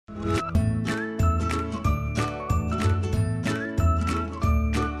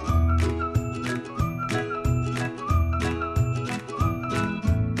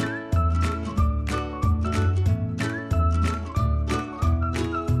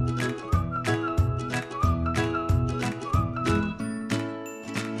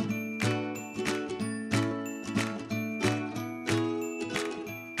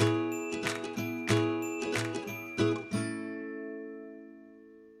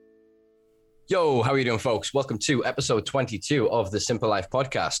Yo, how are you doing, folks? Welcome to episode 22 of the Simpa Life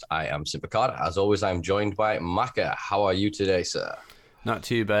podcast. I am Simpa. As always, I'm joined by Maka. How are you today, sir? Not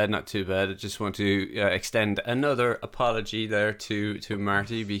too bad, not too bad. I just want to extend another apology there to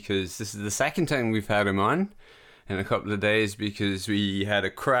Marti, because this is the second time we've had him on in a couple of days, because we had a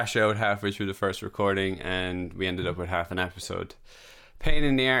crash out halfway through the first recording and we ended up with half an episode. Pain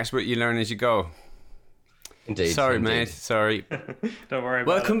in the arse, but you learn as you go. Indeed. Sorry, indeed. mate. Sorry. Don't worry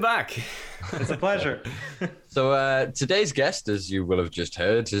about Welcome it. back. It's a pleasure. So today's guest, as you will have just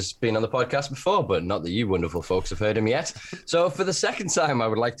heard, has been on the podcast before, but not that you wonderful folks have heard him yet. So for the second time, I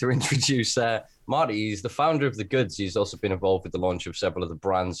would like to introduce Marti. He's the founder of The Goods. He's also been involved with the launch of several of the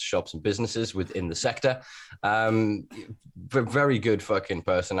brands, shops and businesses within the sector. Very good fucking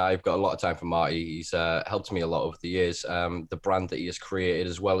person. I've got a lot of time for Marti. He's helped me a lot over the years. The brand that he has created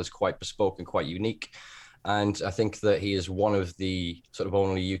as well is quite bespoke and quite unique. And I think that he is one of the sort of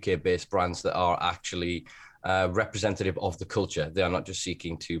only UK-based brands that are actually representative of the culture. They are not just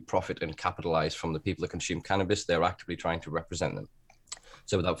seeking to profit and capitalize from the people that consume cannabis. They're actively trying to represent them.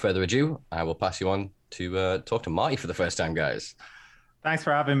 So without further ado, I will pass you on to talk to Marti for the first time, guys. Thanks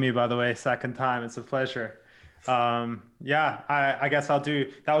for having me, by the way, second time. It's a pleasure. I guess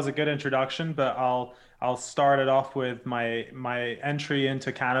that was a good introduction, but I'll start it off with my entry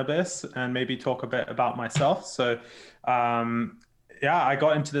into cannabis and maybe talk a bit about myself. So, I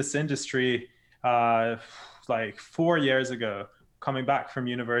got into this industry like 4 years ago, coming back from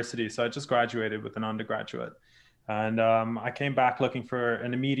university. So I just graduated with an undergraduate, and I came back looking for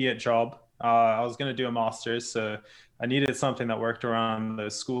an immediate job. I was going to do a master's, so I needed something that worked around the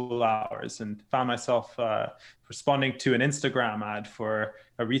school hours, and found myself responding to an Instagram ad for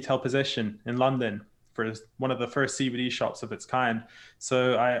a retail position in London for one of the first CBD shops of its kind.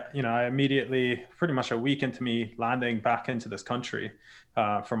 So I immediately, pretty much a week into me landing back into this country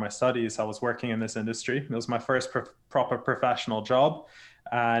for my studies, I was working in this industry. It was my first proper professional job.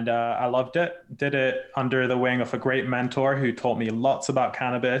 And I loved it. Did it under the wing of a great mentor who taught me lots about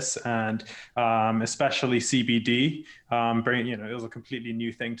cannabis and especially CBD. It was a completely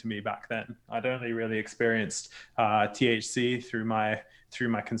new thing to me back then. I'd only really experienced THC through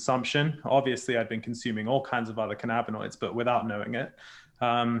my consumption. Obviously, I'd been consuming all kinds of other cannabinoids, but without knowing it.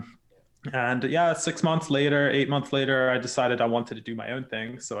 6 months later, 8 months later, I decided I wanted to do my own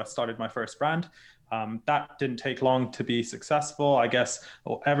thing. So I started my first brand. That didn't take long to be successful. I guess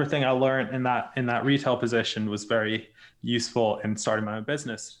everything I learned in that retail position was very useful in starting my own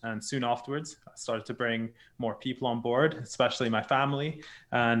business. And soon afterwards, I started to bring more people on board, especially my family.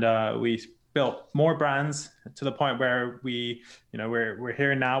 And we built more brands to the point where we're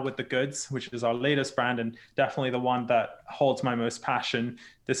here now with The Goods, which is our latest brand and definitely the one that holds my most passion.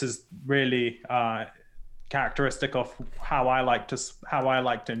 This is really characteristic of how I like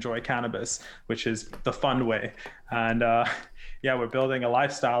to enjoy cannabis, which is the fun way. And we're building a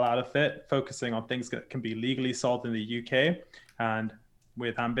lifestyle out of it, focusing on things that can be legally sold in the UK, and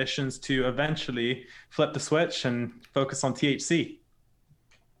with ambitions to eventually flip the switch and focus on THC.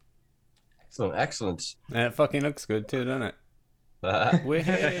 Excellent. And it fucking looks good too, doesn't it? Way.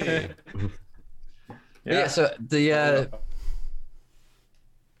 So the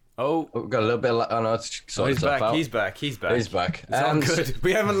we've got a little bit. He's back. He's back. It's all good.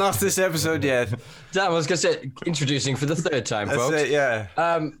 We haven't lost this episode yet. Damn, I was gonna say introducing for the third time, folks. That's it, yeah.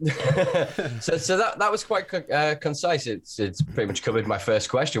 So that was quite concise. It's pretty much covered my first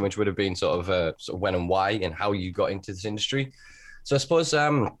question, which would have been sort of when and why and how you got into this industry. So I suppose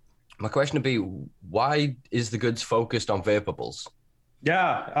my question would be, why is The Goods focused on vapables?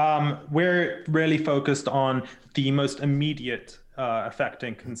 We're really focused on the most immediate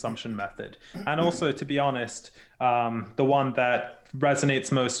affecting consumption method. And also, to be honest, the one that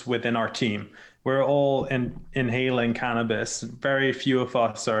resonates most within our team. We're all inhaling cannabis. Very few of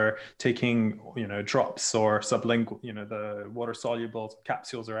us are taking, drops or sublingual, the water soluble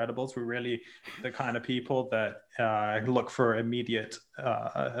capsules or edibles. We're really the kind of people that look for immediate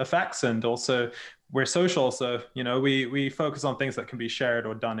effects. And also we're social. So, we focus on things that can be shared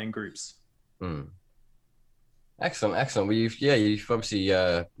or done in groups. Mm. Excellent. Well, you've obviously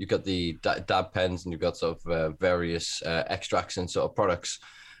you've got the dab pens and you've got sort of various extracts and sort of products,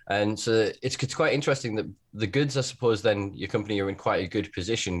 and so it's quite interesting that The Goods, I suppose, then your company are in quite a good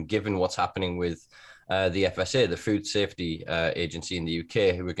position given what's happening with the FSA, the Food Safety Agency in the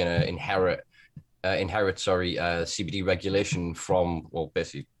UK, who are going to inherit CBD regulation from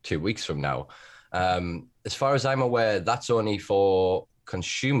basically 2 weeks from now. As far as I'm aware, that's only for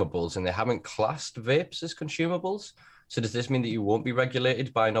consumables, and they haven't classed vapes as consumables. So does this mean that you won't be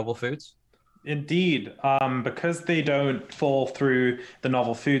regulated by Novel Foods? Indeed, because they don't fall through the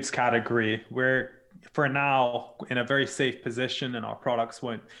novel foods category, we're for now in a very safe position, and our products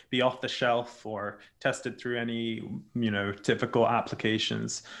won't be off the shelf or tested through any, typical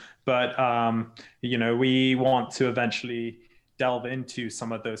applications. But we want to eventually delve into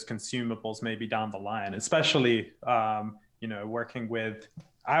some of those consumables maybe down the line, especially working with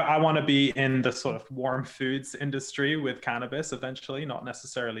I want to be in the sort of warm foods industry with cannabis eventually, not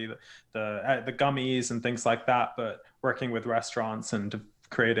necessarily the gummies and things like that, but working with restaurants and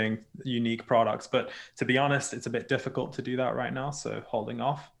creating unique products. But to be honest, it's a bit difficult to do that right now. So holding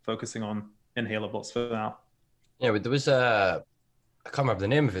off, focusing on inhalables for now. Yeah, but there was I can't remember the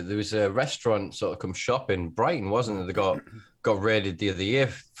name of it. There was a restaurant sort of come shop in Brighton, wasn't it? They got raided the other year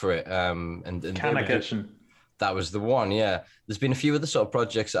for it. And Canna Kitchen. That was the one, yeah. There's been a few other sort of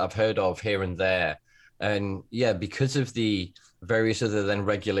projects that I've heard of here and there. And yeah, because of the various other then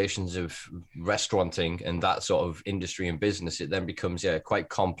regulations of restauranting and that sort of industry and business, it then becomes, quite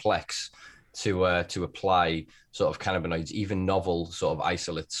complex to apply sort of cannabinoids, even novel sort of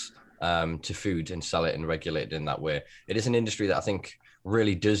isolates to food and sell it and regulate it in that way. It is an industry that I think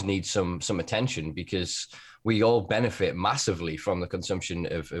really does need some attention, because we all benefit massively from the consumption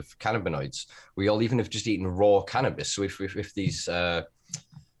of cannabinoids. We all, even if just eating raw cannabis. So if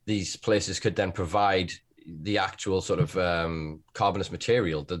these places could then provide the actual sort of carbonous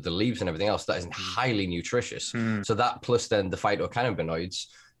material, the leaves and everything else, that is highly nutritious. So that plus then the phytocannabinoids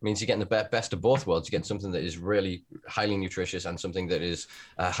means you're getting the best of both worlds. You're getting something that is really highly nutritious and something that is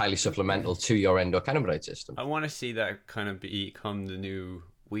highly supplemental to your endocannabinoid system. I want to see that kind of become the new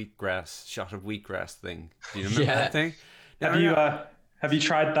shot of wheatgrass thing. Do you remember that thing? Have you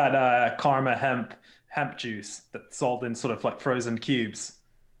tried that Karma hemp juice that's sold in sort of like frozen cubes?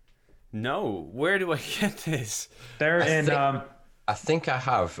 No. Where do I get this? I think I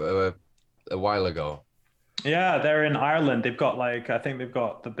have a while ago. Yeah, they're in Ireland. They've got I think they've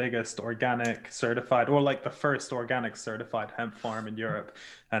got the biggest organic certified, or like the first organic certified hemp farm in Europe.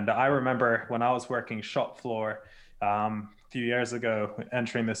 And I remember when I was working shop floor a few years ago,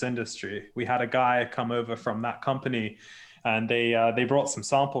 entering this industry, we had a guy come over from that company, and they brought some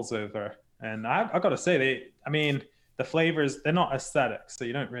samples over. And I got to say, the flavors, they're not aesthetic, so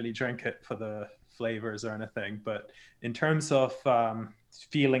you don't really drink it for the flavors or anything. But in terms of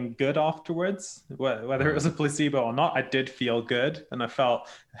feeling good afterwards, whether it was a placebo or not, I did feel good and I felt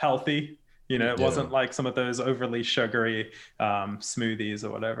healthy. It wasn't like some of those overly sugary smoothies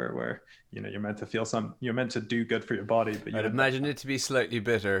or whatever, where you're meant to do good for your body. But I'd imagine it to be slightly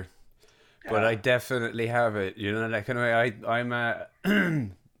bitter, but I definitely have it. That kind of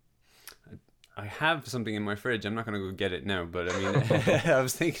way. I have something in my fridge. I'm not going to go get it now, but I mean, I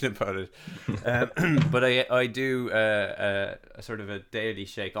was thinking about it. But I do a sort of a daily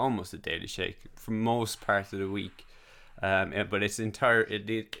shake, almost a daily shake, for most parts of the week. But it's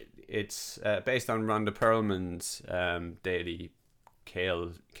it's based on Rhonda Perlman's daily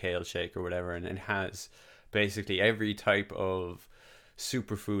kale shake or whatever, and it has basically every type of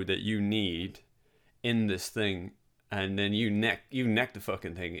superfood that you need in this thing. And then you neck the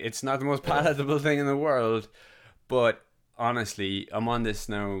fucking thing. It's not the most palatable thing in the world, but honestly, I'm on this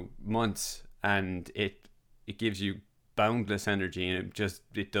now months, and it gives you boundless energy, and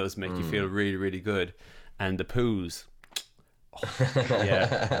it does make you feel really, really good. And the poos,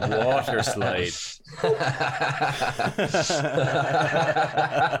 water slide.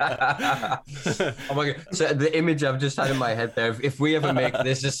 Oh my god! So the image I've just had in my head there. If we ever make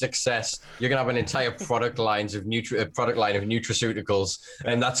this a success, you're gonna have an entire product line of nutraceuticals,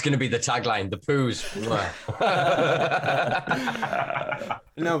 and that's gonna be the tagline: the poos.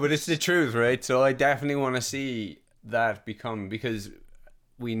 No, but it's the truth, right? So I definitely want to see that become, because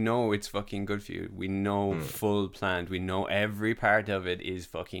we know it's fucking good for you. We know full plant. We know every part of it is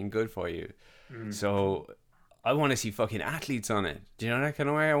fucking good for you. So I want to see fucking athletes on it. Do you know that kind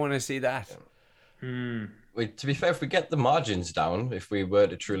of way? I want to see that. To be fair, if we get the margins down, if we were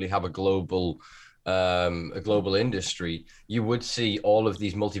to truly have a global industry, you would see all of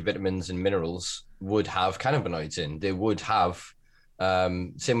these multivitamins and minerals would have cannabinoids in. They would have,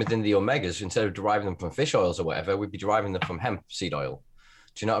 same within the omegas, instead of deriving them from fish oils or whatever, we'd be deriving them from hemp seed oil.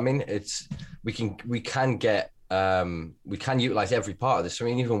 Do you know what I mean? We can utilize every part of this. I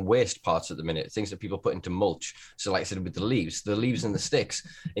mean, even waste parts at the minute, things that people put into mulch. So like I said, with the leaves and the sticks,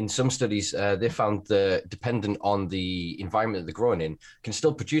 in some studies, they found that dependent on the environment that they're growing in, can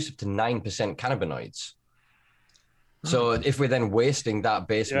still produce up to 9% cannabinoids. So if we're then wasting that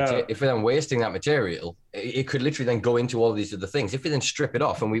material, it could literally then go into all these other things. If we then strip it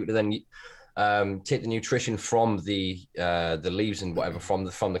off and we then take the nutrition from the leaves and whatever from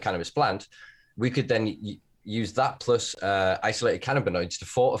the cannabis plant, we could then use that plus isolated cannabinoids to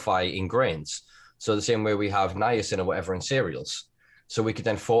fortify in grains. So the same way we have niacin or whatever in cereals. So we could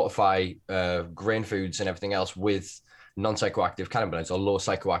then fortify grain foods and everything else with non-psychoactive cannabinoids or low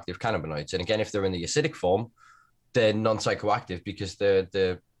psychoactive cannabinoids. And again, if they're in the acidic form, they're non-psychoactive because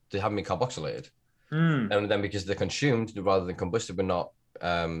they haven't been carboxylated. And then because they're consumed rather than combusted, we're not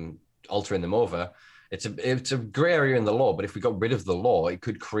altering them over. It's a gray area in the law, but if we got rid of the law, it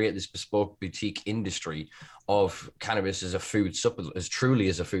could create this bespoke boutique industry of cannabis as a food supplement, as truly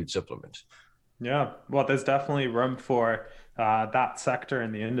as a food supplement. Yeah, well, there's definitely room for that sector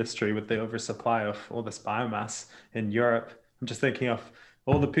in the industry with the oversupply of all this biomass in Europe. I'm just thinking of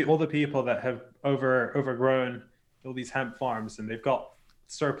all the people that have overgrown all these hemp farms, and they've got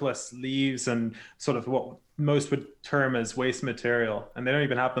surplus leaves and sort of what most would term as waste material, and they don't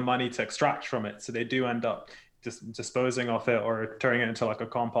even have the money to extract from it, so they do end up just disposing of it or turning it into like a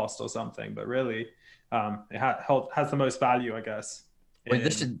compost or something. But really, it has the most value, I guess.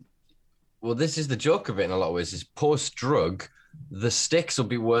 This is the joke of it in a lot of ways. Is post-drug, the sticks will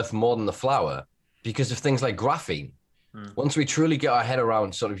be worth more than the flower because of things like graphene. Once we truly get our head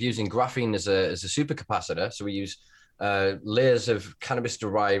around sort of using graphene as a supercapacitor, so we use layers of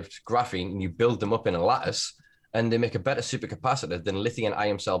cannabis-derived graphene and you build them up in a lattice, and they make a better supercapacitor than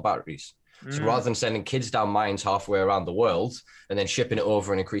lithium-ion cell batteries. So rather than sending kids down mines halfway around the world and then shipping it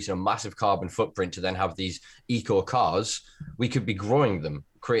over and increasing a massive carbon footprint to then have these eco cars, we could be growing them,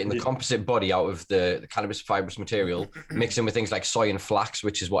 creating the composite body out of the cannabis fibrous material, mixing with things like soy and flax,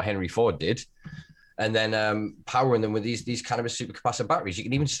 which is what Henry Ford did, and then powering them with these cannabis supercapacitor batteries. You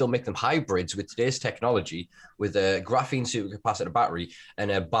can even still make them hybrids with today's technology with a graphene supercapacitor battery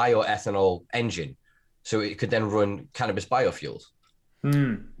and a bioethanol engine. So it could then run cannabis biofuels.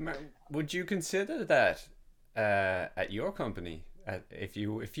 Would you consider that at your company,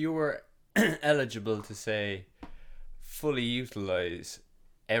 if you were eligible to say fully utilize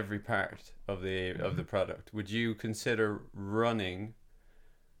every part of the product, would you consider running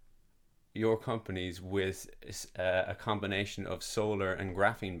your companies with a combination of solar and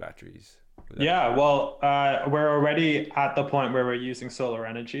graphene batteries? Yeah, well, we're already at the point where we're using solar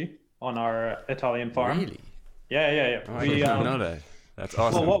energy on our Italian farm. Really? Yeah. Oh, I didn't know that. That's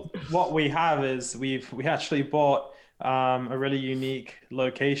awesome. Well, what we have is we actually bought a really unique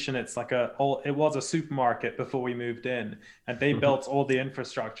location. It's like it was a supermarket before we moved in, and they built all the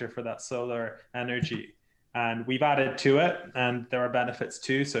infrastructure for that solar energy. And we've added to it, and there are benefits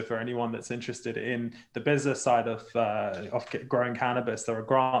too. So for anyone that's interested in the business side of growing cannabis, there are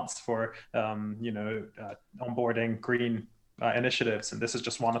grants for onboarding green initiatives, and this is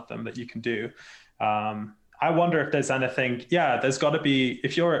just one of them that you can do. I wonder if there's anything. Yeah, there's got to be.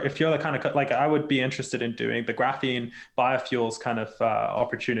 If you're the kind of, like, I would be interested in doing the graphene biofuels kind of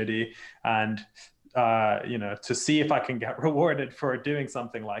opportunity, and to see if I can get rewarded for doing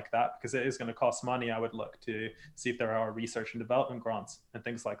something like that, because it is going to cost money. I would look to see if there are research and development grants and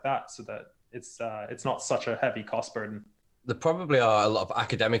things like that, so that it's not such a heavy cost burden. There probably are a lot of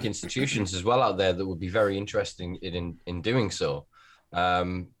academic institutions as well out there that would be very interested in doing so.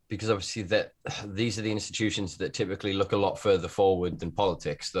 Because obviously these are the institutions that typically look a lot further forward than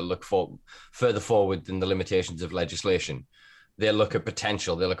politics, that look further forward than the limitations of legislation. They look at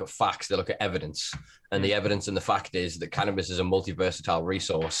potential, they look at facts, they look at evidence. And the evidence and the fact is that cannabis as a multi-versatile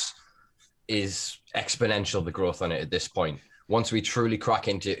resource is exponential, the growth on it at this point. Once we truly crack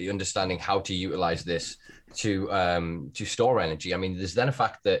into understanding how to utilize this to store energy, I mean, there's then a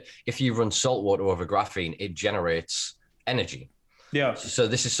fact that if you run salt water over graphene, it generates energy. Yeah. So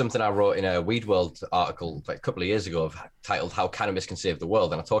this is something I wrote in a Weed World article like a couple of years ago titled "How Cannabis Can Save the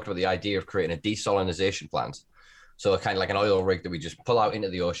World," and I talked about the idea of creating a desalinization plant. So kind of like an oil rig that we just pull out into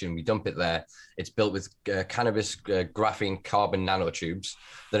the ocean, we dump it there. It's built with cannabis graphene carbon nanotubes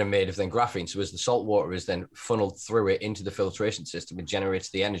that are made of then graphene. So as the salt water is then funneled through it into the filtration system, it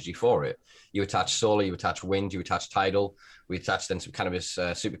generates the energy for it. You attach solar, you attach wind, you attach tidal. We attach then some cannabis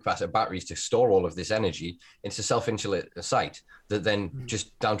supercapacitor batteries to store all of this energy into a self-insulated site that then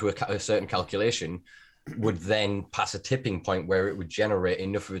just down to a certain calculation would then pass a tipping point where it would generate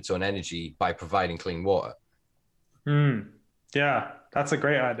enough of its own energy by providing clean water. Yeah, that's a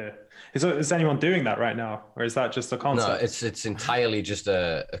great idea. Is anyone doing that right now, or is that just a concept? No, it's entirely just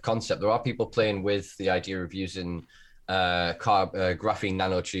a concept. There are people playing with the idea of using graphene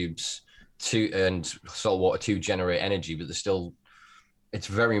nanotubes and salt water to generate energy, but it's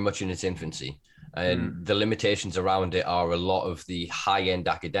very much in its infancy. And the limitations around it are a lot of the high-end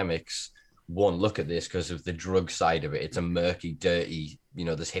academics won't look at this because of the drug side of it. It's a murky, dirty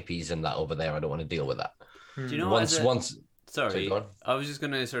there's hippies and that over there. I don't want to deal with that. Do you know Once. Sorry, I was just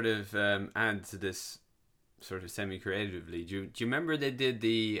going to sort of add to this sort of semi-creatively. Do you remember they did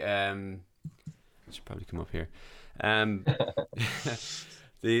the... it should probably come up here.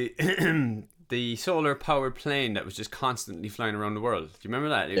 The solar-powered plane that was just constantly flying around the world. Do you remember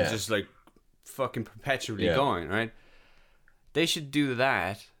that? It was just like fucking perpetually going, right? They should do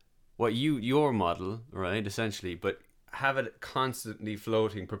that, your model, right, essentially, but have it constantly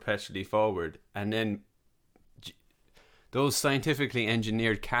floating perpetually forward, and then those scientifically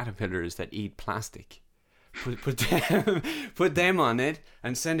engineered caterpillars that eat plastic, put them on it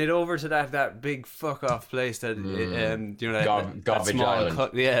and send it over to that big fuck off place that that small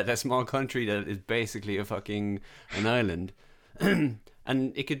that small country that is basically an island, and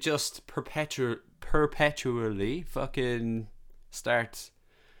it could just perpetually fucking start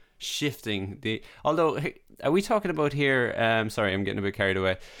shifting although are we talking about here sorry, I'm getting a bit carried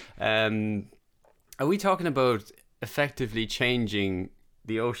away, are we talking about effectively changing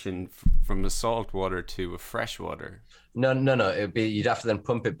the ocean from a salt water to a fresh water? No. You'd have to then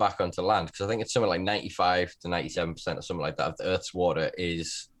pump it back onto land, because I think it's something like 95 to 97% or something like that of the Earth's water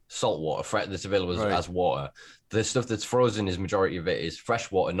is salt water that's available as water. The stuff that's frozen, is majority of it is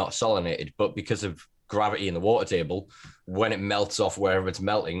fresh water, not salinated, but because of gravity in the water table, when it melts off wherever it's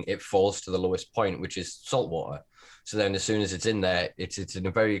melting, it falls to the lowest point, which is salt water. So then as soon as it's in there, it's in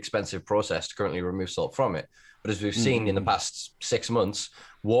a very expensive process to currently remove salt from it. But as we've seen in the past 6 months,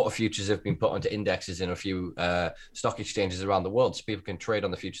 water futures have been put onto indexes in a few stock exchanges around the world, so people can trade on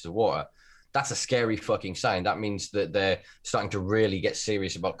the futures of water. That's a scary fucking sign. That means that they're starting to really get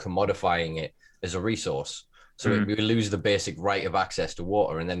serious about commodifying it as a resource. So we lose the basic right of access to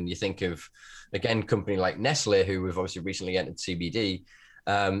water. And then you think of, again, a company like Nestle, who we've obviously recently entered CBD,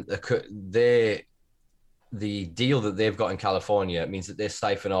 the deal that they've got in California means that they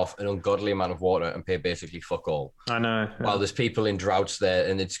siphon off an ungodly amount of water and pay basically fuck all. I know. Yeah. While there's people in droughts there,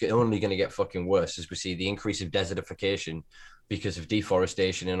 and it's only going to get fucking worse as we see the increase of desertification because of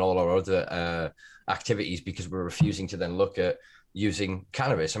deforestation and all our other activities, because we're refusing to then look at using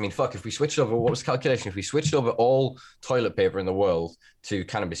cannabis. I mean, fuck, if we switched over, what was the calculation? If we switched over all toilet paper in the world to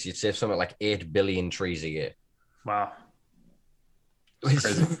cannabis, you'd save something like 8 billion trees a year. Wow.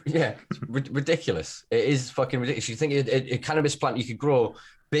 Yeah, ridiculous. It is fucking ridiculous. You think a cannabis plant, you could grow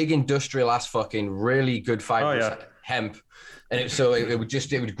big industrial ass fucking really good fibrous hemp, and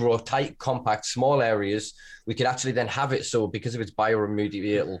it would grow tight, compact, small areas. We could actually then have it so, because of its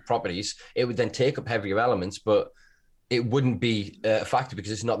bioremediable properties, it would then take up heavier elements, but it wouldn't be a factor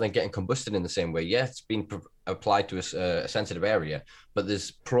because it's not then getting combusted in the same way. Yeah, it's been applied to a sensitive area, but there's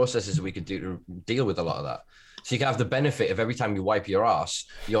processes we could do to deal with a lot of that. So you can have the benefit of every time you wipe your ass,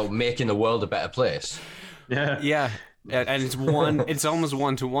 you're making the world a better place. Yeah. And it's almost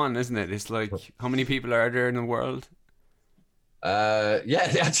 1-to-1, isn't it? It's like, how many people are there in the world?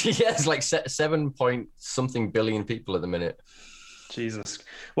 It's like 7 point something billion people at the minute. Jesus.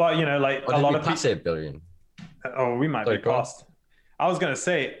 Well, like a lot of people. 8 billion. Oh, we might be past. I was going to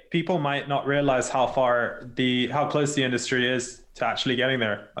say, people might not realize how close the industry is to actually getting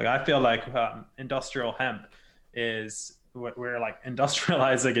there. Like, I feel like industrial hemp we're like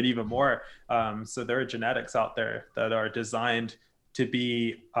industrializing it even more. So there are genetics out there that are designed to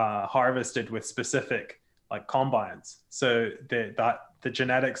be harvested with specific like combines. So the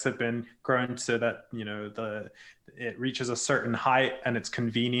genetics have been grown so that it reaches a certain height and it's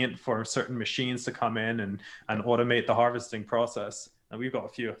convenient for certain machines to come in and automate the harvesting process. And we've got a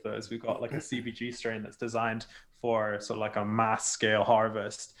few of those. We've got like a CBG strain that's designed for sort of like a mass scale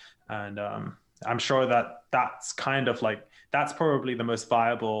harvest. And I'm sure that's kind of like, that's probably the most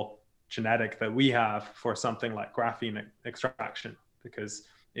viable genetic that we have for something like graphene extraction, because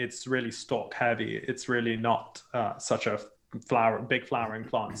it's really stalk heavy. It's really not such a big flowering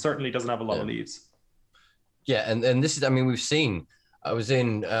plant. It certainly doesn't have a lot of leaves. Yeah, and this is, I mean, we've seen, I was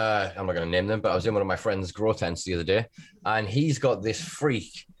in, I'm not going to name them, but I was in one of my friend's grow tents the other day, and he's got this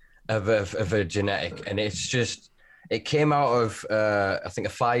freak of a genetic, and it's just, it came out of, I think,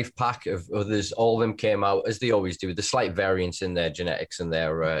 a 5-pack of others. All of them came out, as they always do, with the slight variance in their genetics and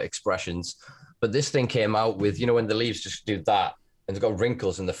their expressions. But this thing came out with, when the leaves just do that, and they've got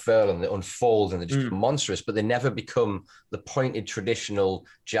wrinkles and they furl and they unfold and they're just monstrous, but they never become the pointed, traditional,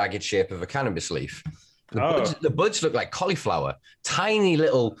 jagged shape of a cannabis leaf. The buds look like cauliflower, tiny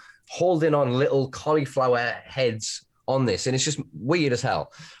little, holding on little cauliflower heads on this, and it's just weird as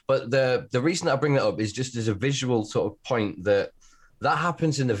hell. But the reason that I bring that up is just as a visual sort of point that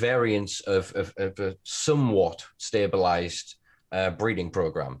happens in the variance of a somewhat stabilized breeding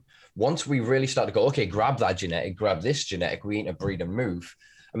program. Once we really start to go, okay, grab that genetic, grab this genetic, we need to breed and move.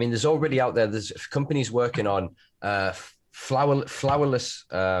 I mean, there's already out there, there's companies working on flowerless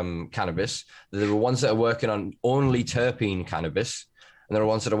cannabis. There are ones that are working on only terpene cannabis. And there are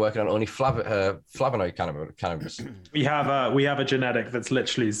ones that are working on only flavonoid cannabis. We have a genetic that's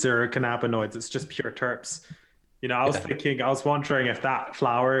literally zero cannabinoids. It's just pure terps. You know, I was wondering if that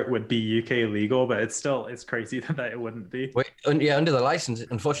flower would be UK legal, but it's crazy that it wouldn't be. Yeah, under the license,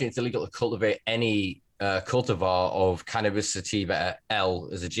 unfortunately, it's illegal to cultivate any cultivar of Cannabis sativa L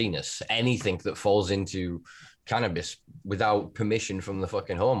as a genus. Anything that falls into cannabis without permission from the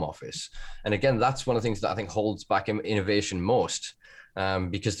fucking Home Office. And again, that's one of the things that I think holds back innovation most.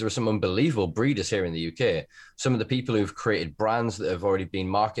 Because there are some unbelievable breeders here in the UK. Some of the people who've created brands that have already been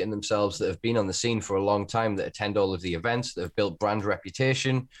marketing themselves, that have been on the scene for a long time, that attend all of the events, that have built brand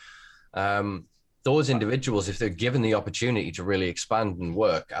reputation. Those individuals, if they're given the opportunity to really expand and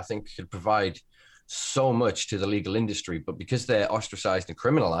work, I think could provide so much to the legal industry. But because they're ostracized and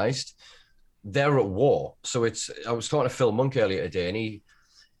criminalized, they're at war. So I was talking to Phil Monk earlier today, and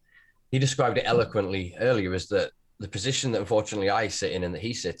he described it eloquently earlier as that the position that unfortunately I sit in and that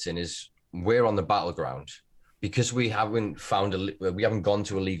he sits in is we're on the battleground because we haven't gone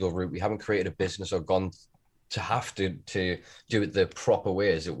to a legal route. We haven't created a business or gone to have to do it the proper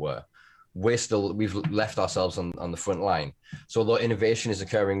way, as it were. We've left ourselves on the front line. So although innovation is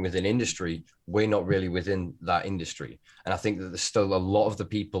occurring within industry, we're not really within that industry. And I think that there's still a lot of the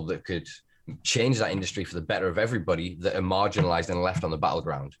people that could change that industry for the better of everybody that are marginalized and left on the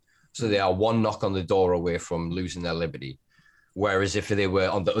battleground. So they are one knock on the door away from losing their liberty. Whereas if they were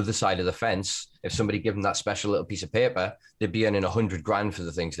on the other side of the fence, if somebody gave them that special little piece of paper, they'd be earning 100 grand for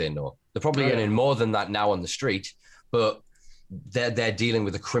the things they know. They're probably earning more than that now on the street, but they're dealing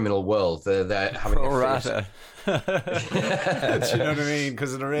with a criminal world. They're having pro rata. Do you know what I mean?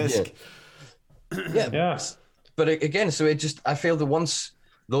 Because of the risk. Yeah. But again, so I feel that once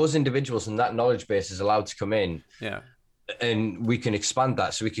those individuals and that knowledge base is allowed to come in, and we can expand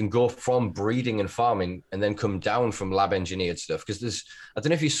that, so we can go from breeding and farming and then come down from lab engineered stuff. Because I don't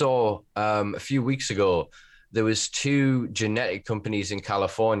know if you saw a few weeks ago, there was 2 genetic companies in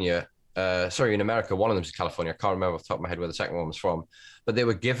California, in America. One of them is California. I can't remember off the top of my head where the second one was from, but they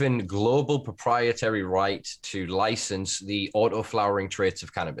were given global proprietary right to license the auto flowering traits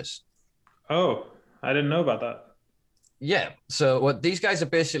of cannabis. Oh, I didn't know about that. Yeah. So what these guys are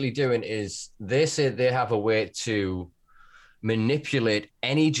basically doing is they say they have a way to manipulate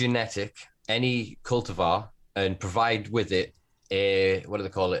any genetic, any cultivar, and provide with it a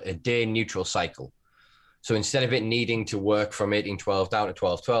day neutral cycle. So instead of it needing to work from 1812 down to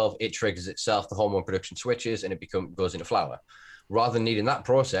 1212, it triggers itself, the hormone production switches, and it goes into flower. Rather than needing that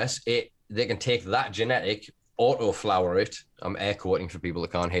process, they can take that genetic, auto flower it. I'm air quoting for people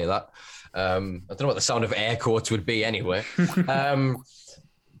that can't hear that. I don't know what the sound of air quotes would be anyway.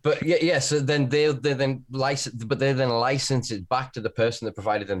 But yeah. So then they then license it back to the person that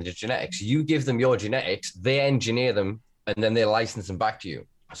provided them the genetics. You give them your genetics, they engineer them, and then they license them back to you.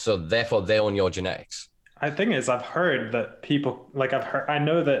 So therefore, they own your genetics. The thing is, I've heard that people I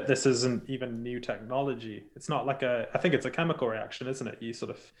know that this isn't even new technology. It's not like I think it's a chemical reaction, isn't it?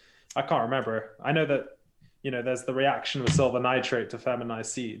 I can't remember. I know that, there's the reaction with silver nitrate to feminize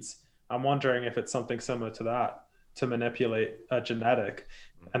seeds. I'm wondering if it's something similar to that, to manipulate a genetic.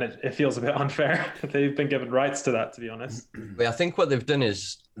 And it feels a bit unfair that they've been given rights to that, to be honest. But I think what they've done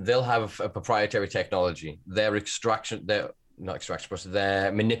is they'll have a proprietary technology. Their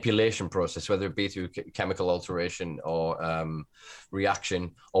manipulation process, whether it be through chemical alteration or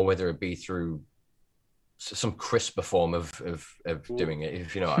reaction, or whether it be through some crisper form of doing it,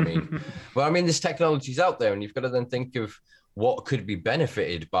 if you know what I mean. Well, I mean, this technology's out there, and you've got to then think of what could be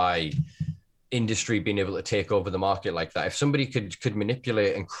benefited by industry being able to take over the market like that. If somebody could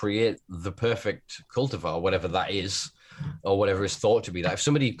manipulate and create the perfect cultivar, whatever that is, or whatever is thought to be that, if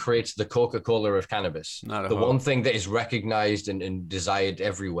somebody creates the Coca-Cola of cannabis, the one thing that is recognized and desired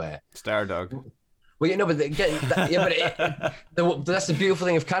everywhere, Stardog. Well, but again, that's the beautiful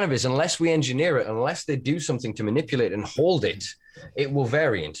thing of cannabis. Unless we engineer it, unless they do something to manipulate and hold it, it will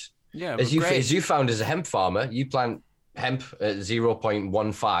variant. Yeah, as you found as a hemp farmer, you plant hemp at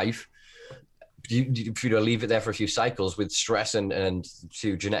 0.15. If you leave it there for a few cycles with stress and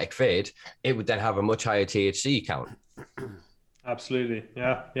to genetic fade, it would then have a much higher THC count. Absolutely.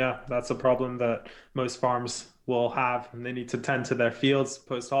 Yeah. That's a problem that most farms will have, and they need to tend to their fields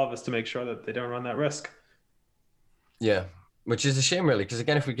post-harvest to make sure that they don't run that risk. Yeah. Which is a shame, really, because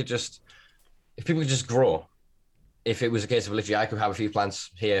again, if people could just grow, if it was a case of literally I could have a few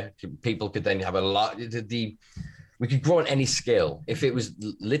plants here, people could then have a lot. we could grow on any scale. If it was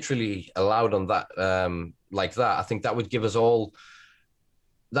literally allowed on that, like that, I think that would give us all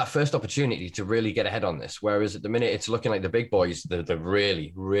that first opportunity to really get ahead on this. Whereas at the minute, it's looking like the big boys, the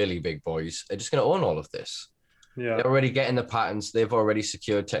really, really big boys, are just going to own all of this. Yeah. They're already getting the patents. They've already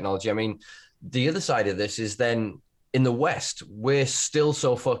secured technology. I mean, the other side of this is then in the West, we're still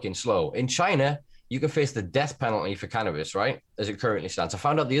so fucking slow. In China, you can face the death penalty for cannabis, right? As it currently stands. I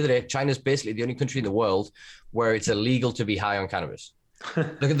found out the other day, China's basically the only country in the world where it's illegal to be high on cannabis.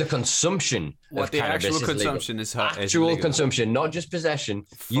 Look at the consumption of the cannabis. Actual consumption is actual consumption, not just possession.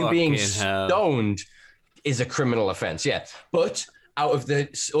 You being stoned is a criminal offense, yeah. But out of the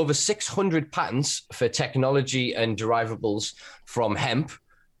over 600 patents for technology and derivables from hemp,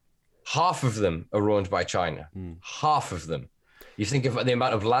 half of them are owned by China. Half of them. You think of the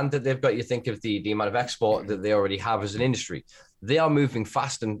amount of land that they've got, you think of the amount of export that they already have as an industry. They are moving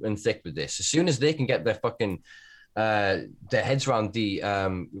fast and thick with this. As soon as they can get their fucking their heads around the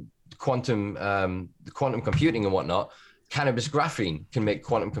quantum computing and whatnot, cannabis graphene can make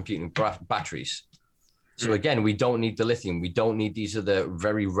quantum computing batteries. So again, we don't need the lithium. We don't need these other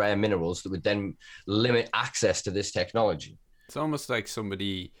very rare minerals that would then limit access to this technology. It's almost like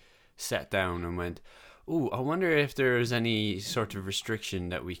somebody sat down and went, "Ooh, I wonder if there's any sort of restriction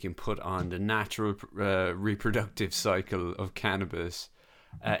that we can put on the natural reproductive cycle of cannabis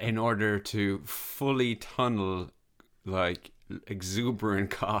in order to fully tunnel like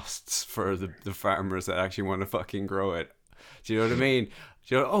exuberant costs for the farmers that actually want to fucking grow it." Do you know what I mean?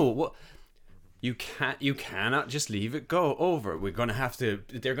 Do you know, oh, what? You cannot just leave it go over. They're gonna have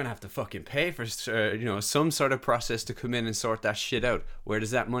to fucking pay for some sort of process to come in and sort that shit out. Where does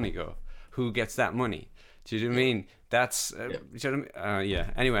that money go? Who gets that money? Do you know what I mean? That's do you know what I mean?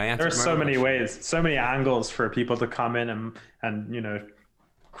 Yeah. Anyway, there's so many ways, so many angles for people to come in and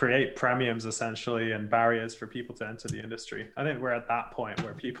create premiums essentially and barriers for people to enter the industry. I think we're at that point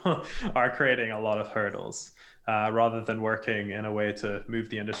where people are creating a lot of hurdles rather than working in a way to move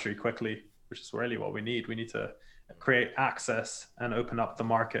the industry quickly, which is really what we need. We need to create access and open up the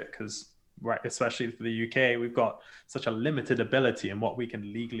market because, right, especially for the UK, we've got such a limited ability in what we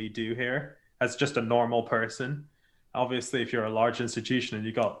can legally do here as just a normal person. Obviously, if you're a large institution and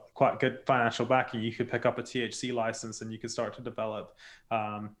you got quite good financial backing, you could pick up a THC license and you could start to develop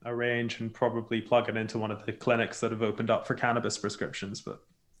a range and probably plug it into one of the clinics that have opened up for cannabis prescriptions. But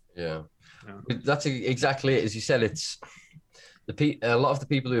that's exactly it. As you said, it's a lot of the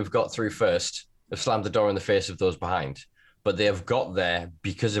people who have got through first have slammed the door in the face of those behind, but they have got there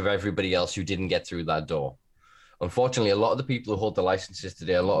because of everybody else who didn't get through that door. Unfortunately, a lot of the people who hold the licenses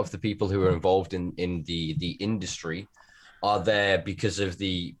today, a lot of the people who are involved in the industry are there because of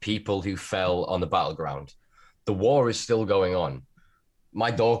the people who fell on the battleground. The war is still going on. My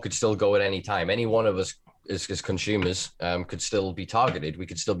door could still go at any time. Any one of us as consumers could still be targeted. We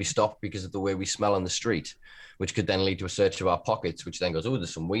could still be stopped because of the way we smell on the street, which could then lead to a search of our pockets, which then goes, oh,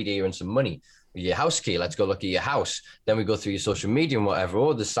 there's some weed here and some money. Your house key, let's go look at your house. Then we go through your social media and whatever,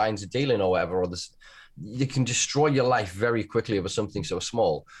 or the signs of dealing or whatever, or this. You can destroy your life very quickly over something so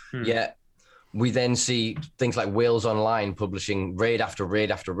small. Yet we then see things like Wales Online publishing raid after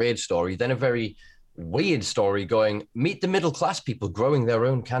raid after raid story, then a very weird story going, meet the middle class people growing their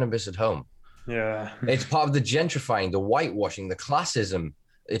own cannabis at home. Yeah. It's part of the gentrifying, the whitewashing, the classism.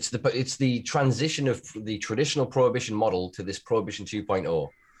 It's the transition of the traditional prohibition model to this prohibition 2.0,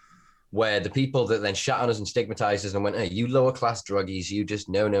 where the people that then shat on us and stigmatized us and went, hey, you lower class druggies, you just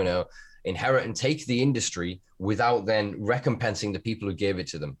no, inherit and take the industry without then recompensing the people who gave it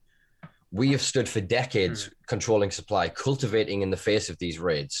to them. We have stood for decades controlling supply, cultivating in the face of these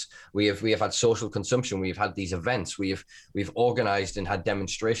raids. We have had social consumption. We've had these events. We've organized and had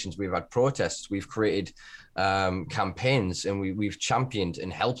demonstrations. We've had protests. We've created campaigns, and we've championed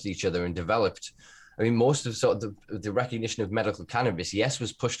and helped each other and developed. I mean, most of sort of the recognition of medical cannabis, yes,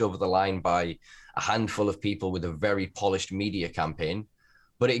 was pushed over the line by a handful of people with a very polished media campaign,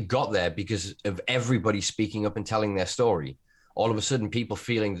 but it got there because of everybody speaking up and telling their story. All of a sudden, people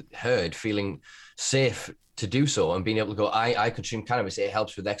feeling heard, feeling safe to do so, and being able to go, I consume cannabis, it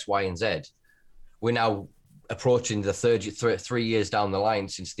helps with X, Y, and Z. We're now approaching the 3 years down the line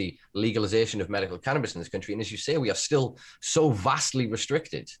since the legalization of medical cannabis in this country. And as you say, we are still so vastly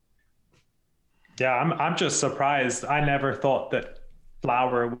restricted. Yeah, I'm just surprised. I never thought that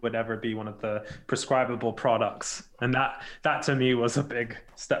flower would ever be one of the prescribable products. And that to me was a big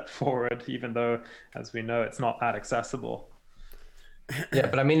step forward, even though, as we know, it's not that accessible. Yeah,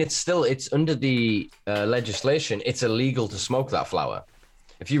 but I mean, it's under the legislation, it's illegal to smoke that flower.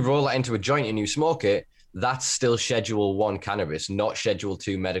 If you roll that into a joint and you smoke it, that's still Schedule 1 cannabis, not Schedule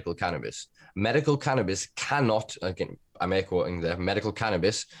 2 medical cannabis. medical cannabis cannot, again, I'm air quoting there, medical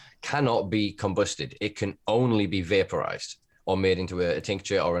cannabis cannot be combusted. It can only be vaporized or made into a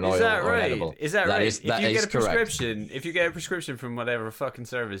tincture or an oil or an edible. Is that right? If you get a correct. prescription, if you get a prescription from whatever fucking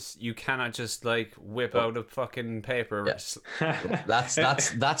service, you cannot just like whip out a fucking paper. Yes.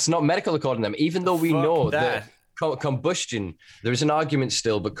 That's not medical according to them. Even though we know that combustion, there is an argument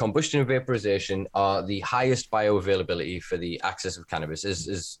still, but combustion and vaporization are the highest bioavailability for the access of cannabis.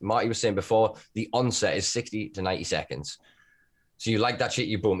 As Marty was saying before, the onset is 60 to 90 seconds. So you like that shit,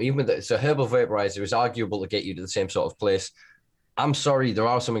 you boom. Even with so herbal vaporizer is arguable to get you to the same sort of place. I'm sorry, there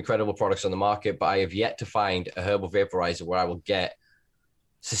are some incredible products on the market, but I have yet to find a herbal vaporizer where I will get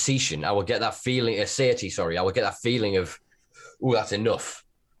cessation. I will get that feeling, satiety, I will get that feeling of, oh, that's enough.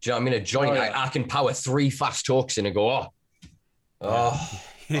 Do you know what I mean? A joint, I can power 3 fast talks in and go,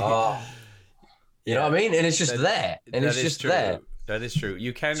 You know what I mean? And it's just there. And it's just there. That is true.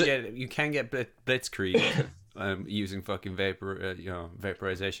 You can get blitzkrieg using fucking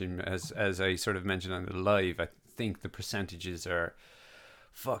vaporization, as I sort of mentioned on the live. I think the percentages are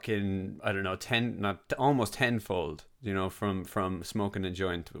fucking, I don't know, almost tenfold, you know, from smoking a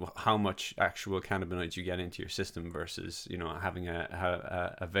joint, how much actual cannabinoids you get into your system versus, you know, having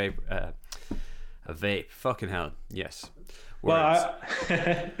a vape. Fucking hell, yes. Well,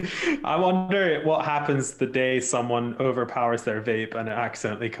 I wonder what happens the day someone overpowers their vape and it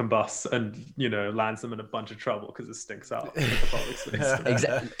accidentally combusts and, you know, lands them in a bunch of trouble because it stinks out.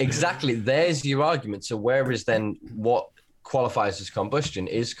 Exactly. There's your argument. So where is then what qualifies as combustion?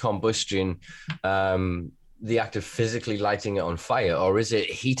 Is combustion the act of physically lighting it on fire, or is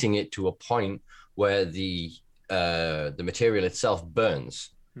it heating it to a point where the material itself burns?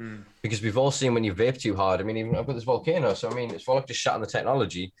 Because we've all seen when you vape too hard. I mean, even I've got this volcano, so I mean, it's all just shit on the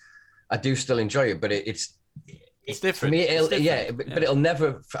technology. I do still enjoy it, but it's different. For me, it's different. But it'll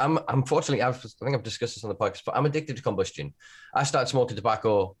never. Unfortunately, I think I've discussed this on the podcast, but I'm addicted to combustion. I started smoking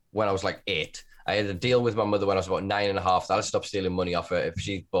tobacco when I was like 8. I had a deal with my mother when I was about 9.5 that I'd stop stealing money off her if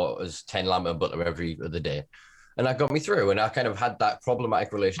she bought us 10 lamb and butter every other day. And that got me through. And I kind of had that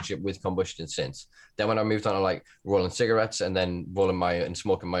problematic relationship with combustion since. Then when I moved on to like rolling cigarettes and then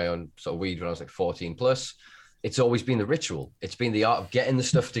smoking my own sort of weed when I was like 14 plus, it's always been the ritual. It's been the art of getting the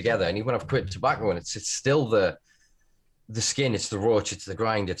stuff together. And even when I've quit tobacco, and it's still the skin, it's the roach, it's the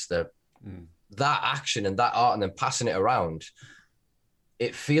grind, it's that action and that art, and then passing it around.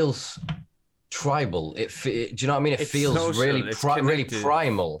 It feels tribal. Do you know what I mean? It feels social, really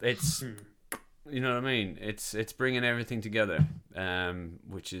primal. It's, you know what I mean? It's bringing everything together,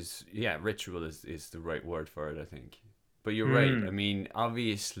 which is, ritual is the right word for it, I think. But you're right. I mean,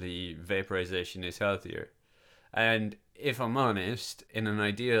 obviously, vaporization is healthier. And if I'm honest, in an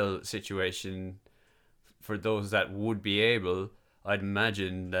ideal situation, for those that would be able, I'd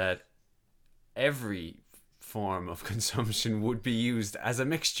imagine that every form of consumption would be used as a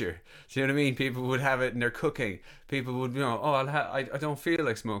mixture. Do you know what I mean? People would have it in their cooking. People would, you know, I don't feel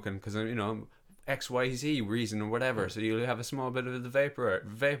like smoking because I'm, you know, XYZ reason or whatever. So you'll have a small bit of the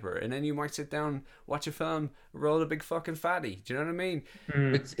vapor, and then you might sit down, watch a film, roll a big fucking fatty. Do you know what I mean?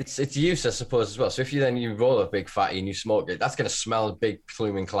 It's use, I suppose, as well. So if you roll a big fatty and you smoke it, that's going to smell big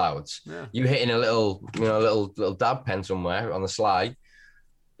pluming clouds. Yeah. You hitting a little dab pen somewhere on the sly.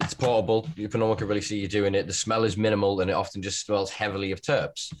 It's portable. No one can really see you doing it. The smell is minimal, and it often just smells heavily of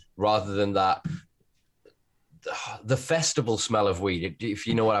terps, rather than the festival smell of weed. If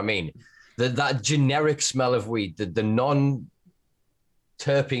you know what I mean. That generic smell of weed, the non-terpene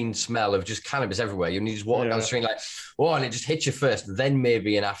smell of just cannabis everywhere. You just walk down the street like, oh, and it just hits you first, then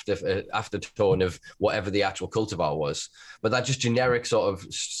maybe an aftertone of whatever the actual cultivar was. But that just generic sort of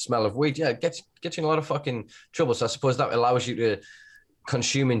smell of weed, gets you in a lot of fucking trouble. So I suppose that allows you to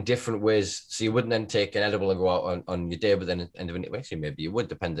consume in different ways. So you wouldn't then take an edible and go out on your day, but then end of it, actually maybe you would,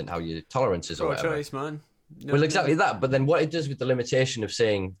 depending on how your tolerance is or whatever. Choice, man. No, well, exactly that. But then what it does with the limitation of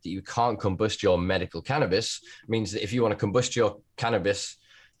saying that you can't combust your medical cannabis means that if you want to combust your cannabis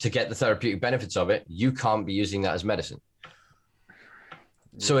to get the therapeutic benefits of it, you can't be using that as medicine.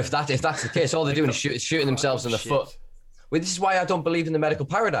 So if that's the case, all they're doing is shooting themselves in the foot. Well, this is why I don't believe in the medical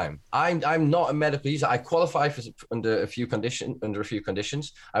paradigm. I'm not a medical user. I qualify under a few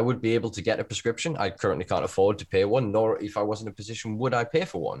conditions. I would be able to get a prescription. I currently can't afford to pay one, nor if I was in a position would I pay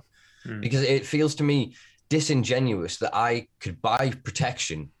for one, because it feels to me disingenuous that I could buy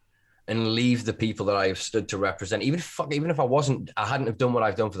protection and leave the people that I have stood to represent. Even if I hadn't have done what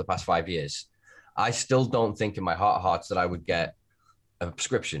I've done for the past 5 years, I still don't think in my heart of hearts that I would get a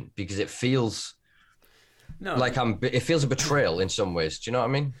prescription, because it feels it feels a betrayal in some ways. Do you know what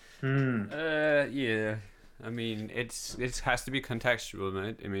I mean? Yeah. I mean, it has to be contextual,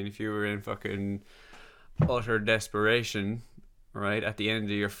 mate. I mean, if you were in fucking utter desperation, right, at the end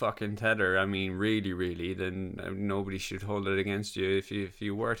of your fucking tether, I mean, really, then nobody should hold it against you if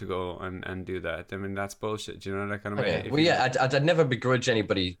you were to go and do that. I mean, that's bullshit. Do you know that kind of way? Well, yeah, I'd never begrudge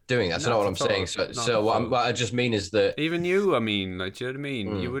anybody doing that. That's not what I'm saying. So what I just mean is that even you, I mean, like, do you know what I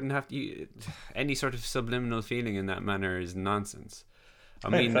mean? You wouldn't have to. Any sort of subliminal feeling in that manner is nonsense. I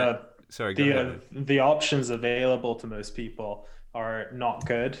mean, sorry. The options available to most people are not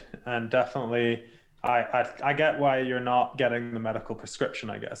good, and definitely. I get why you're not getting the medical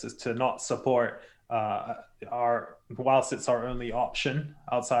prescription, I guess, is to not support whilst it's our only option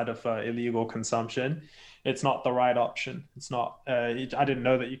outside of illegal consumption, it's not the right option. It's not, I didn't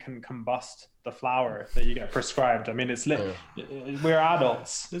know that you can combust the flower that you get prescribed. I mean, we're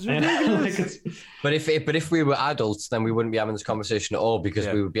adults. But if we were adults, then we wouldn't be having this conversation at all, because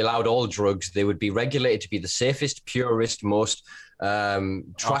we would be allowed all drugs. They would be regulated to be the safest, purest, most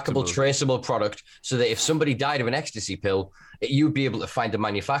trackable, traceable product, so that if somebody died of an ecstasy pill, you'd be able to find the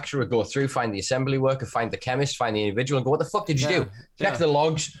manufacturer, go through, find the assembly worker, find the chemist, find the individual, and go, what the fuck did you do? Check the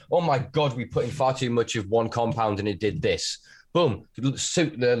logs. Oh my God, we put in far too much of one compound and it did this. Boom,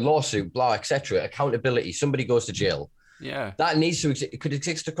 the lawsuit, blah, etc. Accountability. Somebody goes to jail. Yeah, that needs to exist. It could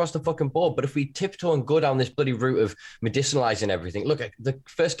exist across the fucking board. But if we tiptoe and go down this bloody route of medicinalizing everything, look, the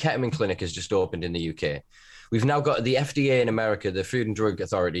first ketamine clinic has just opened in the UK. We've now got the FDA in America, the Food and Drug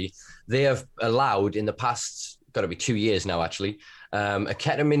Authority. They have allowed in the past, got to be 2 years now, actually, a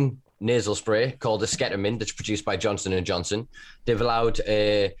ketamine nasal spray called esketamine that's produced by Johnson & Johnson. They've allowed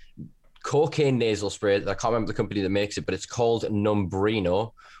a cocaine nasal spray. I can't remember the company that makes it, but it's called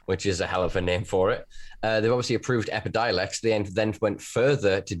Numbrino, which is a hell of a name for it. They've obviously approved Epidiolex. They then went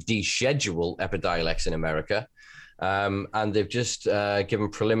further to deschedule Epidiolex in America. And they've just given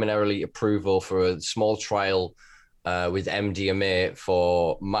preliminary approval for a small trial with MDMA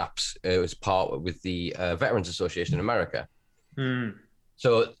for MAPS. It was part with the Veterans Association in America.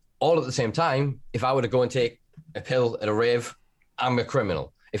 So all at the same time, if I were to go and take a pill at a rave, I'm a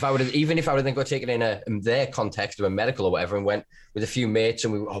criminal. If I would then go take it in their context of a medical or whatever, and went with a few mates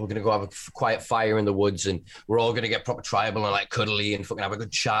and we're going to go have a quiet fire in the woods and we're all going to get proper tribal and like cuddly and fucking have a good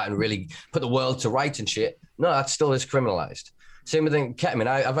chat and really put the world to rights and shit. No, that still is criminalized. Same with ketamine.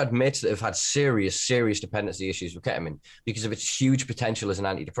 I've had mates that have had serious dependency issues with ketamine because of its huge potential as an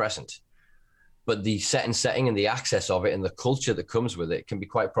antidepressant. But the setting and the access of it and the culture that comes with it can be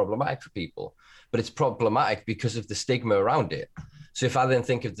quite problematic for people. But it's problematic because of the stigma around it. So if I then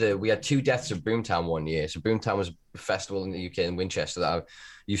think of we had 2 deaths at Boomtown one year. So Boomtown was a festival in the UK in Winchester that I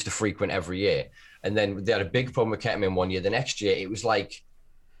used to frequent every year. And then they had a big problem with ketamine one year. The next year, it was like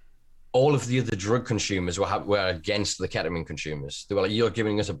all of the other drug consumers were against the ketamine consumers. They were like, you're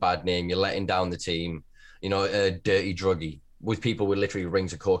giving us a bad name. You're letting down the team. You know, a dirty druggie, with people with literally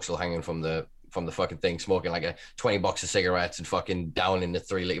rings of coke still hanging from the fucking thing, smoking like a 20 box of cigarettes and fucking down in the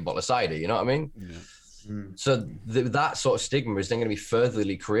 3-liter bottle of cider. You know what I mean? Yeah. So that sort of stigma is then going to be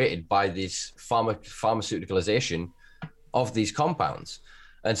furtherly created by this pharmaceuticalization of these compounds.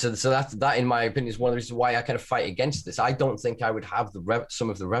 And so that, in my opinion, is one of the reasons why I kind of fight against this. I don't think I would have some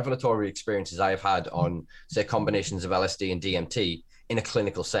of the revelatory experiences I have had on, say, combinations of LSD and DMT in a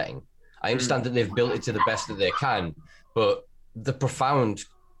clinical setting. I understand that they've built it to the best that they can, but the profound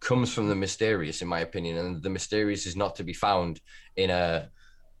comes from the mysterious, in my opinion, and the mysterious is not to be found in a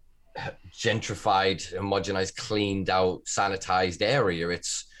gentrified, homogenized, cleaned out, sanitized area.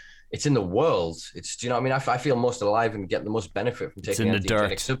 It's in the world. Do you know what I mean? I feel most alive and get the most benefit from taking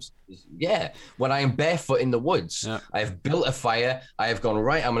anti-energetic substances. Yeah, when I am barefoot in the woods, I have built a fire. I have gone,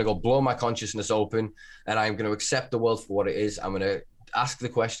 right, I'm going to go blow my consciousness open, and I'm going to accept the world for what it is. I'm going to ask the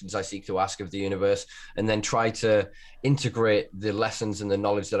questions I seek to ask of the universe, and then try to integrate the lessons and the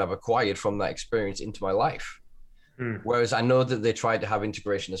knowledge that I've acquired from that experience into my life. Whereas I know that they tried to have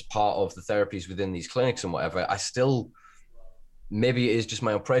integration as part of the therapies within these clinics and whatever. I still, maybe it is just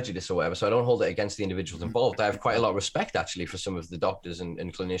my own prejudice or whatever, so I don't hold it against the individuals involved. I have quite a lot of respect, actually, for some of the doctors and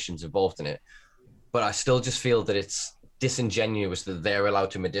clinicians involved in it. But I still just feel that it's disingenuous that they're allowed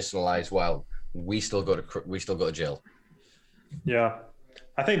to medicinalize while we still go to jail. Yeah.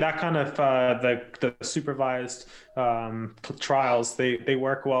 I think that kind of the supervised trials, they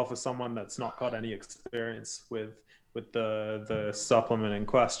work well for someone that's not got any experience with the supplement in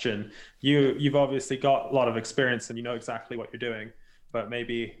question. You've obviously got a lot of experience and you know exactly what you're doing, but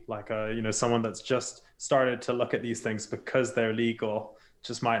maybe like someone that's just started to look at these things because they're legal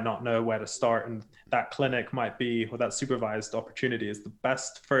just might not know where to start, and that clinic might be, or that supervised opportunity is the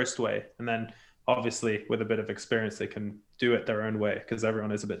best first way, and then obviously with a bit of experience, they can do it their own way because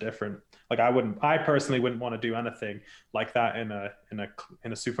everyone is a bit different. Like I personally wouldn't want to do anything like that in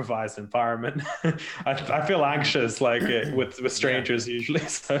a supervised environment. I feel anxious like with strangers usually.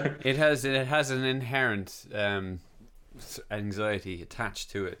 So it has an inherent anxiety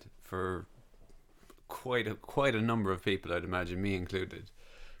attached to it for quite a number of people, I'd imagine, me included.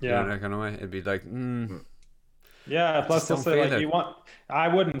 Yeah, you know, that kind of way. It'd be like, yeah. Plus, also like I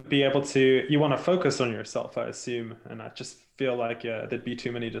wouldn't be able to. You want to focus on yourself, I assume, and I just feel like there'd be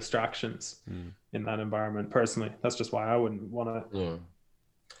too many distractions in that environment. Personally, that's just why I wouldn't want to. Yeah.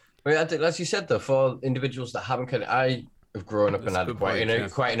 Well, I think, as you said though, for individuals that haven't I have grown up and had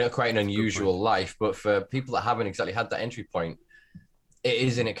quite an unusual life, but for people that haven't exactly had that entry point,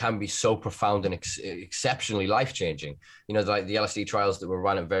 it can be so profound and exceptionally life-changing. You know, like the LSD trials that were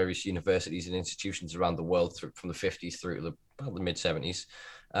run at various universities and institutions around the world from the 50s through to the mid 70s.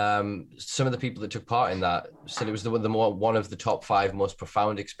 Some of the people that took part in that said it was one of the top 5 most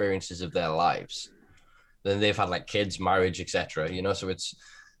profound experiences of their lives. Then they've had like kids, marriage, etc. You know, so it's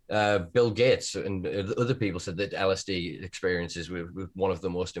Bill Gates and other people said that LSD experiences were one of the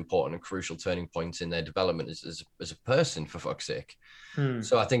most important and crucial turning points in their development as a person, for fuck's sake.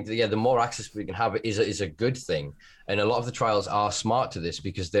 So I think that, the more access we can have is a good thing. And a lot of the trials are smart to this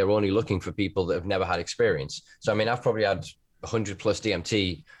because they're only looking for people that have never had experience. So, I mean, I've probably had 100 plus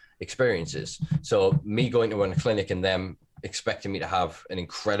DMT experiences. So me going to a clinic and them expecting me to have an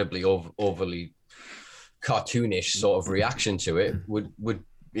incredibly overly cartoonish sort of reaction to it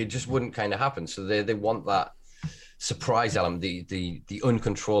it just wouldn't kind of happen. So they want that surprise element, the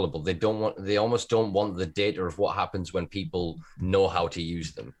uncontrollable. They almost don't want the data of what happens when people know how to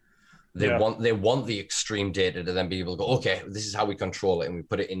use them. They want the extreme data to then be able to go, okay, this is how we control it, and we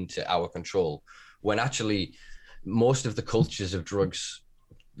put it into our control. When actually most of the cultures of drugs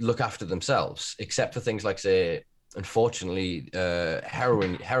look after themselves, except for things like, say, unfortunately,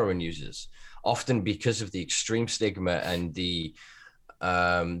 heroin users, often because of the extreme stigma and the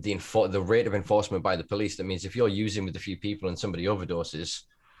rate of enforcement by the police. That means if you're using with a few people and somebody overdoses,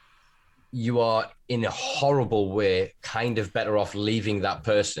 you are in a horrible way kind of better off leaving that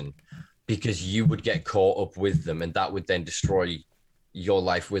person, because you would get caught up with them and that would then destroy your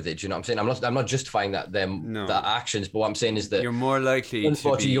life with it. Do you know what I'm saying? I'm not justifying that that actions, but what I'm saying is that you're more likely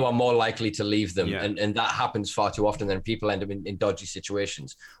you are more likely to leave them. And that happens far too often. Then people end up in dodgy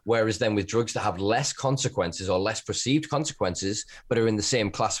situations. Whereas then with drugs that have less consequences or less perceived consequences, but are in the same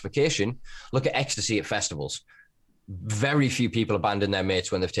classification, look at ecstasy at festivals. Very few people abandon their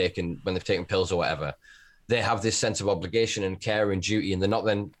mates when they've taken pills or whatever. They have this sense of obligation and care and duty, and they're not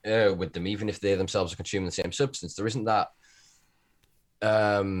then with them, even if they themselves are consuming the same substance. There isn't that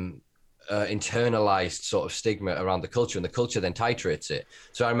internalized sort of stigma around the culture, and the culture then titrates it.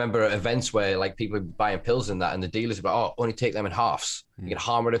 So I remember at events where like people are buying pills and that, and the dealers are like, only take them in halves. You get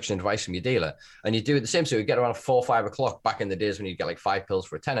harm reduction advice from your dealer, and you do it the same. So you get around 4 or 5 o'clock back in the days when you get like 5 pills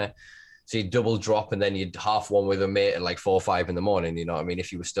for a tenner. So you double drop, and then you'd half one with a mate at like 4 or 5 in the morning. You know what I mean?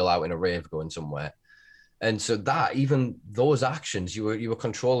 If you were still out in a rave going somewhere. And so that, even those actions, you were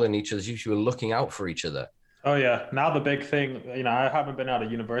controlling each other. You were looking out for each other. Oh yeah. Now the big thing, I haven't been out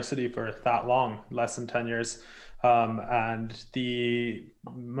of university for that long, less than 10 years. And the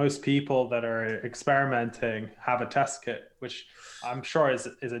most people that are experimenting have a test kit, which I'm sure is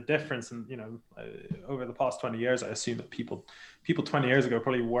a difference. And, over the past 20 years, I assume that people 20 years ago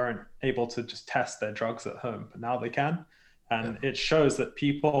probably weren't able to just test their drugs at home, but now they can. And it shows that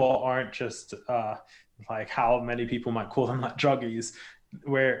people aren't just like how many people might call them like druggies.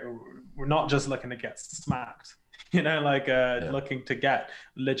 We're not just looking to get smacked, looking to get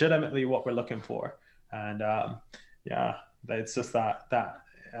legitimately what we're looking for. And it's just that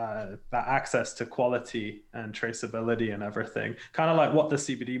access to quality and traceability and everything, kind of like what the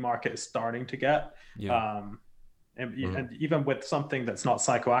CBD market is starting to get. And even with something that's not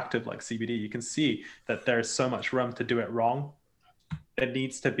psychoactive like CBD, you can see that there's so much room to do it wrong. There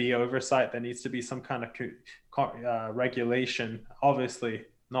needs to be oversight. There needs to be some kind of regulation. Obviously,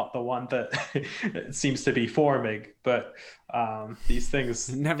 not the one that seems to be forming, but these things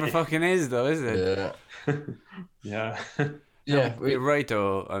it never fucking is, though, is it? Yeah. Yeah, you're right,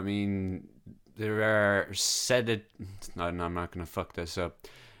 though. I mean, there are No, I'm not going to fuck this up.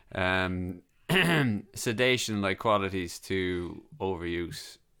 Sedation-like qualities to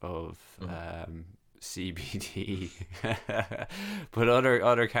overuse of CBD, but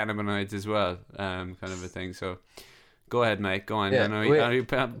other cannabinoids as well, kind of a thing. So, go ahead, mate. Go on. I know you're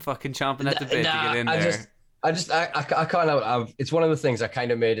fucking chomping at the bit to get in there. I can't know. It's one of the things I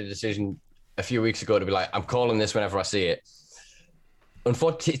kind of made a decision a few weeks ago to be like, I'm calling this whenever I see it.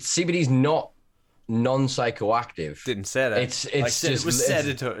 Unfortunately, CBD is not non-psychoactive. Didn't say that. It's just it was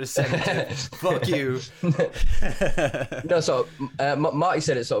sedative. Fuck you. No, so Marty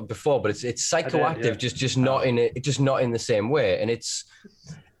said it sort of before, but it's psychoactive, just not in it, just not in the same way. And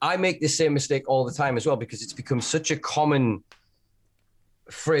I make the same mistake all the time as well, because it's become such a common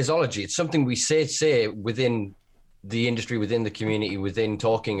phraseology. It's something we say within the industry, within the community, within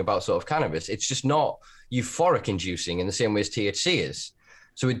talking about sort of cannabis. It's just not euphoric inducing in the same way as THC is.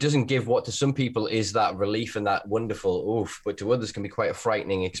 So it doesn't give what to some people is that relief and that wonderful oof, but to others can be quite a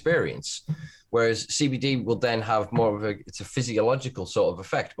frightening experience. Whereas CBD will then have more of it's a physiological sort of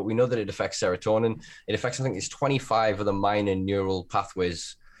effect, but we know that it affects serotonin. It affects, I think it's 25 of the minor neural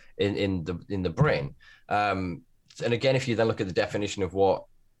pathways in the brain. And again, if you then look at the definition of what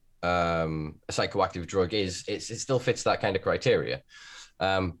a psychoactive drug is, it still fits that kind of criteria.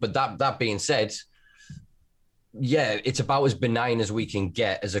 But that being said, yeah, it's about as benign as we can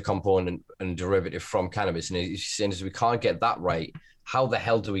get as a component and derivative from cannabis. And as we can't get that right, how the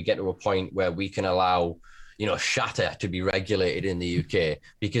hell do we get to a point where we can allow, shatter to be regulated in the UK?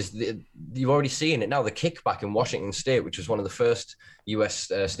 Because you've already seen it now. The kickback in Washington State, which was one of the first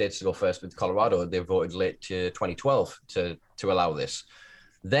US states to go first with Colorado, they voted late to 2012 to allow this.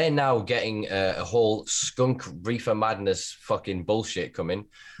 They're now getting a whole skunk reefer madness fucking bullshit coming,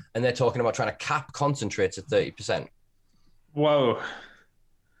 and they're talking about trying to cap concentrates at 30%. Whoa.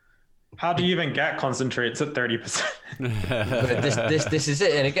 How do you even get concentrates at 30%? this is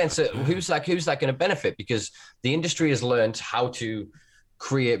it. And again, so who's that going to benefit? Because the industry has learned how to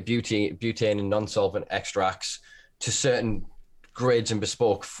create butane and non-solvent extracts to certain grades and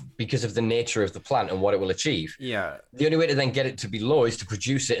bespoke because of the nature of the plant and what it will achieve. Yeah. The only way to then get it to be low is to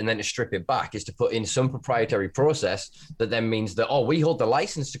produce it and then to strip it back, is to put in some proprietary process that then means that, we hold the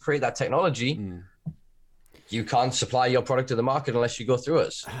license to create that technology. You can't supply your product to the market unless you go through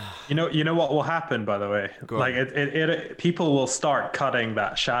us. You know what will happen, by the way? People will start cutting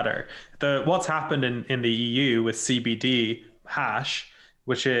that shatter. What's happened in the EU with CBD hash,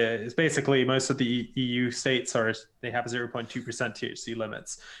 which is basically most of the EU states they have 0.2% THC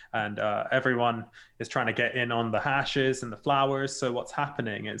limits, and everyone is trying to get in on the hashes and the flowers. So what's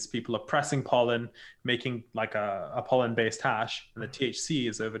happening is people are pressing pollen, making like a pollen-based hash, and the THC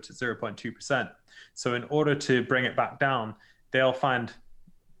is over to 0.2%. So in order to bring it back down, they'll find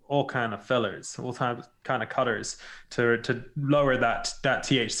all kind of fillers, all kind of cutters to lower that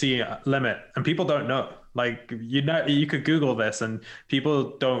THC limit, and people don't know. Like, you could Google this and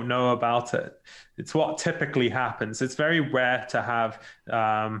people don't know about it. It's what typically happens. It's very rare to have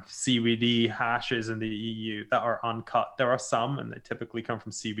CBD hashes in the EU that are uncut. There are some, and they typically come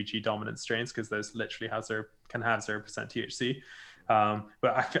from CBG dominant strains, because those literally can have 0% THC.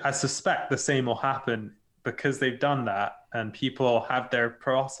 But I suspect the same will happen, because they've done that, and people have their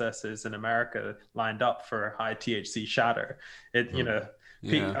processes in America lined up for high THC shatter.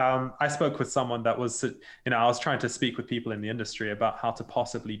 I spoke with someone that was, I was trying to speak with people in the industry about how to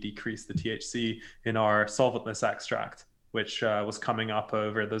possibly decrease the THC in our solventless extract, which was coming up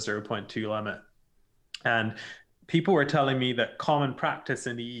over the 0.2 limit. And people were telling me that common practice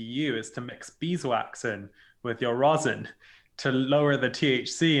in the EU is to mix beeswax in with your rosin to lower the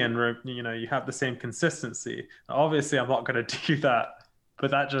THC, and you have the same consistency. Obviously, I'm not going to do that,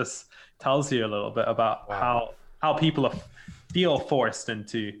 but that just tells you a little bit about how people feel forced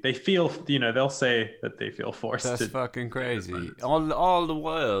into. They feel, they'll say that they feel forced. That's fucking crazy. All the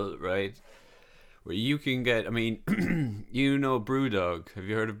while, right? Where you can get, Brewdog. Have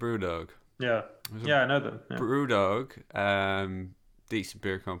you heard of Brewdog? Yeah, I know them. Yeah. Brewdog, decent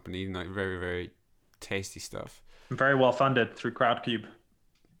beer company, like very, very tasty stuff. Very well funded through Crowdcube.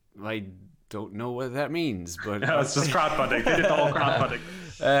 I don't know what that means, but no, it's just crowdfunding. They did the whole crowdfunding.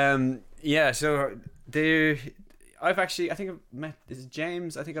 So I think I've met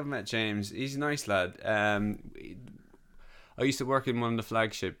James. I think I've met James. He's a nice lad. I used to work in one of the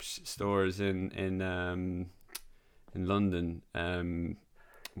flagship stores in London.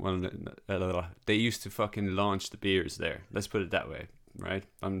 They used to fucking launch the beers there. Let's put it that way. Right,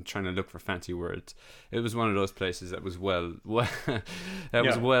 I'm trying to look for fancy words. It was one of those places that was well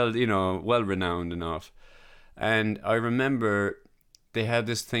renowned enough. And I remember they had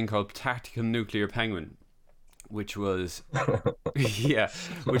this thing called Tactical Nuclear Penguin, which was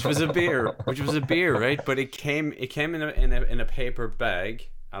which was a beer, right? But it came in a paper bag,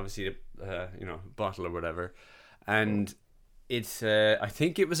 obviously bottle or whatever, and it's I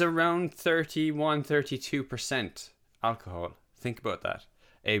think it was around 32% alcohol. Think about that.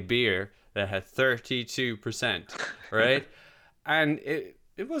 A beer that had 32%, right? And it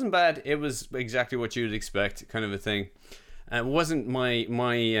wasn't bad. It was exactly what you'd expect, kind of a thing. And it wasn't my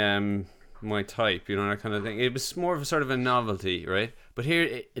my type, you know, that kind of thing. It was more of a sort of a novelty, right? But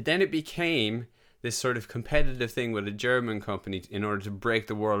here, then it became this sort of competitive thing with a German company in order to break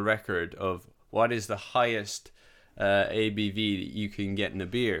the world record of what is the highest ABV that you can get in a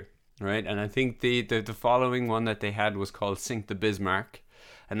beer, right? And I think the following one that they had was called Sink the Bismarck,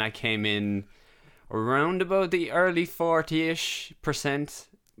 and that came in around about the early 40-ish%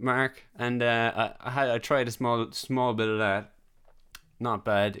 mark, and I tried a small bit of that. Not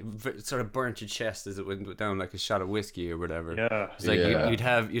bad. It sort of burnt your chest as it went down like a shot of whiskey or whatever. Yeah, it's like you'd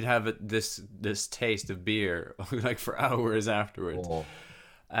have this taste of beer like for hours afterwards. Oh.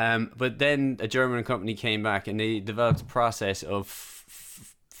 But then a German company came back and they developed a process of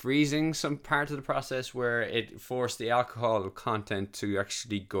freezing some part of the process where it forced the alcohol content to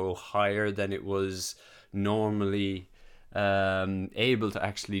actually go higher than it was normally able to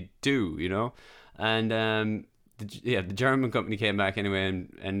actually do, you know. And the German company came back anyway,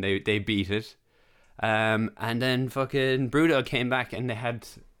 and they beat it. And then fucking Brewdog came back and they had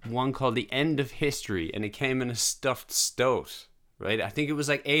one called The End of History, and it came in a stuffed stout, right? I think it was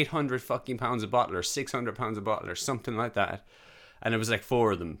like 800 fucking pounds a bottle or 600 pounds a bottle or something like that. And it was like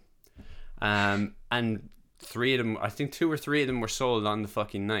 4 of them. And 3 of them, I think 2 or 3 of them were sold on the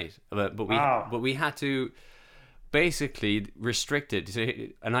fucking night. But we had to basically restrict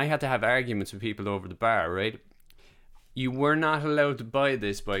it. And I had to have arguments with people over the bar, right? You were not allowed to buy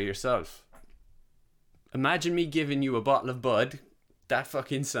this by yourself. Imagine me giving you a bottle of Bud, that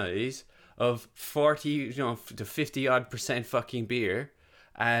fucking size, of 40, to 50 odd % fucking beer,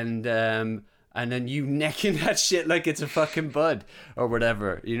 and then you necking that shit like it's a fucking Bud or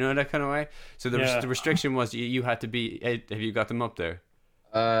whatever, you know, that kind of way. So the restriction was you had to be. Have you got them up there?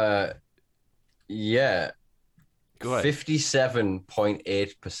 Yeah. Go ahead.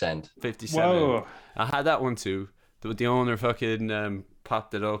 57.8%. 57. Whoa. I had that one too. The owner fucking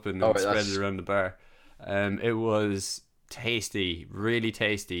popped it open and spread it around the bar. It was tasty, really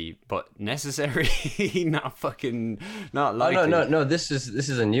tasty, but necessary. not likely. No. This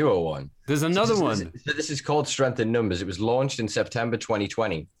is a newer one. There's another one. This is called Strength in Numbers. It was launched in September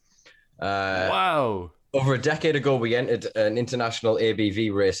 2020. Wow. Over a decade ago, we entered an international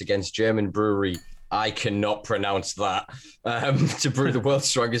ABV race against German brewery. I cannot pronounce that, to brew the world's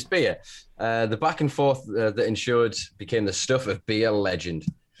strongest beer. The back and forth that ensued became the stuff of beer legend.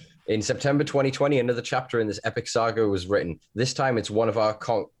 In September 2020, another chapter in this epic saga was written. This time, it's one of our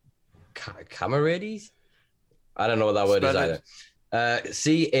camarades? I don't know what that word is either.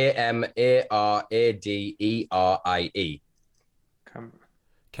 Camaradie.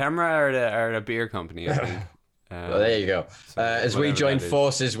 Camera are a beer company, I think. Well, there you go. As we joined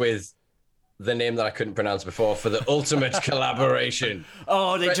forces with the name that I couldn't pronounce before for the ultimate collaboration.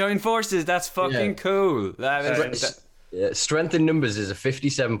 Oh, they joined forces. That's fucking cool. Strength in Numbers is a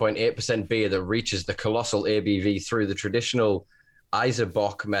 57.8% beer that reaches the colossal ABV through the traditional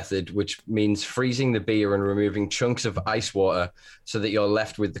Eisenbach method, which means freezing the beer and removing chunks of ice water so that you're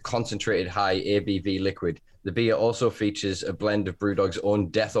left with the concentrated high ABV liquid. The beer also features a blend of Brewdog's own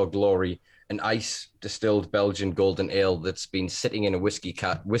Death or Glory, an ice-distilled Belgian golden ale that's been sitting in a whiskey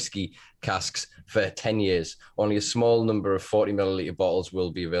casks for 10 years. Only a small number of 40 milliliter bottles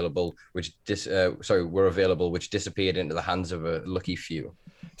will be available, which disappeared into the hands of a lucky few.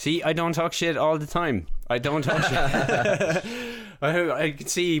 See, I don't talk shit all the time. I don't talk shit. I can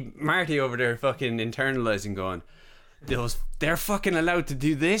see Marty over there fucking internalizing, going, they're fucking allowed to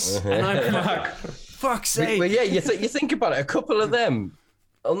do this, and I'm fuck's sake. Well, yeah, you think about it. A couple of them.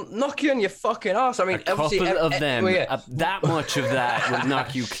 I'll knock you on your fucking arse. I mean, a couple of them, that much of that will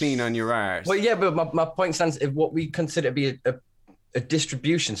knock you clean on your arse. Well, yeah, but my point stands if what we consider to be a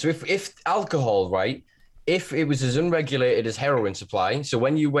distribution. So if alcohol, right, if it was as unregulated as heroin supply, so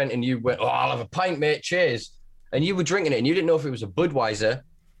when you went, oh, I'll have a pint, mate, cheers, and you were drinking it and you didn't know if it was a Budweiser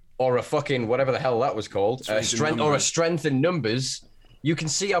or a fucking whatever the hell that was called, Strength in Numbers, you can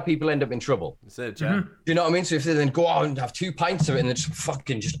see how people end up in trouble. That's it, yeah. Do you know what I mean? So if they then go out and have 2 pints of it and it's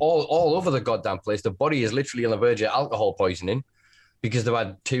fucking just all over the goddamn place, the body is literally on the verge of alcohol poisoning because they've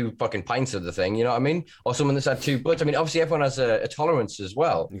had 2 fucking pints of the thing, you know what I mean? Or someone that's had 2 Buds. I mean, obviously everyone has a tolerance as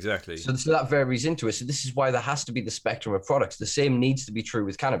well. Exactly. So that varies into it. So this is why there has to be the spectrum of products. The same needs to be true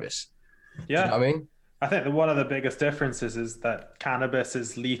with cannabis. Yeah. Do you know what I mean? I think that one of the biggest differences is that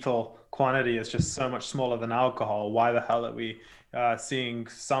cannabis's lethal quantity is just so much smaller than alcohol. Why the hell are we seeing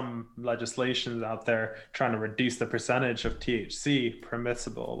some legislations out there trying to reduce the percentage of THC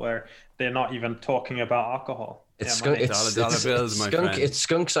permissible, where they're not even talking about alcohol. It's Yeah, skunk, Dollar bills, my friend. it's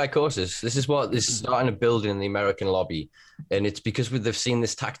skunk psychosis. This is what is starting to build in the American lobby, and it's because they've seen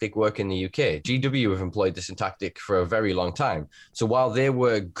this tactic work in the UK. GW have employed this tactic for a very long time. So while they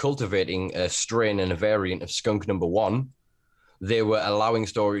were cultivating a strain and a variant of skunk number one, they were allowing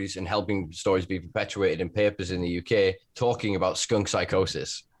stories and helping stories be perpetuated in papers in the UK talking about skunk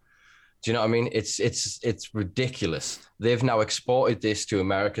psychosis. Do you know what I mean? It's ridiculous. They've now exported this to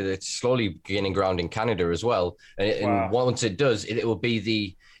America. It's slowly gaining ground in Canada as well. And once it does, it will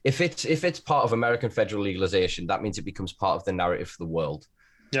be if it's part of American federal legalization, that means it becomes part of the narrative for the world.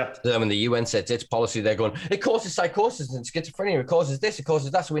 Yeah. So when the UN sets its policy, they're going, it causes psychosis and schizophrenia, it causes this, it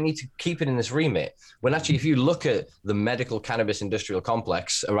causes that, so we need to keep it in this remit. When actually, if you look at the medical cannabis industrial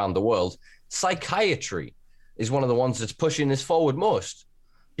complex around the world, psychiatry is one of the ones that's pushing this forward most.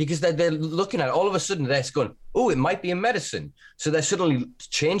 Because they're looking at it, all of a sudden they're going, oh, it might be a medicine. So they're suddenly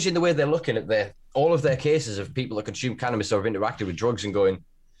changing the way they're looking at all of their cases of people that consume cannabis or have interacted with drugs and going,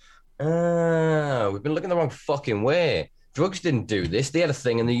 we've been looking the wrong fucking way. Drugs didn't do this. They had a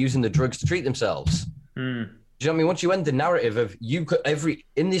thing and they're using the drugs to treat themselves. Do you know what I mean? Once you end the narrative of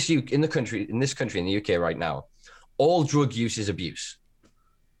in this country, in the UK right now, all drug use is abuse.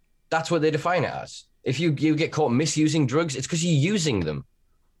 That's what they define it as. If you get caught misusing drugs, it's because you're using them.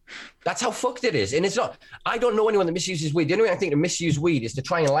 That's how fucked it is. And it's not, I don't know anyone that misuses weed. The only way I think to misuse weed is to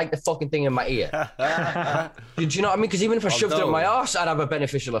try and light the fucking thing in my ear. Do you know what I mean? Because even if I shoved it up my arse, I'd have a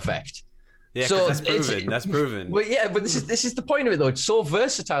beneficial effect. Yeah, so that's proven. That's proven. But yeah, but this is the point of it though. It's so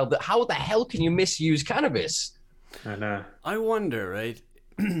versatile that how the hell can you misuse cannabis? I know. I wonder, right?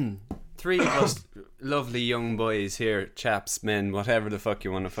 Three of us lovely young boys here, chaps, men, whatever the fuck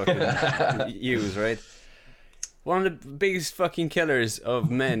you want to fucking use, right? One of the biggest fucking killers of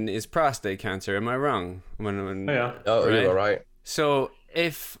men is prostate cancer. Am I wrong? Yeah. Oh, right? You're right. So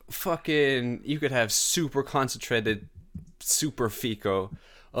if fucking you could have super concentrated super fico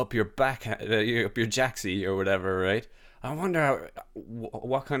up your back, up your jacksie or whatever, right? I wonder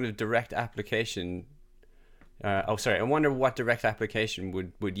what kind of direct application. I wonder what direct application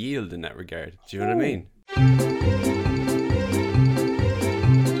would yield in that regard. Do you know what I mean?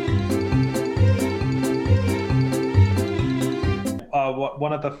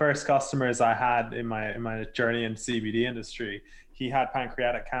 One of the first customers I had in my journey in CBD industry, he had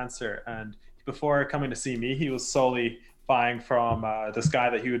pancreatic cancer, and before coming to see me, he was solely buying from this guy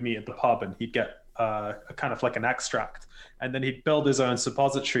that he would meet at the pub, and he'd get a kind of like an extract, and then he'd build his own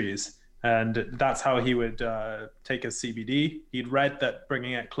suppositories, and that's how he would take his CBD. He'd read that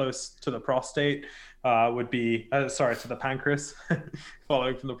bringing it close to the prostate would be to the pancreas,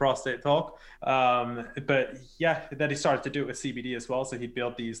 following from the prostate talk. But yeah, then he started to do it with CBD as well. So he'd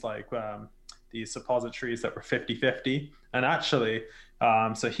build these these suppositories that were 50-50. And actually,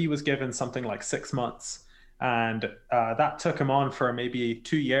 so he was given something like 6 months, and that took him on for maybe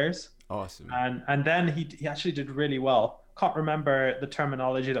 2 years. Awesome. And then he actually did really well. Can't remember the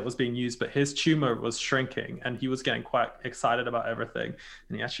terminology that was being used, but his tumor was shrinking and he was getting quite excited about everything.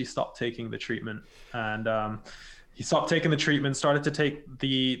 And he actually stopped taking the treatment. And he stopped taking the treatment, started to take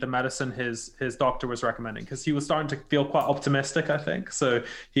the medicine his doctor was recommending, because he was starting to feel quite optimistic, I think. So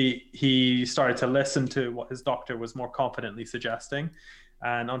he started to listen to what his doctor was more confidently suggesting.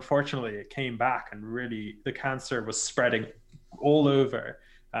 And unfortunately, it came back, and really the cancer was spreading all over.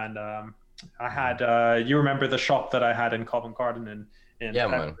 And I had, you remember the shop that I had in Covent Garden in yeah,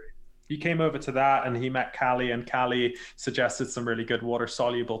 February? man. He came over to that and he met Callie, and Callie suggested some really good water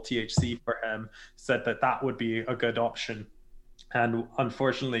soluble THC for him, said that would be a good option. And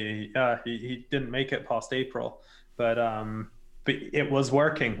unfortunately, he didn't make it past April, but it was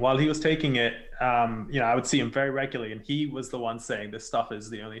working while he was taking it. I would see him very regularly, and he was the one saying this stuff is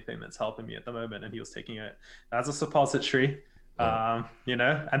the only thing that's helping me at the moment. And he was taking it as a suppository. And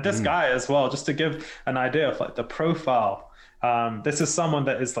this guy as well, just to give an idea of like the profile, this is someone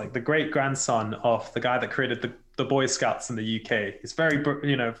that is like the great grandson of the guy that created the Boy Scouts in the UK. He's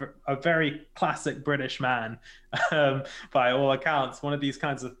a very classic British man, by all accounts, one of these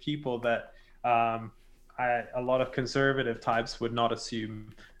kinds of people that a lot of conservative types would not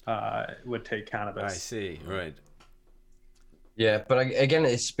assume would take cannabis. I see, right. Yeah, but again,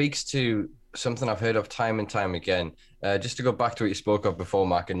 it speaks to something I've heard of time and time again. Just to go back to what you spoke of before,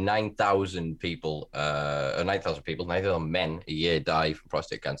 Mark, 9,000 men a year die from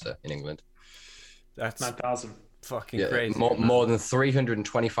prostate cancer in England. That's 9,000. Fucking crazy. More than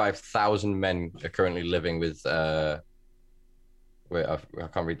 325,000 men are currently living with. Wait, I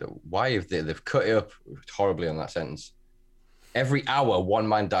can't read that. Why have they've cut it up horribly on that sentence? every hour, one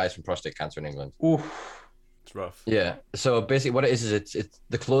man dies from prostate cancer in England. Oof. It's rough. Yeah. So basically, what it is it's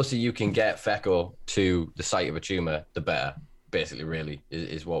the closer you can get fecal to the site of a tumor, the better. Basically, really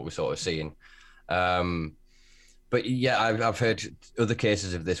is what we're sort of seeing. But yeah, I've heard other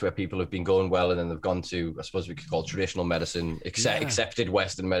cases of this where people have been going well and then they've gone to, I suppose we could call traditional medicine, accepted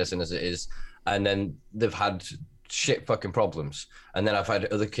Western medicine as it is, and then they've had shit fucking problems. And then I've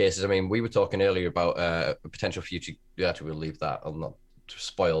had other cases. I mean, we were talking earlier about a potential future. Yeah, we'll leave that. I'll not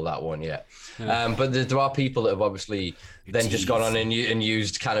spoil that one yet. But there are people that have obviously then just gone on and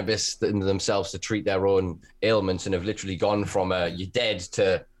used cannabis themselves to treat their own ailments and have literally gone from you're dead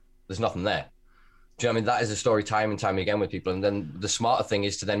to there's nothing there. Do you know what I mean? That is a story time and time again with people. And then the smarter thing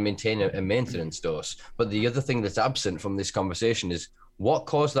is to then maintain a maintenance dose. But the other thing that's absent from this conversation is what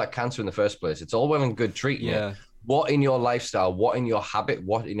caused that cancer in the first place. It's all well and good treating it. What in your lifestyle, what in your habit,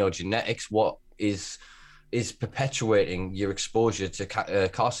 what in your genetics, what is perpetuating your exposure to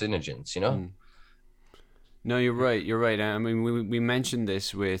carcinogens, you know? No, you're right. You're right. I mean, we mentioned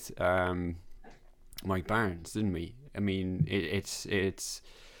this with Mike Barnes, didn't we? I mean, it's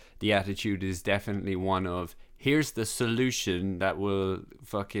the attitude is definitely one of, here's the solution that will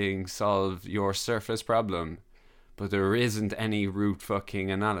fucking solve your surface problem, but there isn't any root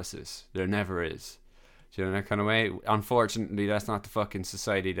fucking analysis. There never is. Do you know that kind of way? Unfortunately, that's not the fucking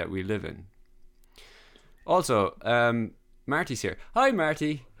society that we live in. Also, Marty's here. Hi,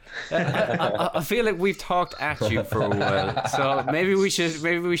 Marty. I feel like we've talked at you for a while, so maybe we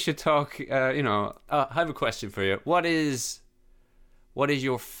should talk. I have a question for you. What is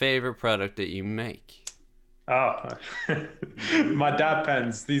your favorite product that you make? Oh, my dab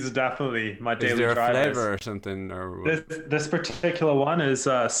pens. These are definitely my daily drivers. Is there a flavor or something? Or this particular one is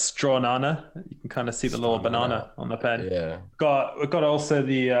straw nana. You can kind of see the little banana on the pen. Yeah. We've got also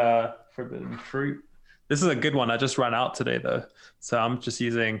the forbidden fruit. This is a good one. I just ran out today though, so I'm just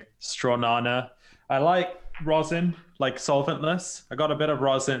using straw nana. I like rosin, like solventless. I got a bit of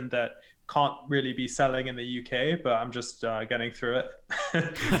rosin that can't really be selling in the UK, but I'm just getting through it.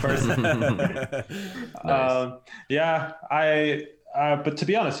 Nice. But to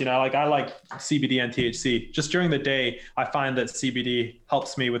be honest, I like CBD and THC. Just during the day, I find that CBD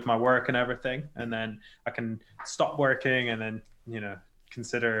helps me with my work and everything, and then I can stop working and then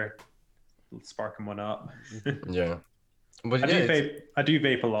consider sparking one up. Yeah. But I do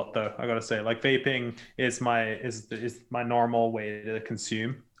vape a lot though. I gotta say, like vaping is my normal way to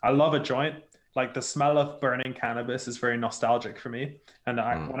consume. I love a joint. Like the smell of burning cannabis is very nostalgic for me. And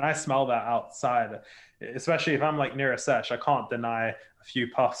when I smell that outside, especially if I'm like near a sesh, I can't deny a few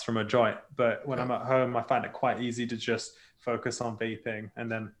puffs from a joint. But when I'm at home, I find it quite easy to just focus on vaping and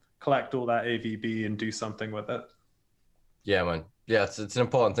then collect all that AVB and do something with it. Yeah, man. Yeah, it's an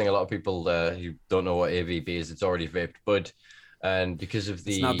important thing. A lot of people who don't know what AVB is, it's already vaped bud. And because of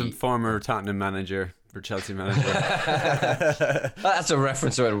the... It's not the former Tottenham manager or Chelsea manager. That's a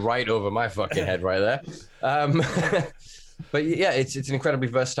reference that went right over my fucking head right there. But yeah, it's an incredibly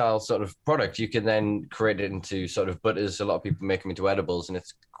versatile sort of product. You can then create it into sort of butters. A lot of people make them into edibles, and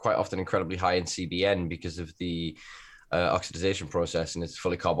it's quite often incredibly high in CBN because of the oxidation process, and it's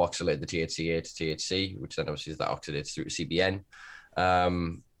fully carboxylated the THCA to THC, which then obviously is that oxidates through to CBN.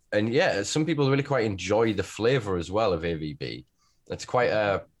 And yeah, some people really quite enjoy the flavor as well of AVB. It's quite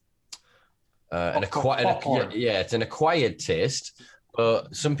it's an acquired taste,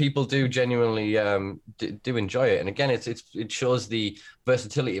 but some people do genuinely do enjoy it. And again, it shows the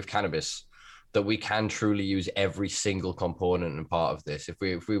versatility of cannabis, that we can truly use every single component and part of this. If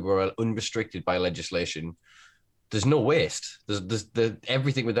we were unrestricted by legislation, there's no waste. There's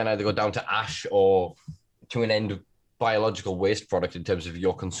everything would then either go down to ash or to an end biological waste product in terms of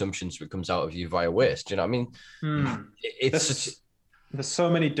your consumption, so it comes out of you via waste. Do you know what I mean? There's so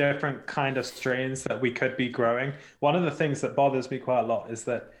many different kind of strains that we could be growing. One of the things that bothers me quite a lot is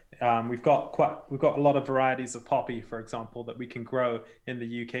that we've got a lot of varieties of poppy, for example, that we can grow in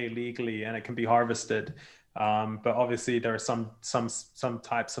the UK legally, and it can be harvested. But obviously there are some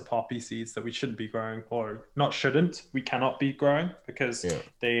types of poppy seeds that we shouldn't be growing, or not shouldn't, we cannot be growing because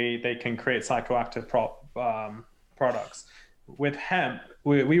they can create psychoactive products. With hemp,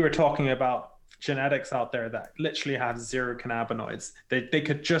 we were talking about genetics out there that literally have zero cannabinoids. They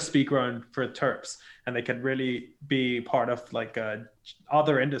could just be grown for terps, and they could really be part of like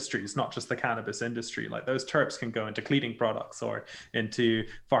other industries, not just the cannabis industry. Like those terps can go into cleaning products or into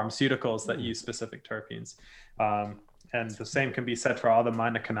pharmaceuticals that use specific terpenes. And the same can be said for other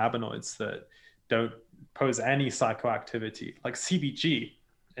minor cannabinoids that don't pose any psychoactivity, like CBG.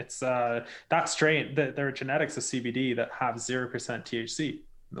 It's that strain, there are genetics of CBD that have 0% THC.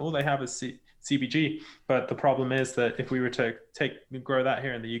 All they have is CBG. But the problem is that if we were to grow that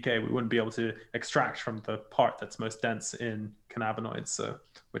here in the UK, we wouldn't be able to extract from the part that's most dense in cannabinoids, so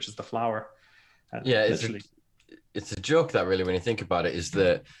which is the flower. And Yeah, literally, it's a joke that really, when you think about it, is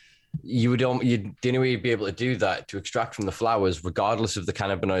that the only way you'd be able to do that, to extract from the flowers, regardless of the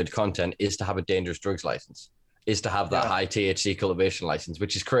cannabinoid content, is to have a dangerous drugs license, is to have that high THC cultivation license,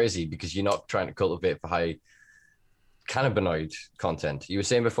 which is crazy because you're not trying to cultivate for high cannabinoid content. You were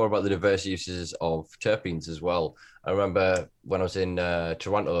saying before about the diverse uses of terpenes as well. I remember when I was in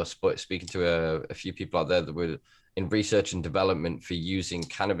Toronto speaking to a few people out there that were in research and development for using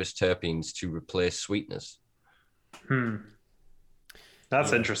cannabis terpenes to replace sweeteners.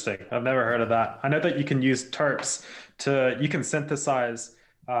 That's interesting. I've never heard of that. I know that you can use terps you can synthesize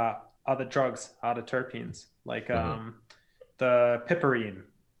other drugs out of terpenes, like the piperine,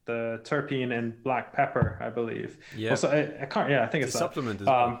 the terpene in black pepper, I believe. Yeah. Also, I can't. Yeah, I think it's a supplement as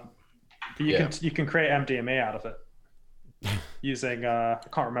well. You can create MDMA out of it using I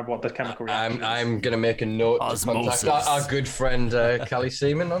can't remember what the chemical reaction is. I'm gonna make a note to contact our good friend Callie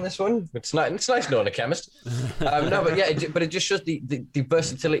Seaman on this one. It's nice knowing a chemist. No, but yeah, but it just shows the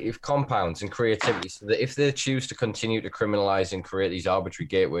versatility of compounds and creativity, so that if they choose to continue to criminalize and create these arbitrary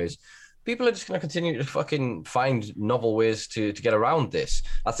gateways, people are just going to continue to fucking find novel ways to get around this.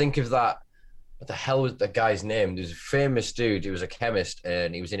 I think of that. What the hell was the guy's name? There's a famous dude who was a chemist,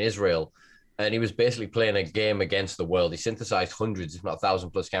 and he was in Israel, and he was basically playing a game against the world. He synthesized hundreds, if not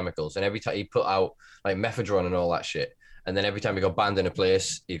 1,000+ chemicals, and every time he put out like mephedrone and all that shit, and then every time he got banned in a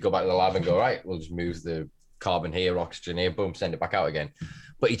place, he'd go back to the lab and go, right, we'll just move the carbon here, oxygen here, boom, send it back out again.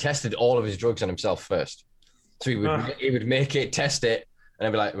 But he tested all of his drugs on himself first. So he would make it, test it, and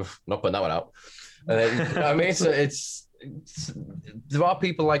I'd be like, not putting that one out. And then, you know what I mean? So there are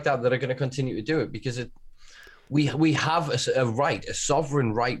people like that that are going to continue to do it because we have a right, a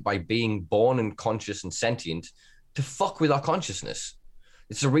sovereign right, by being born and conscious and sentient, to fuck with our consciousness.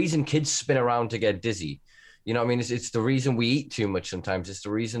 It's the reason kids spin around to get dizzy. You know what I mean? It's the reason we eat too much sometimes. It's the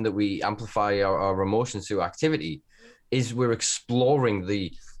reason that we amplify our emotions through activity, is we're exploring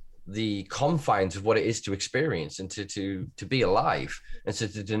the confines of what it is to experience and to be alive. And so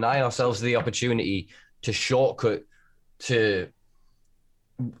to deny ourselves the opportunity to shortcut to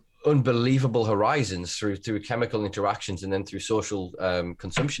unbelievable horizons through chemical interactions and then through social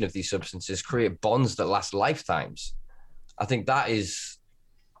consumption of these substances, create bonds that last lifetimes. I think that is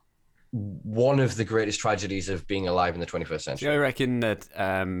one of the greatest tragedies of being alive in the 21st century. I reckon that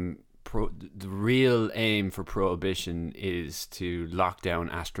the real aim for prohibition is to lock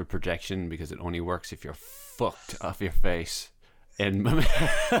down astral projection, because it only works if you're fucked off your face. I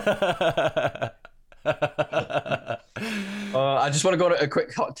just want to go to a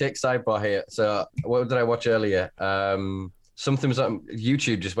quick hot take sidebar here. So what did I watch earlier? Something was on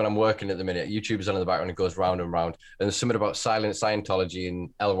YouTube just when I'm working at the minute. YouTube is on in the background, it goes round and round. And there's something about silent Scientology and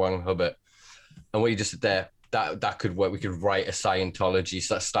L. Ron Hubbard. And what you just said there, that could work. We could write a Scientology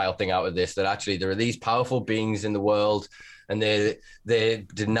style thing out of this, that actually there are these powerful beings in the world and they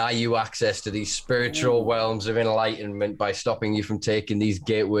deny you access to these spiritual realms of enlightenment by stopping you from taking these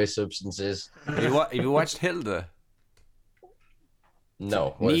gateway substances. Have you watched Hilda?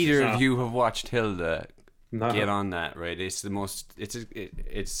 No. Neither of you have watched Hilda. No. Get on that, right? It's the most.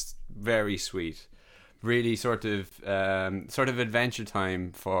 It's very sweet, really sort of adventure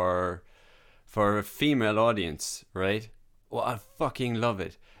time for a female audience, right? Well, I fucking love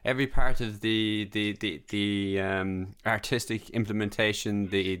it. Every part of the artistic implementation,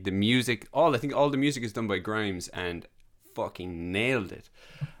 the music, I think all the music is done by Grimes, and fucking nailed it.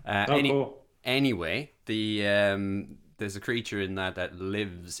 Cool. Anyway, there's a creature in that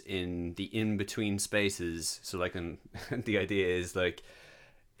lives in the in-between spaces. So like, the idea is like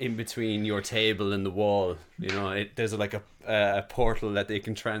in between your table and the wall, you know, there's like a portal that they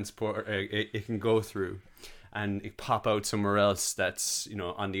can transport, it can go through, and it pop out somewhere else that's, you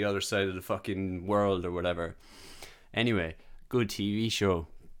know, on the other side of the fucking world or whatever. Anyway, good TV show.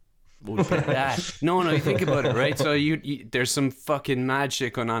 We'll put that. No, you think about it, right? So you there's some fucking mad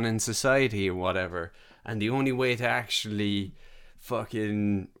shit going on in society or whatever, and the only way to actually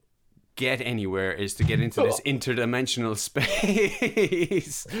fucking get anywhere is to get into this interdimensional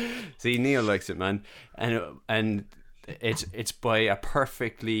space. See, Neil likes it, man, and it's by a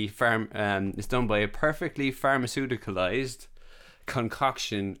perfectly it's done by a perfectly pharmaceuticalized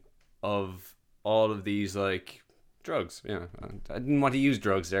concoction of all of these like drugs. Yeah, I didn't want to use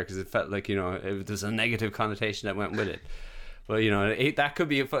drugs there because it felt like, you know, there's a negative connotation that went with it. But you know, that could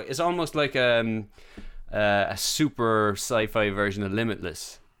be it's almost like a super sci-fi version of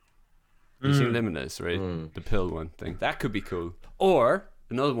Limitless. You seen Limitless, right? The pill one thing. That could be cool. Or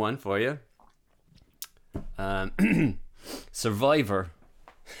another one for you, Survivor.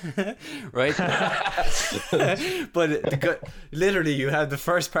 Right. But literally you have the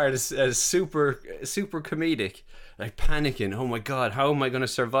first part as super comedic, like panicking, oh my god, how am I going to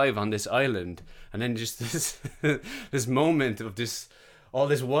survive on this island, and then just this this moment of all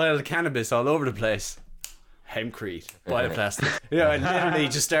this wild cannabis all over the place. Hempcrete, bioplastic. And literally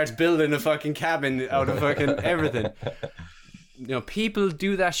just starts building a fucking cabin out of fucking everything. People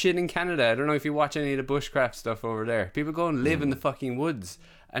do that shit in Canada. I don't know if you watch any of the bushcraft stuff over there. People go and live in the fucking woods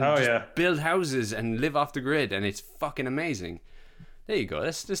and build houses and live off the grid, and it's fucking amazing. There you go.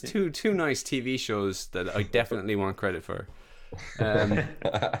 That's just two nice TV shows that I definitely want credit for.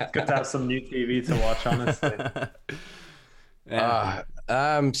 It's good to have some new TV to watch, honestly.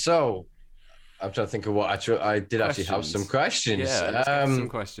 So I'm trying to think of what I did actually have some questions. Yeah, let's get some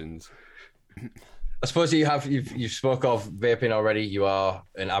questions. I suppose you've spoke of vaping already. You are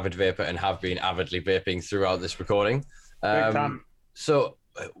an avid vapor and have been avidly vaping throughout this recording. Big time. So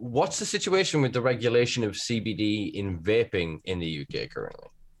what's the situation with the regulation of CBD in vaping in the UK currently?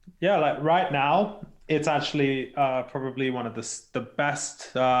 Yeah, like right now, it's actually probably one of the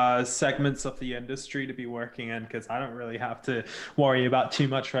best segments of the industry to be working in, because I don't really have to worry about too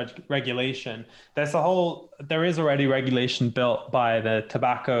much regulation. There is already regulation built by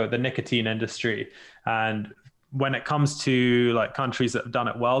the nicotine industry. And when it comes to like countries that have done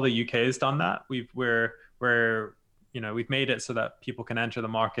it well, the UK has done that. We've made it so that people can enter the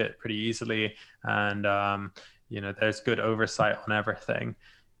market pretty easily, and there's good oversight on everything.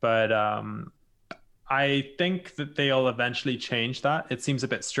 But I think that they'll eventually change that. It seems a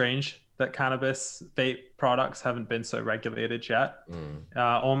bit strange that cannabis vape products haven't been so regulated yet.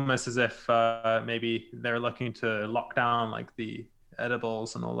 Almost as if maybe they're looking to lock down like the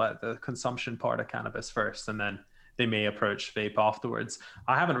edibles and all that, the consumption part of cannabis first, and then they may approach vape afterwards.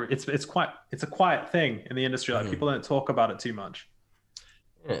 It's a quiet thing in the industry. Like people don't talk about it too much.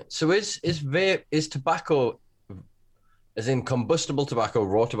 Yeah. So is tobacco, as in combustible tobacco,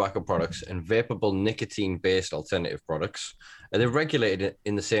 raw tobacco products, and vapable nicotine-based alternative products, are they regulated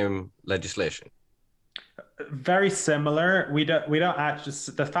in the same legislation? Very similar. We don't actually.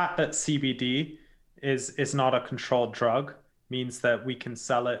 The fact that CBD is not a controlled drug means that we can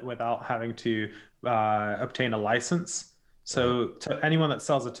sell it without having to obtain a license. So to anyone that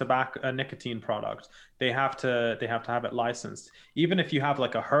sells a nicotine product, they have to have it licensed. Even if you have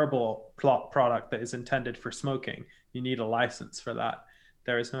like a herbal product that is intended for smoking, you need a license for that.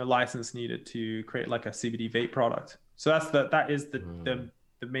 There is no license needed to create like a CBD vape product. So that is the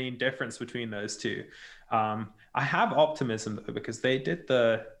main difference between those two. I have optimism though, because they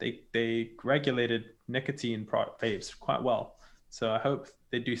regulated nicotine vapes quite well. So I hope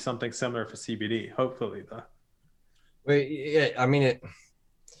they do something similar for CBD. Hopefully, though. Well, yeah, I mean,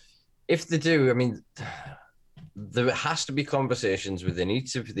 if they do, I mean, there has to be conversations within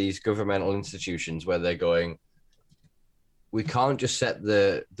each of these governmental institutions where they're going, we can't just set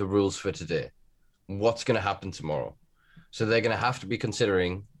the rules for today. What's going to happen tomorrow? So they're going to have to be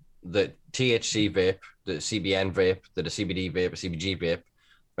considering that THC vape, the CBN vape, that a CBD vape, a CBG vape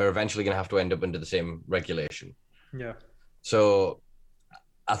are eventually going to have to end up under the same regulation. Yeah. So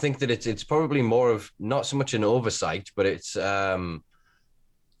I think that it's probably more of not so much an oversight, but it's the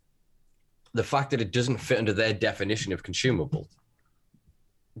fact that it doesn't fit under their definition of consumable.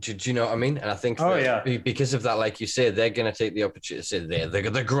 Do you know what I mean? And I think because of that, like you say, they're going to take the opportunity to say they're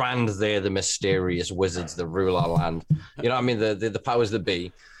the mysterious wizards that rule our land. You know what I mean? The powers that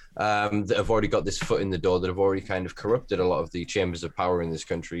be that have already got this foot in the door, that have already kind of corrupted a lot of the chambers of power in this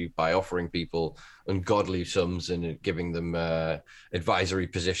country by offering people ungodly sums and giving them advisory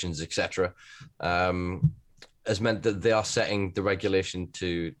positions, etc. Has meant that they are setting the regulation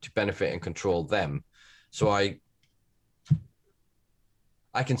to benefit and control them. So I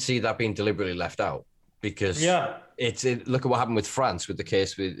can see that being deliberately left out, because look at what happened with France, with the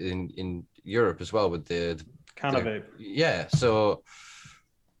case in Europe as well with the Canada. Yeah, so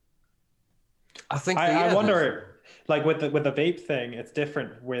I think I wonder, like with the vape thing, it's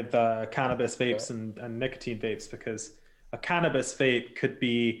different with cannabis vapes and nicotine vapes, because a cannabis vape could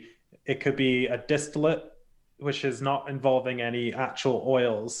be a distillate which is not involving any actual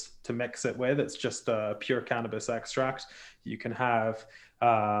oils to mix it with. It's just a pure cannabis extract. You can have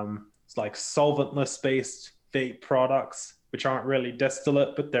like solventless based vape products which aren't really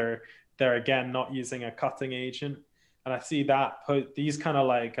distillate, but they're again not using a cutting agent. And I see that these kind of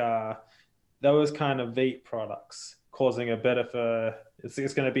like those kind of vape products causing a bit of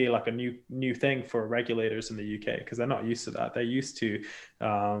it's going to be like a new thing for regulators in the UK, because they're not used to that. They're used to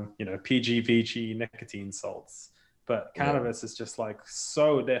PG, VG, nicotine salts, but cannabis is just like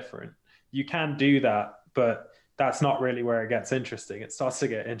so different. You can do that but that's not really where it gets interesting. It starts to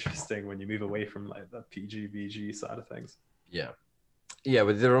get interesting when you move away from like the PGBG side of things. Yeah,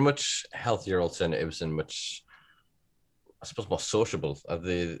 but there are much healthier alternatives and much, I suppose, more sociable.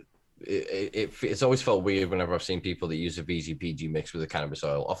 It's always felt weird whenever I've seen people that use a VGPG mix with a cannabis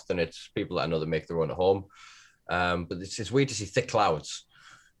oil. Often it's people that I know that make their own at home. But it's weird to see thick clouds.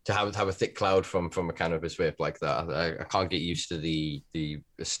 To have a thick cloud from a cannabis vape like that, I can't get used to the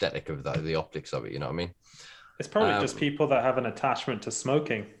aesthetic of that, the optics of it. You know what I mean? It's probably just people that have an attachment to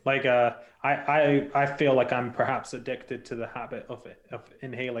smoking. Like I feel like I'm perhaps addicted to the habit of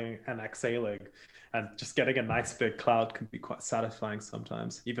inhaling and exhaling, and just getting a nice big cloud can be quite satisfying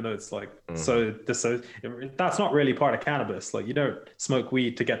sometimes, even though it's like that's not really part of cannabis. Like you don't smoke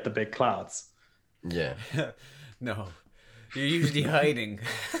weed to get the big clouds. Yeah. No. You're usually hiding.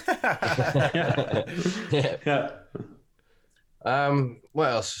 Yeah. What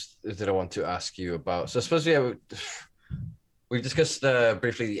else did I want to ask you about? So I suppose we've discussed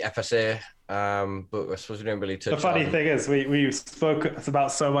briefly the FSA, but I suppose we didn't really touch. The funny thing is, we spoke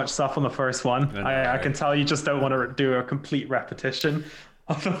about so much stuff on the first one. I can tell you just don't want to do a complete repetition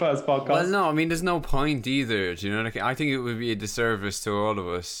of the first podcast. Well, no, I mean, there's no point either. Do you know? Like, I think it would be a disservice to all of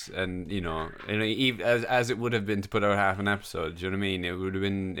us, and even as it would have been to put out half an episode. Do you know what I mean? It would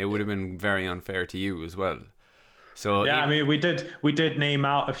have been very unfair to you as well. So yeah, I mean, we did name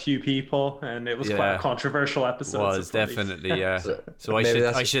out a few people, and it was quite a controversial episode. It was definitely, yeah. So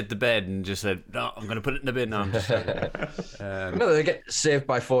I shit the bed and just said, no, I'm going to put it in the bin now. No, they get saved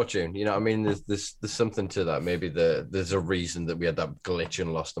by fortune. You know what I mean? There's something to that. Maybe there's a reason that we had that glitch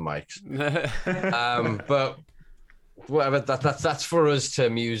and lost the mics. But whatever, that's for us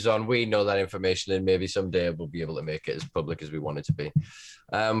to muse on. We know that information, and maybe someday we'll be able to make it as public as we want it to be.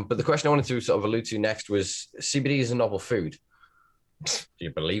 But the question I wanted to sort of allude to next was CBD is a novel food. Do you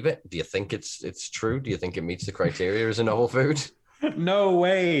believe it? Do you think it's true? Do you think it meets the criteria as a novel food? No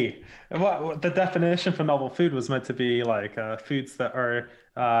way. What the definition for novel food was meant to be like foods that are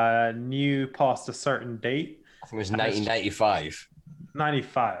new past a certain date. I think it was 1995.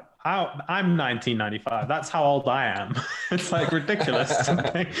 95. I'm 1995. That's how old I am. It's like ridiculous.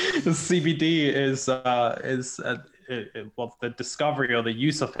 The CBD is well, the discovery or the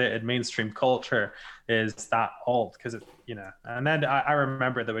use of it in mainstream culture is that old, because it, and then I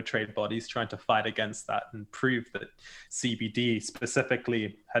remember there were trade bodies trying to fight against that and prove that CBD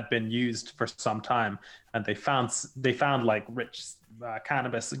specifically had been used for some time, and they found like rich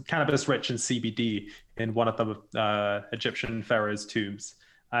cannabis rich in CBD in one of the Egyptian pharaoh's tombs.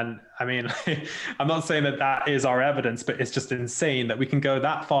 And I mean, I'm not saying that is our evidence, but it's just insane that we can go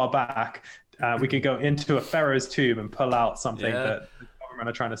that far back. We could go into a pharaoh's tomb and pull out something that the government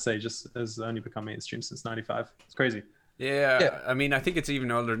are trying to say just has only become mainstream since 95. It's crazy. Yeah, I mean, I think it's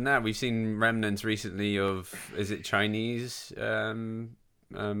even older than that. We've seen remnants recently of, is it Chinese, ancient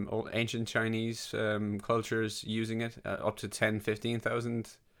Chinese cultures using it, up to 10,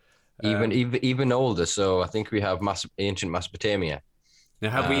 15,000. Even older. So I think we have ancient Mesopotamia. Now,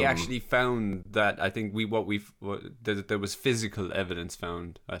 have we actually found that? I think there was physical evidence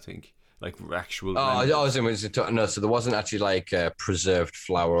found, I think. Like actual. No, so there wasn't actually like preserved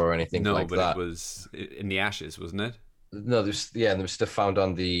flour or anything like that. No, but it was in the ashes, wasn't it? No, there was stuff found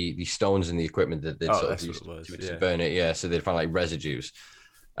on the stones and the equipment that they'd sort of used to burn it. Yeah, so they'd find like residues.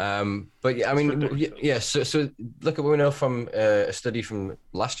 But yeah, I mean, yeah. So look at what we know from a study from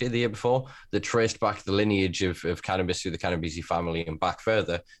last year, the year before, that traced back the lineage of cannabis through the Cannabici family and back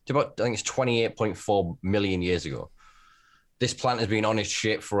further to about, I think it's 28.4 million years ago. This plant has been on its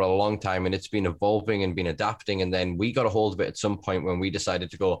shit for a long time, and it's been evolving and been adapting. And then we got a hold of it at some point when we decided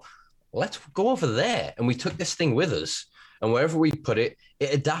to go, let's go over there. And we took this thing with us. And wherever we put it,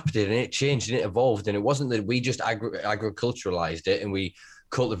 it adapted and it changed and it evolved. And it wasn't that we just agriculturalized it and we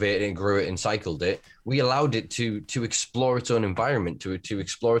cultivated it and grew it and cycled it. We allowed it to explore its own environment, to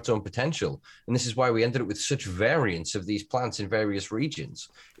explore its own potential. And this is why we ended up with such variants of these plants in various regions,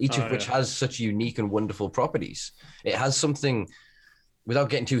 each of which has such unique and wonderful properties. It has something, without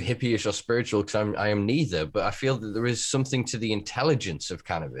getting too hippie-ish or spiritual, because I am neither, but I feel that there is something to the intelligence of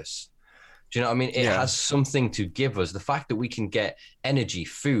cannabis. Do you know what I mean? It has something to give us. The fact that we can get energy,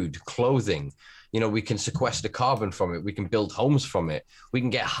 food, clothing, we can sequester carbon from it. We can build homes from it. We can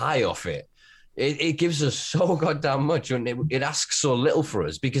get high off it. It gives us so goddamn much, and it asks so little for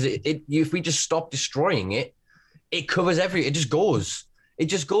us, because if we just stop destroying it, it covers it just goes. It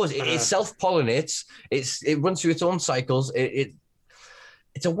just goes. It self-pollinates. It runs through its own cycles.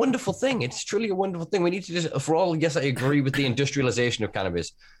 It's a wonderful thing. It's truly a wonderful thing. We need to just, for all, yes, I agree with the industrialization of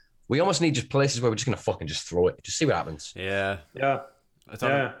cannabis. We almost need just places where we're just going to fucking just throw it. Just see what happens. Yeah. Yeah. I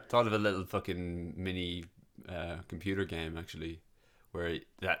thought of a little fucking mini computer game actually, where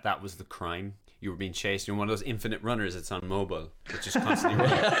that was the crime. You were being chased. You're one of those infinite runners that's on mobile. It's just constantly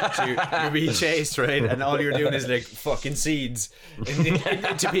running. So you're being chased, right? And all you're doing is like fucking seeds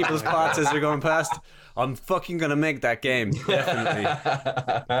into people's pots as they're going past. I'm fucking gonna make that game, definitely.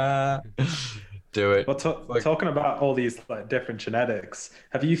 Do it. Well, talking about all these like different genetics,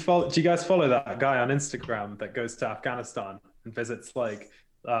 do you guys follow that guy on Instagram that goes to Afghanistan and visits like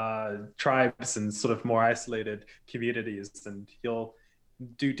tribes and sort of more isolated communities, and he'll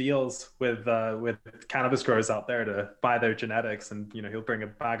do deals with cannabis growers out there to buy their genetics, and he'll bring a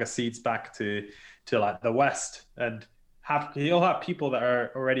bag of seeds back to like the West, and he'll have people that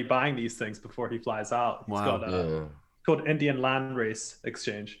are already buying these things before he flies out. He's got called Indian Land Race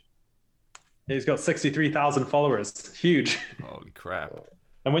Exchange. He's got 63,000 followers. Huge. Holy crap.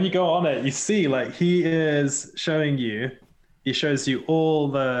 And when you go on it, you see like he shows you all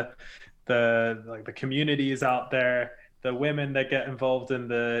the communities out there, the women that get involved in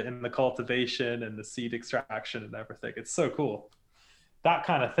the cultivation and the seed extraction and everything. It's so cool. That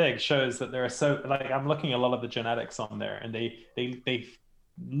kind of thing shows that there are so, like, I'm looking at a lot of the genetics on there, and they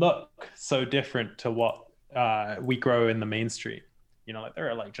look so different to what we grow in the mainstream. Like there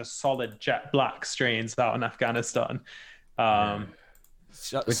are like just solid jet black strains out in Afghanistan.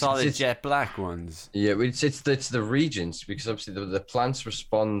 Solid jet black ones. Yeah, it's the regions, because obviously the plants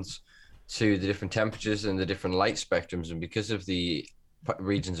respond to the different temperatures and the different light spectrums, and because of the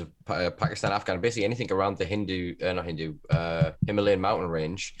regions of Pakistan, Afghan, basically anything around the Himalayan mountain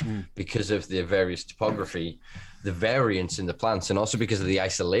range, because of the various topography, the variance in the plants, and also because of the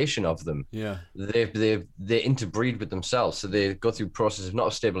isolation of them, they interbreed with themselves, so they go through processes not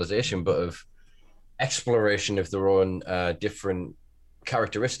of stabilization but of exploration of their own different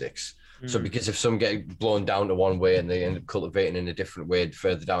characteristics. So because if some get blown down to one way and they end up cultivating in a different way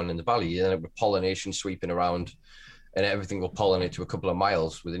further down in the valley, you end up with pollination sweeping around, and everything will pollinate to a couple of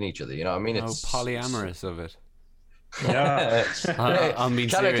miles within each other. You know what I mean? It's polyamorous of it. Yeah. I'm being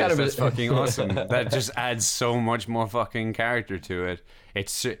serious. That's fucking awesome. That just adds so much more fucking character to it. It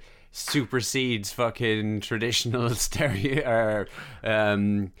supersedes fucking traditional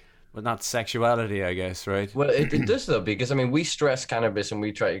but not sexuality, I guess, right? Well, it does though, because I mean, we stress cannabis and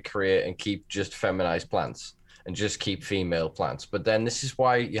we try to create and keep just feminized plants and just keep female plants. But then this is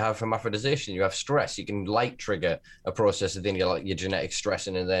why you have hermaphrodization. You have stress. You can light trigger a process of then your genetic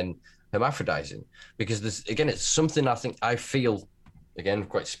stressing and then hermaphrodizing, because this, again, it's something I feel, again,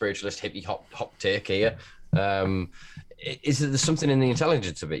 quite spiritualist hippie hop take here. Is that there's something in the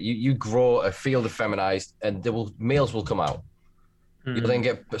intelligence of it. You grow a field of feminized, and males will come out. You'll then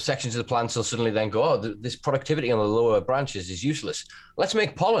get sections of the plants will suddenly then go, this productivity on the lower branches is useless. Let's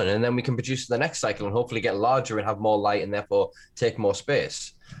make pollen, and then we can produce the next cycle and hopefully get larger and have more light and therefore take more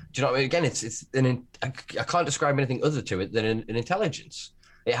space. Do you know what I mean? Again, I can't describe anything other to it than an intelligence.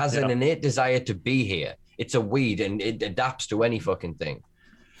 It has an innate desire to be here. It's a weed, and it adapts to any fucking thing.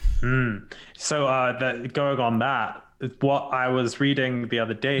 So going on that, what I was reading the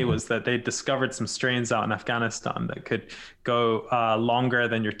other day was that they discovered some strains out in Afghanistan that could go longer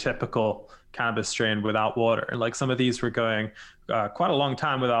than your typical cannabis strain without water. Like some of these were going quite a long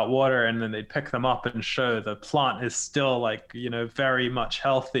time without water, and then they'd pick them up and show the plant is still like, very much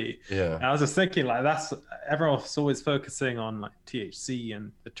healthy. Yeah. And I was just thinking, like, everyone's always focusing on like THC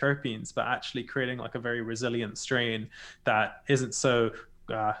and the terpenes, but actually creating like a very resilient strain that isn't so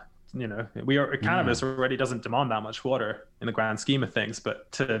cannabis already doesn't demand that much water in the grand scheme of things,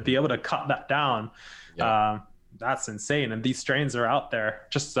 but to be able to cut that down, that's insane. And these strains are out there.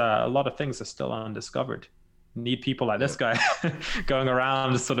 Just a lot of things are still undiscovered. Need people like this guy going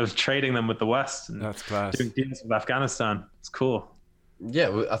around sort of trading them with the West and that's class. Doing deals with Afghanistan. It's cool.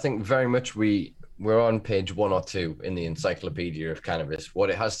 Yeah, I think very much we're on page 1 or 2 in the encyclopedia of cannabis. What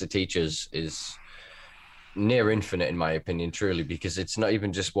it has to teach us is near infinite, in my opinion, truly, because it's not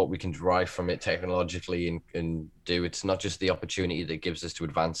even just what we can derive from it technologically and do. It's not just the opportunity that gives us to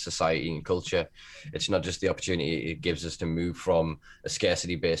advance society and culture. It's not just the opportunity it gives us to move from a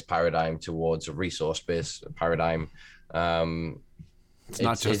scarcity-based paradigm towards a resource-based paradigm. It's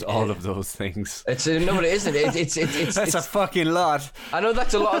not just all of those things. No, it isn't. It's that's a fucking lot. I know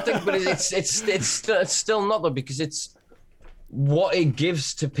that's a lot of things, but it's still not though, because it's what it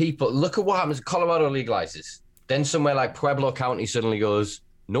gives to people. Look at what happens. Colorado legalizes. Then somewhere like Pueblo County suddenly goes,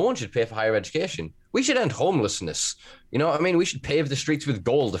 no one should pay for higher education. We should end homelessness. You know what I mean? We should pave the streets with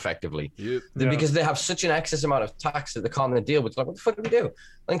gold, effectively. Yep. Because they have such an excess amount of tax that they can't then deal with. Like, what the fuck do we do?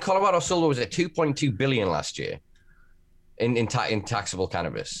 And Colorado sold, was at $2.2 billion last year in taxable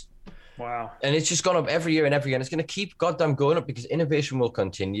cannabis. Wow. And it's just gone up every year and every year. And it's going to keep goddamn going up because innovation will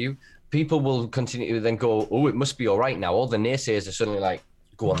continue. People will continue to then go, oh, it must be all right now. All the naysayers are suddenly like,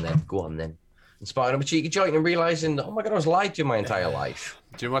 go on then. And sparking up a cheeky joint and realizing, oh my God, I was lied to my entire life.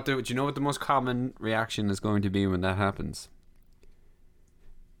 Do you know what the most common reaction is going to be when that happens?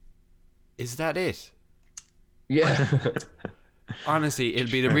 Is that it? Yeah. Honestly,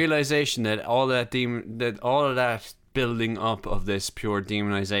 it'll be the realization that all of that building up of this pure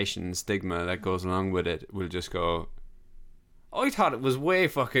demonization and stigma that goes along with it will just go, I thought it was way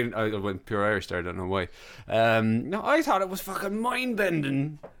fucking... I went pure Irish there, I don't know why. No, I thought it was fucking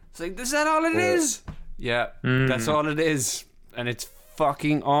mind-bending. It's like, is that all it is? Yeah, that's all it is. And it's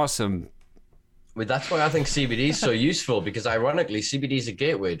fucking awesome. Well, that's why I think CBD is so useful, because ironically, CBD is a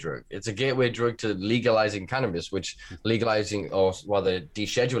gateway drug. It's a gateway drug to legalizing cannabis, which legalizing, or rather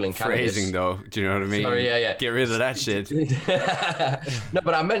descheduling cannabis. Phrasing, though. Do you know what I mean? Sorry, yeah. Get rid of that shit. No,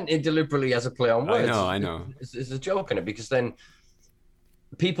 but I meant it deliberately as a play on words. I know. It's a joke in it, because then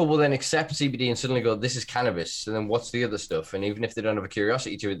people will then accept CBD and suddenly go, this is cannabis. And then what's the other stuff? And even if they don't have a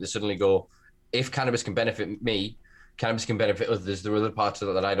curiosity to it, they suddenly go, if cannabis can benefit me, cannabis can benefit others. There are other parts of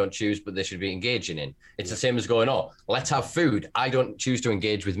it that I don't choose, but they should be engaging in. It's the same as going, oh, let's have food. I don't choose to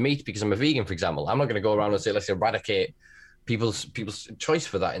engage with meat because I'm a vegan, for example. I'm not going to go around and say, let's eradicate people's choice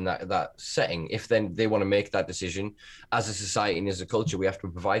for that in that setting. If then they want to make that decision as a society and as a culture, we have to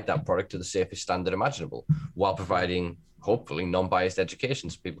provide that product to the safest standard imaginable while providing, hopefully, non-biased education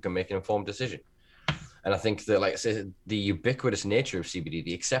so people can make an informed decision. And I think that, like I said, the ubiquitous nature of CBD,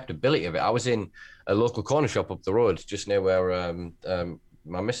 the acceptability of it. I was in a local corner shop up the road, just near where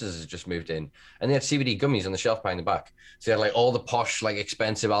my missus has just moved in, and they had CBD gummies on the shelf behind the back. So they had like all the posh, like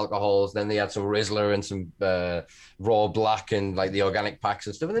expensive alcohols. Then they had some Rizzler and some raw black and like the organic packs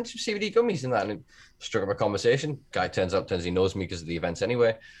and stuff. And then some CBD gummies in that. And it struck up a conversation. Guy turns he knows me because of the events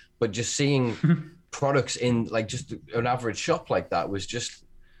anyway. But just seeing products in like just an average shop like that was just...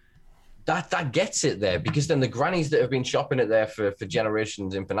 That gets it there, because then the grannies that have been shopping it there for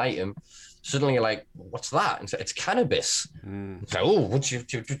generations infinitum suddenly are like, what's that? And so it's cannabis. It's like, oh, what do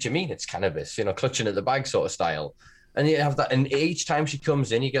you mean it's cannabis? You know, clutching at the bag sort of style. And you have that, and each time she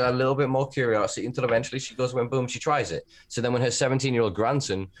comes in, you get a little bit more curiosity until eventually she goes, when boom, she tries it. So then when her 17-year-old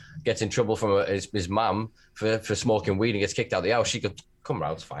grandson gets in trouble from his mum for smoking weed and gets kicked out of the house, she goes, come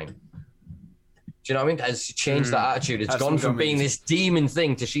round, it's fine. Do you know what I mean? Has changed that attitude. It's gone from being this demon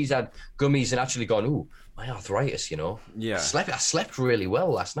thing to she's had gummies and actually gone, ooh, my arthritis, you know? Yeah. I slept really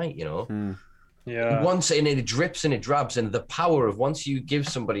well last night, you know? Yeah. Once, and it drips and it drabs, and the power of once you give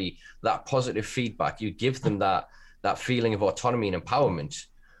somebody that positive feedback, you give them that feeling of autonomy and empowerment,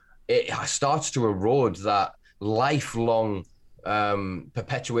 it starts to erode that lifelong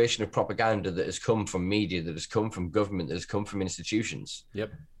perpetuation of propaganda that has come from media, that has come from government, that has come from institutions.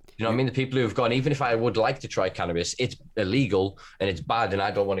 Yep. You know what I mean? The people who have gone, even if I would like to try cannabis, it's illegal and it's bad and I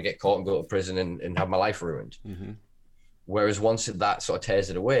don't want to get caught and go to prison and have my life ruined. Mm-hmm. Whereas once that sort of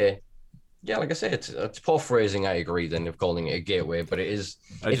tears it away, yeah, like I say, it's poor phrasing, I agree, then, of calling it a gateway, but it is...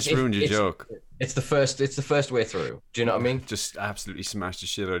 I just ruined your joke. It's the first way through. Do you know what I mean? Just absolutely smashed the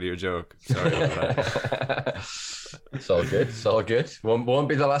shit out of your joke. Sorry about that. It's all good. It's all good. Won't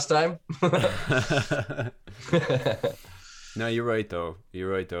be the last time. No, you're right though.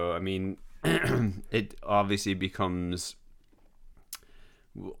 I mean, it obviously becomes...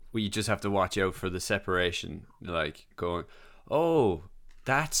 We just have to watch out for the separation. Like going, oh,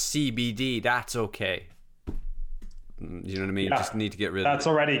 that's CBD. That's okay. You know what I mean? Yeah, just need to get rid of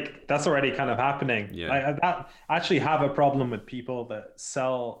it. That's already kind of happening. Yeah. I actually have a problem with people that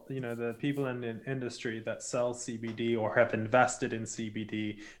sell, the people in the industry that sell CBD or have invested in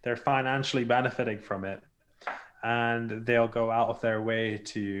CBD. They're financially benefiting from it, and they'll go out of their way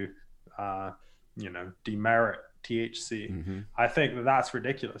to, demerit THC. Mm-hmm. I think that's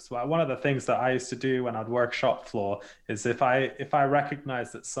ridiculous. Well, one of the things that I used to do when I'd work shop floor is if I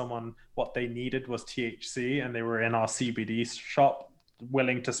recognized that someone, what they needed was THC and they were in our CBD shop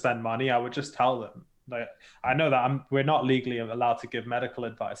willing to spend money, I would just tell them. Like, I know that we're not legally allowed to give medical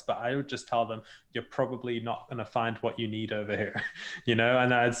advice, but I would just tell them, you're probably not going to find what you need over here,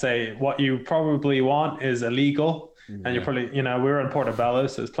 and I'd say what you probably want is illegal. And you're probably, we're in Portobello,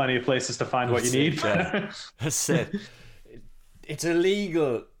 so there's plenty of places to find what you need. That's it. It's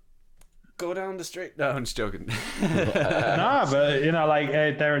illegal. Go down the street. No, I'm just joking. No, but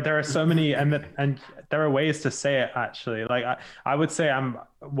there are so many, and there are ways to say it actually. Like I would say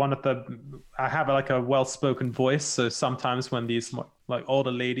I have like a well-spoken voice, so sometimes when these like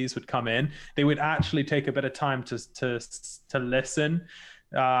older ladies would come in, they would actually take a bit of time to listen.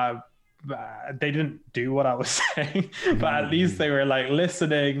 they didn't do what I was saying, but at least they were like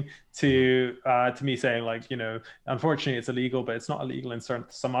listening to me saying like, unfortunately it's illegal, but it's not illegal in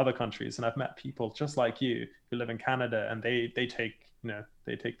some other countries. And I've met people just like you who live in Canada, and they take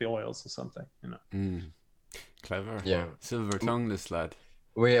they take the oils or something. Clever. Yeah. Silver tongue, this lad.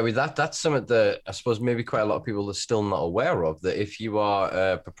 Well, yeah, with that's something that I suppose maybe quite a lot of people are still not aware of, that if you are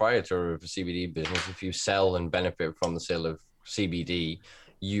a proprietor of a CBD business, if you sell and benefit from the sale of CBD,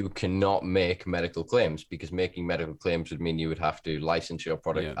 you cannot make medical claims, because making medical claims would mean you would have to license your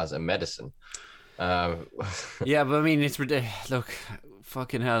product as a medicine. Yeah, but I mean, it's ridiculous. Look,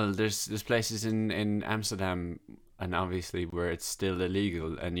 fucking hell, there's places in Amsterdam, and obviously where it's still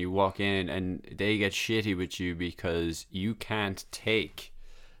illegal, and you walk in and they get shitty with you because you can't take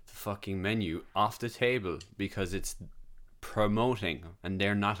the fucking menu off the table because it's promoting, and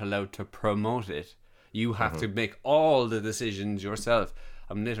they're not allowed to promote it. You have to make all the decisions yourself.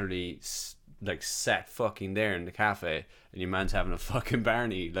 I'm literally like sat fucking there in the cafe, and your man's having a fucking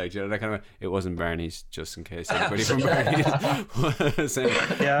Barney, like, that kind of. It wasn't Barney's, just in case anybody from Barney's was saying.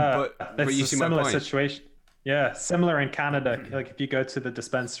 Yeah, but you it's see a my similar point. situation. Yeah, similar in Canada. Like if you go to the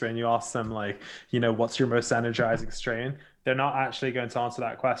dispensary and you ask them like, what's your most energizing strain? They're not actually going to answer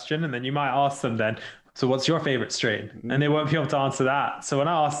that question. And then you might ask them then, so what's your favorite strain? And they won't be able to answer that. So when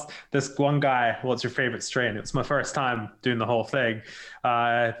I asked this one guy, what's your favorite strain? It was my first time doing the whole thing.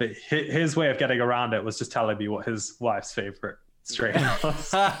 But his way of getting around it was just telling me what his wife's favorite strain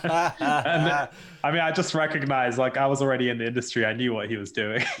was. And I mean, I just recognized, like, I was already in the industry. I knew what he was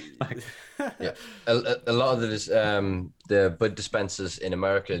doing. Yeah, a lot of the bud dispensers in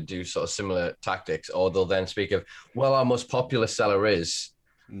America do sort of similar tactics, or they'll then speak of, well, our most popular seller is...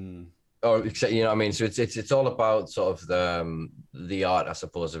 Or, you know what I mean? So it's all about sort of the art, I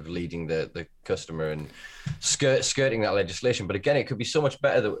suppose, of leading the customer and skirting that legislation. But again, it could be so much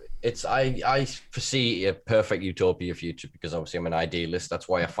better. I foresee a perfect utopia future, because obviously I'm an idealist. That's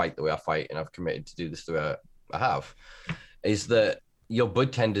why I fight the way I fight, and I've committed to do this the way I have. Is that your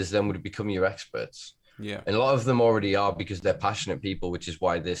bud tenders then would become your experts? Yeah. And a lot of them already are, because they're passionate people, which is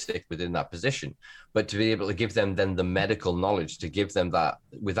why they stick within that position. But to be able to give them then the medical knowledge, to give them that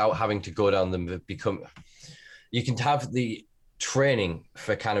without having to go down them, you can have the training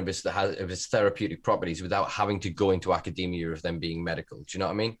for cannabis that has of its therapeutic properties without having to go into academia of them being medical. Do you know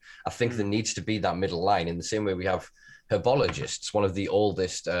what I mean? I think there needs to be that middle line, in the same way we have herbologists, one of the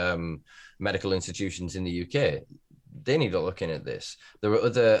oldest medical institutions in the UK. They need to look in at this. There are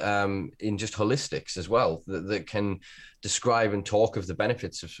other in just holistics as well that can describe and talk of the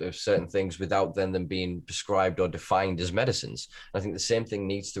benefits of certain things without then them being prescribed or defined as medicines. And I think the same thing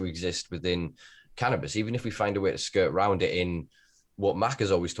needs to exist within cannabis, even if we find a way to skirt around it in what Mac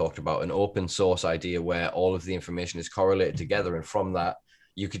has always talked about, an open source idea where all of the information is correlated together. And from that,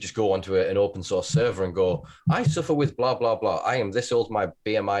 you could just go onto an open source server and go, I suffer with blah, blah, blah. I am this old, my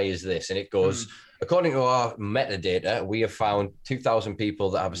BMI is this. And it goes, according to our metadata, we have found 2,000 people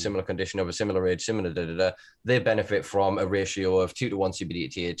that have a similar condition of a similar age, similar da-da-da. They benefit from a ratio of 2 to 1 CBD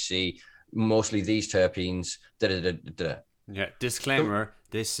to THC, mostly these terpenes, da-da-da-da-da. Yeah, disclaimer,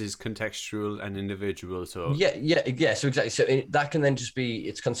 this is contextual and individual. So So exactly. So that can then just be,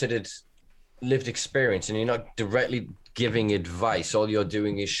 it's considered lived experience, and you're not directly giving advice. All you're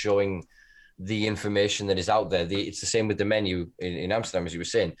doing is showing the information that is out there. It's the same with the menu in Amsterdam, as you were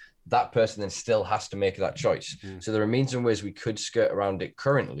saying. That person then still has to make that choice. So there are means and ways we could skirt around it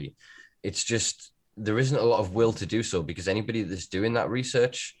currently. It's just there isn't a lot of will to do so, because anybody that's doing that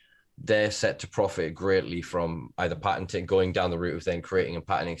research, they're set to profit greatly from either patenting, going down the route of then creating and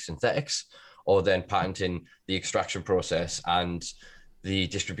patenting synthetics, or then patenting the extraction process and the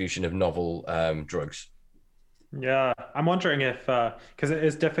distribution of novel drugs. Yeah, I'm wondering if, because it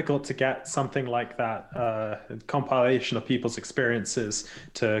is difficult to get something like that, compilation of people's experiences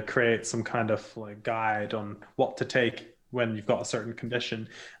to create some kind of like guide on what to take when you've got a certain condition.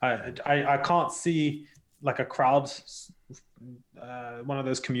 I can't see like a crowd, one of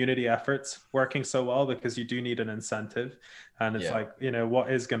those community efforts working so well, because you do need an incentive. And it's like, what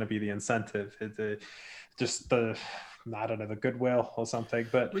is going to be the incentive? I don't know, the goodwill or something.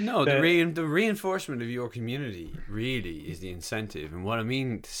 But no, the reinforcement of your community really is the incentive. And what I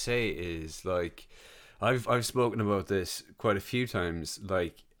mean to say is, like, I've spoken about this quite a few times,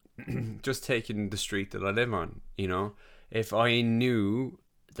 like just taking the street that I live on, if I knew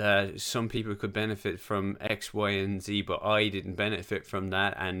that some people could benefit from X, Y, and Z, but I didn't benefit from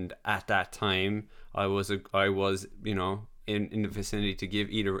that, and at that time I was in the vicinity to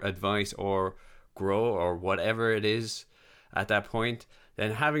give either advice or grow or whatever it is at that point,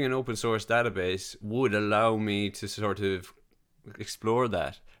 then having an open source database would allow me to sort of explore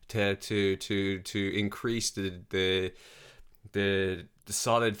that to increase the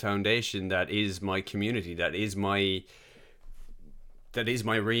solid foundation that is my community, that is my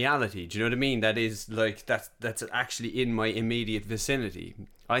reality. Do you know what I mean? That is like that's actually in my immediate vicinity.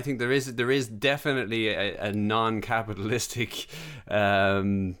 I think there is definitely a non-capitalistic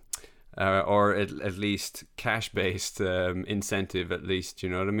or at least cash-based incentive, at least. You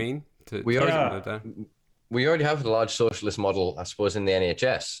know what I mean? We already have the large socialist model, I suppose, in the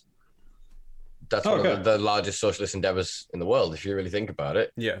NHS. That's one of the largest socialist endeavors in the world, if you really think about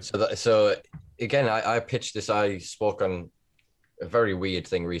it. Yeah. So again, I pitched this. I spoke on a very weird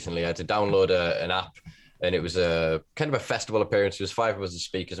thing recently. I had to download an app, and it was a kind of a festival appearance. There was 5 of us as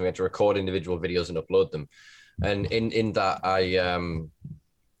speakers, and we had to record individual videos and upload them. And in that, I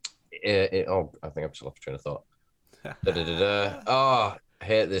think I've just lost train of thought. Oh, I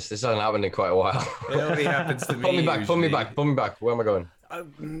hate this. This hasn't happened in quite a while. It only happens to me. Put me back. Where am I going?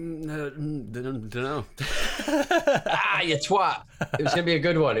 Don't know. You twat. It was going to be a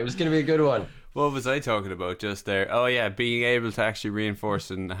good one. What was I talking about just there? Oh yeah, being able to actually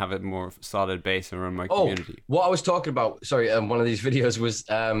reinforce and have a more solid base around my community. What I was talking about, sorry, one of these videos was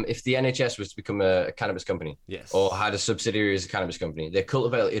if the NHS was to become a cannabis company, yes, or had a subsidiary as a cannabis company, they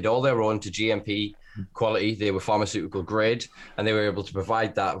cultivated all their own to GMP quality. They were pharmaceutical grade, and they were able to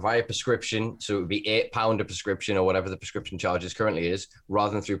provide that via prescription. So it would be £8 a prescription, or whatever the prescription charges currently is,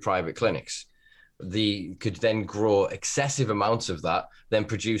 rather than through private clinics. Could then grow excessive amounts of that, then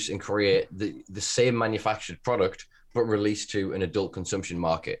produce and create the same manufactured product, but released to an adult consumption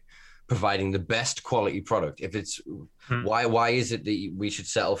market, providing the best quality product. If it's why is it that we should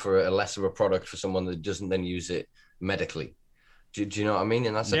settle for a lesser a product for someone that doesn't then use it medically? Do you know what I mean?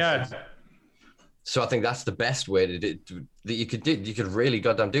 And that's So I think that's the best way that you could do. You could really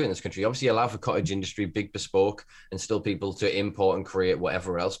goddamn do in this country. Obviously, allow for cottage industry, big bespoke, and still people to import and create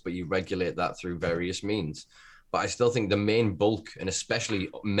whatever else, but you regulate that through various means. But I still think the main bulk, and especially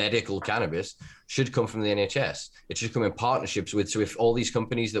medical cannabis, should come from the NHS. It should come in partnerships with. So if all these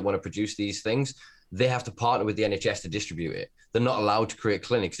companies that want to produce these things, they have to partner with the NHS to distribute it. They're not allowed to create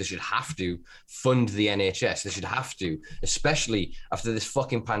clinics. They should have to fund the NHS. They should have to, especially after this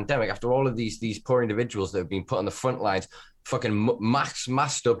fucking pandemic, after all of these poor individuals that have been put on the front lines, fucking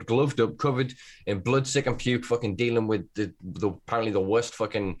masked up, gloved up, covered in blood, sick and puke, fucking dealing with the apparently the worst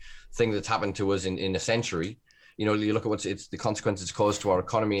fucking thing that's happened to us in a century. You know, you look at it's the consequences caused to our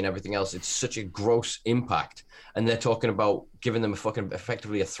economy and everything else. It's such a gross impact. And they're talking about giving them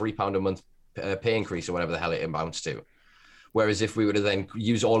effectively a £3 a month pay increase or whatever the hell it amounts to. Whereas if we were to then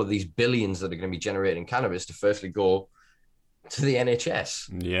use all of these billions that are going to be generated in cannabis to firstly go to the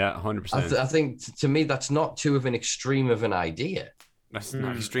NHS. Yeah, 100%. I think to me, that's not too of an extreme of an idea. That's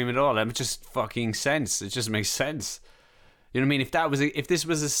not extreme at all. It just fucking sense. It just makes sense. You know what I mean? If this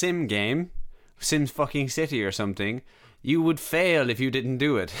was a sim game, Sim fucking City or something, you would fail if you didn't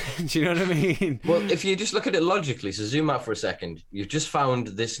do it. Do you know what I mean? Well, if you just look at it logically, so zoom out for a second, you've just found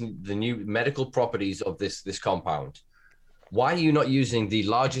the new medical properties of this compound. Why are you not using the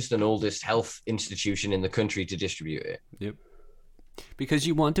largest and oldest health institution in the country to distribute it? Yep. Because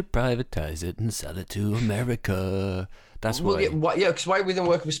you want to privatize it and sell it to America. That's why. Well, because why are we then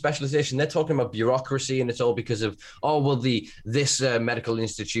working with specialization? They're talking about bureaucracy, and it's all because of this medical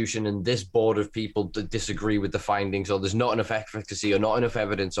institution and this board of people disagree with the findings, or there's not enough efficacy, or not enough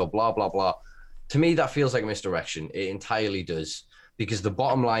evidence, or blah blah blah. To me, that feels like misdirection. It entirely does, because the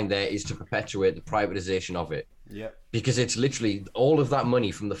bottom line there is to perpetuate the privatization of it. Yeah. Because it's literally all of that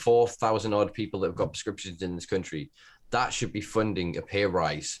money from the 4,000 odd people that have got prescriptions in this country. That should be funding a pay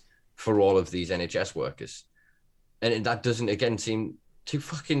rise for all of these NHS workers. And that doesn't, again, seem too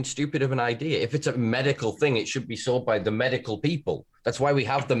fucking stupid of an idea. If it's a medical thing, it should be sold by the medical people. That's why we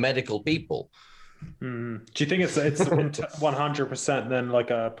have the medical people. Do you think it's 100% then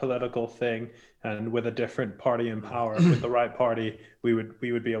like a political thing, and with a different party in power, with the right party, we would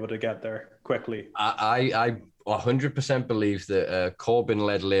be able to get there quickly? I 100% believe that a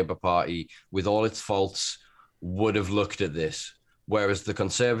Corbyn-led Labour Party, with all its faults, would have looked at this, whereas the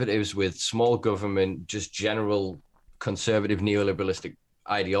Conservatives, with small government, just general conservative neoliberalistic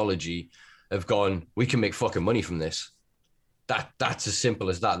ideology, have gone, we can make fucking money from this. That's as simple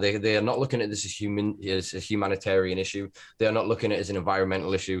as that. They are not looking at this as a humanitarian issue. They are not looking at it as an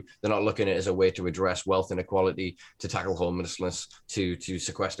environmental issue. They're not looking at it as a way to address wealth inequality, to tackle homelessness, to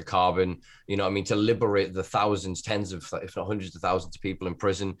sequester carbon, you know what I mean, to liberate the thousands, tens of, if not hundreds of thousands of people in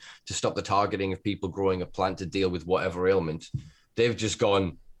prison, to stop the targeting of people growing a plant to deal with whatever ailment. They've just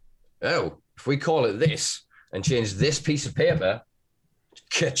gone, oh, if we call it this and change this piece of paper,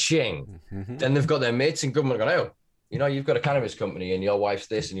 ka-ching. Mm-hmm. Then they've got their mates in government going, oh, You know, you've got a cannabis company and your wife's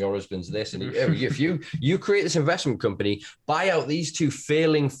this and your husband's this. And if you create this investment company, buy out these two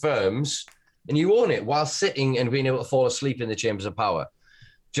failing firms and you own it while sitting and being able to fall asleep in the chambers of power.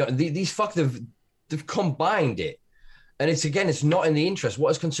 These they've combined it. And it's not in the interest. What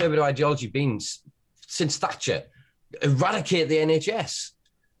has conservative ideology been since Thatcher? Eradicate the NHS.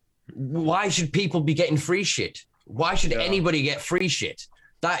 Why should people be getting free shit? Why should anybody get free shit?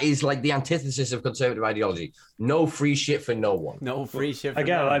 That is like the antithesis of conservative ideology. No free shit for no one. No free shit for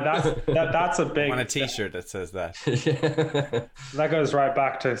again, no one. like that's a big. I want a T-shirt that says that. That goes right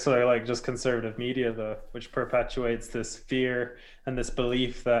back to sort of like just conservative media, though, which perpetuates this fear and this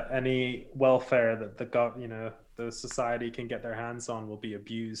belief that any welfare that the society can get their hands on will be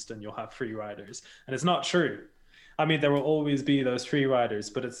abused, and you'll have free riders. And it's not true. I mean, there will always be those free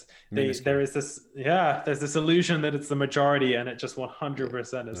riders, but there's this illusion that it's the majority, and it just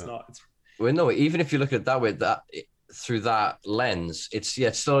 100% is not. Well, no, even if you look at it that way, through that lens, it's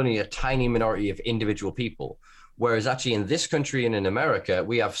still only a tiny minority of individual people. Whereas actually in this country and in America,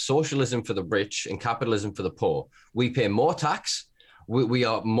 we have socialism for the rich and capitalism for the poor. We pay more tax. We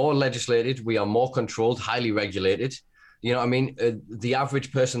are more legislated. We are more controlled, highly regulated. You know what I mean? The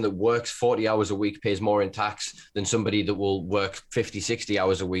average person that works 40 hours a week pays more in tax than somebody that will work 50, 60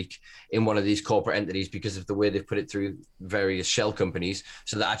 hours a week in one of these corporate entities because of the way they've put it through various shell companies,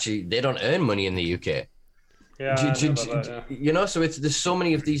 so that actually they don't earn money in the UK. You know, so there's so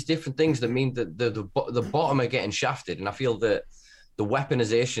many of these different things that mean that the bottom are getting shafted. And I feel that the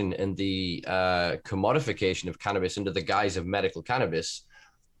weaponization and the commodification of cannabis under the guise of medical cannabis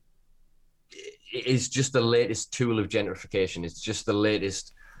is just the latest tool of gentrification. It's just the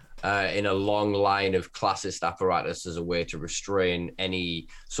latest in a long line of classist apparatus as a way to restrain any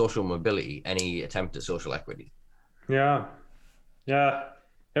social mobility, any attempt at social equity. Yeah.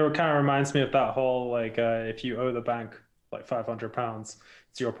 It kind of reminds me of that whole, like, if you owe the bank like £500,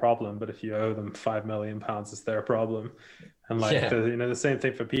 it's your problem. But if you owe them £5 million, it's their problem. And like, the same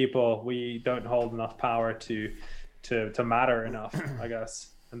thing for people. We don't hold enough power to matter enough, I guess.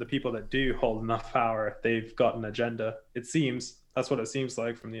 And the people that do hold enough power, they've got an agenda. It seems. That's what it seems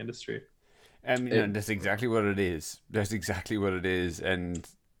like from the industry. That's exactly what it is. That's exactly what it is. And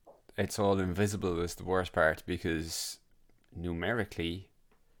it's all invisible is the worst part, because numerically,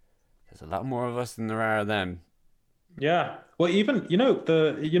 there's a lot more of us than there are of them. Yeah. Well, even,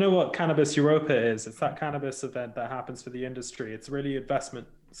 what Cannabis Europa is? It's that cannabis event that happens for the industry. It's really investment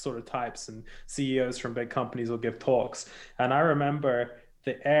sort of types, and CEOs from big companies will give talks. And I remember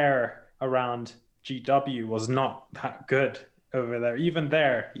the air around GW was not that good over there,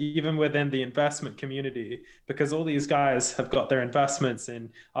 even within the investment community, because all these guys have got their investments in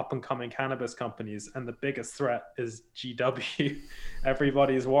up and coming cannabis companies, and the biggest threat is GW.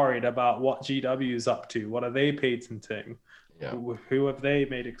 Everybody's worried about what GW is up to. What are they patenting? Yeah. Who have they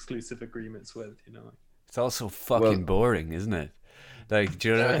made exclusive agreements with? It's also fucking boring, isn't it? Like, do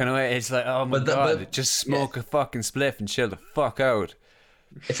you know that kind of way? It's like, oh my God, just smoke a fucking spliff and chill the fuck out.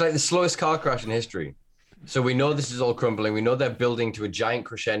 It's like the slowest car crash in history. So we know this is all crumbling. We know they're building to a giant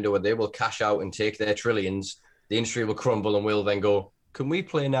crescendo where they will cash out and take their trillions. The industry will crumble, and we'll then go, can we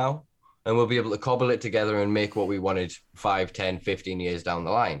play now? And we'll be able to cobble it together and make what we wanted 5, 10, 15 years down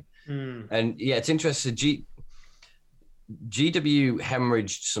the line. And yeah, it's interesting. GW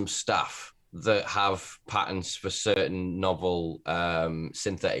hemorrhaged some stuff that have patents for certain novel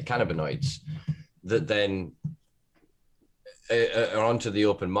synthetic cannabinoids that then are onto the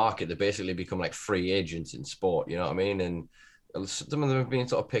open market. They basically become like free agents in sport, you know what I mean? And some of them have been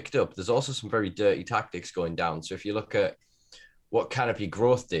sort of picked up. There's also some very dirty tactics going down. So if you look at what Canopy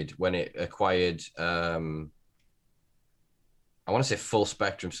Growth did when it acquired, I want to say Full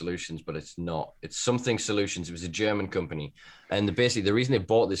Spectrum Solutions, but it's not. It's Something Solutions. It was a German company. And basically the reason they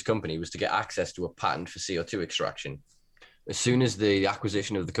bought this company was to get access to a patent for CO2 extraction. As soon as the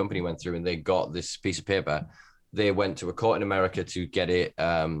acquisition of the company went through and they got this piece of paper, they went to a court in America to get it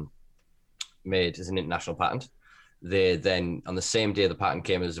made as an international patent. They then, on the same day the patent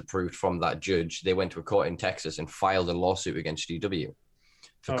came as approved from that judge, they went to a court in Texas and filed a lawsuit against GW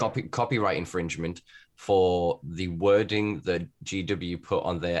for copyright infringement for the wording that GW put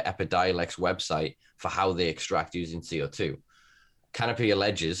on their Epidiolex website for how they extract using CO2. Canopy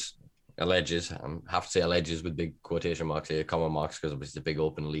alleges, I have to say alleges with big quotation marks here, comma marks, because obviously it's a big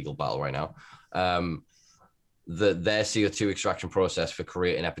open legal battle right now. Their CO2 extraction process for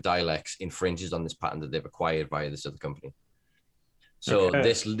creating Epidiolex infringes on this patent that they've acquired via this other company. So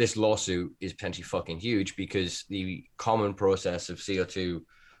this lawsuit is potentially fucking huge, because the common process of CO2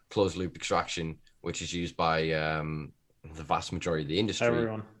 closed loop extraction, which is used by the vast majority of the industry.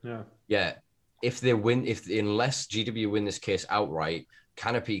 Everyone, yeah. unless GW win this case outright,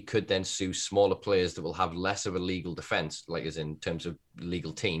 Canopy could then sue smaller players that will have less of a legal defense, like as in terms of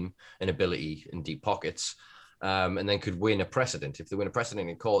legal team and ability and deep pockets, and then could win a precedent. If they win a precedent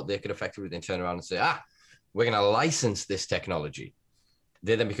in court, they could effectively then turn around and say, we're going to license this technology.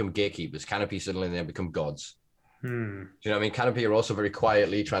 They then become gatekeepers. Canopy suddenly then become gods. Do you know what I mean? Canopy are also very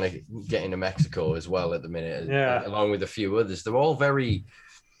quietly trying to get into Mexico as well at the minute, along with a few others. They're all very...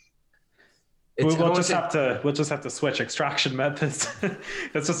 We'll just have to switch extraction methods.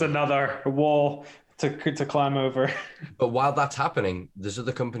 It's just another wall to climb over. But while that's happening, there's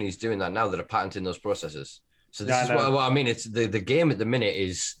other companies doing that now that are patenting those processes. So this is what I mean. It's the game at the minute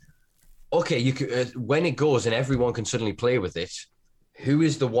is, okay, you could, when it goes and everyone can suddenly play with it, who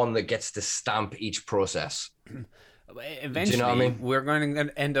is the one that gets to stamp each process? Eventually, you know what I mean? We're going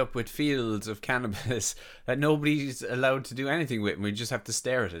to end up with fields of cannabis that nobody's allowed to do anything with, and we just have to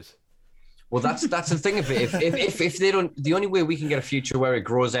stare at it. Well, that's the thing of it. If they don't, the only way we can get a future where it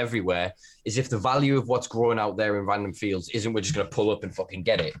grows everywhere is if the value of what's growing out there in random fields isn't we're just going to pull up and fucking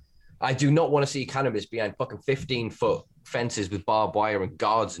get it. I do not want to see cannabis behind fucking 15-foot fences with barbed wire and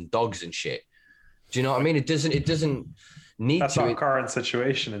guards and dogs and shit. Do you know what I mean? It doesn't need that's to. That's our current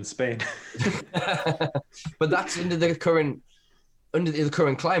situation in Spain. But that's under the current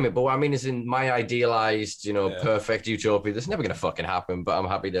climate. But what I mean is in my idealized, perfect utopia, that's never going to fucking happen, but I'm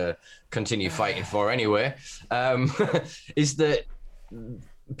happy to continue fighting for anyway, is that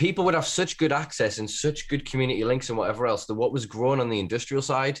people would have such good access and such good community links and whatever else that what was grown on the industrial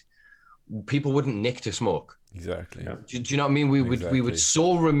side, people wouldn't nick to smoke. Exactly. Yeah. Do you know what I mean? We would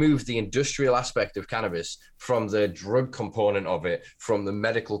so remove the industrial aspect of cannabis from the drug component of it, from the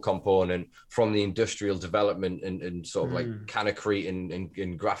medical component, from the industrial development and sort of like cannacrete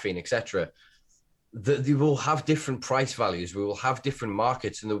and graphene, etc. That they will have different price values. We will have different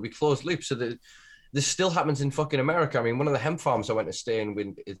markets, and there will be closed loops. So that this still happens in fucking America. I mean, one of the hemp farms I went to stay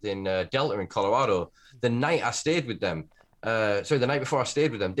in Delta in Colorado, the night I stayed with them, the night before I stayed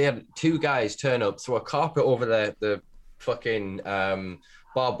with them, they had two guys turn up, throw a carpet over the fucking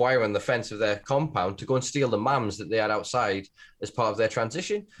barbed wire on the fence of their compound to go and steal the mams that they had outside as part of their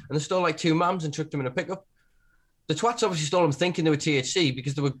transition. And they stole like two mams and chucked them in a pickup. The twats obviously stole them thinking they were THC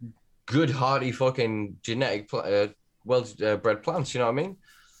because they were good, hearty, fucking genetic, well-bred plants, you know what I mean?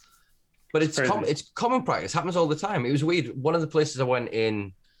 But it's common practice. It happens all the time. It was weird. One of the places I went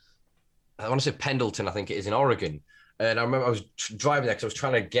in, I want to say Pendleton, I think it is, in Oregon. And I remember I was driving there because I was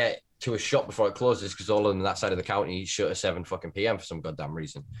trying to get to a shop before it closes because all of them on that side of the county shut at 7 fucking p.m. for some goddamn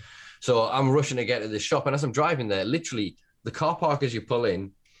reason. So I'm rushing to get to this shop. And as I'm driving there, literally the car park as you pull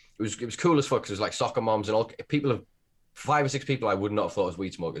in, it was cool as fuck because it was like soccer moms and all people of 5 or 6 people I would not have thought was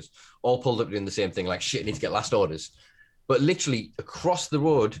weed smokers, all pulled up doing the same thing, like shit, I need to get last orders. But literally across the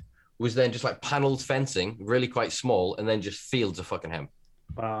road was then just like paneled fencing, really quite small, and then just fields of fucking hemp.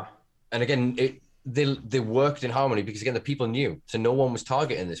 Wow. And again, they worked in harmony because again the people knew, so no one was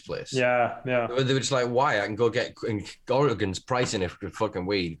targeting this place. Yeah. They were just like, why? I can go get Oregon's pricing of fucking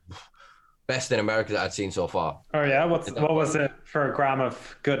weed, best in America that I'd seen so far. Oh yeah, what was it for a gram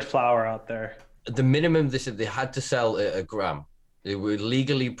of good flour out there? The minimum they said they had to sell a gram. They were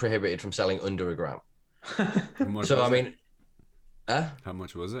legally prohibited from selling under a gram. So I mean, how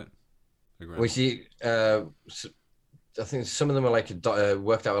much was it? We see. I think some of them are like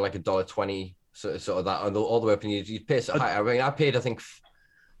worked out at like $1.20. Sort of that, all the way up, and you'd pay so high. I mean, I paid, I think,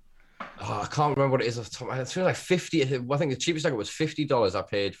 I can't remember what it is off the top of my head. It's like 50. I think the cheapest I got was $50. I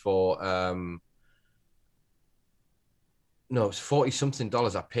paid for, no, it's 40 something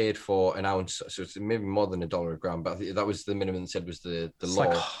dollars. I paid for an ounce, so it's maybe more than $1 a gram. But I think that was the minimum. That said was the law.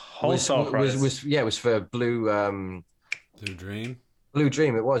 Like wholesale price. It was for Blue Dream. Blue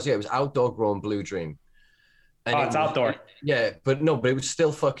Dream. It was, yeah, it was outdoor grown Blue Dream. And it's outdoor. Yeah, but it was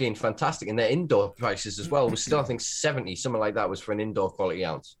still fucking fantastic. And their indoor prices as well was still, I think, 70, something like that was for an indoor quality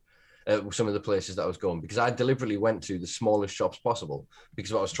ounce. Some of the places that I was going, because I deliberately went to the smallest shops possible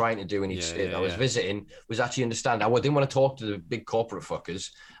because what I was trying to do in each state I was visiting was actually understand. I didn't want to talk to the big corporate fuckers.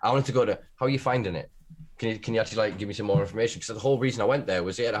 I wanted to go to, how are you finding it? Can you actually like give me some more information? Because the whole reason I went there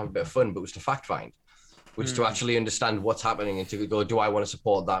was to have a bit of fun, but it was to fact find, which to actually understand what's happening and to go, do I want to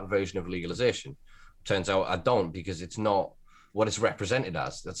support that version of legalization? Turns out I don't, because it's not what it's represented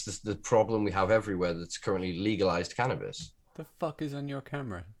as. That's just the problem we have everywhere that's currently legalized cannabis. The fuck is on your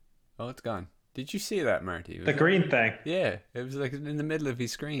camera? Oh, it's gone. Did you see that, Marty? The green thing. Yeah, it was like in the middle of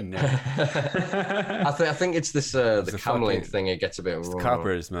his screen. I think it's this the Camlink thing. It gets a bit wrong.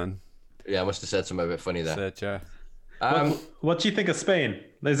 Coppers, man. Yeah, I must have said something a bit funny there. What do you think of Spain?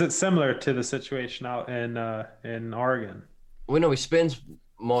 Is it similar to the situation out in Oregon? Well, no, Spain's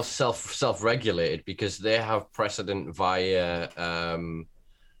more self-regulated because they have precedent via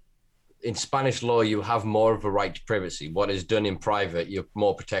in Spanish law, you have more of a right to privacy. What is done in private, you're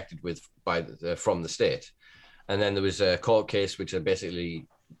more protected from the state. And then there was a court case which basically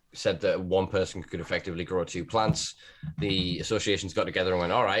said that one person could effectively grow 2 plants. The associations got together and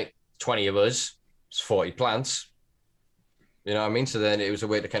went, all right, 20 of us, it's 40 plants. You know what I mean? So then it was a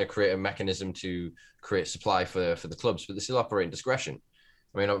way to kind of create a mechanism to create supply for the clubs, but they still operate in discretion.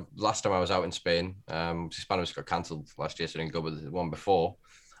 I mean, last time I was out in Spain, Spanish got cancelled last year, so I didn't go with the one before.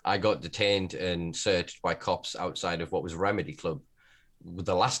 I got detained and searched by cops outside of what was Remedy Club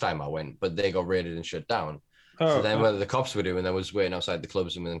the last time I went, but they got raided and shut down. So then what the cops were doing, I was waiting outside the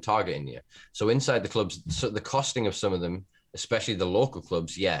clubs and then targeting you. So inside the clubs, so the costing of some of them, especially the local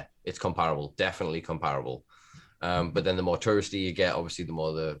clubs, yeah, it's comparable, definitely comparable. But then the more touristy you get, obviously, the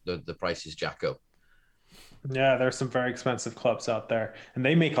more the prices jack up. Yeah, there's some very expensive clubs out there, and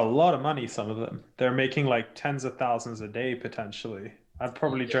they make a lot of money, some of them. They're making like tens of thousands a day, potentially. I'd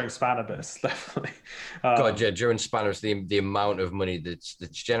probably during Spanibus, definitely. God, yeah, during Spanibus, the amount of money that's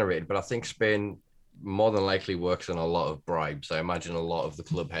generated. But I think Spain more than likely works on a lot of bribes. I imagine a lot of the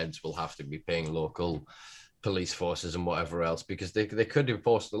club heads will have to be paying local police forces and whatever else, because they could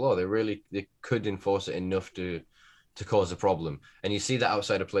enforce the law. They could enforce it enough to cause a problem. And you see that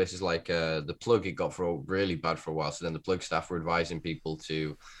outside of places like the Plug, it got really bad for a while. So then the Plug staff were advising people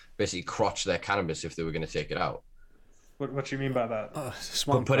to basically crotch their cannabis if they were going to take it out. What do you mean by that?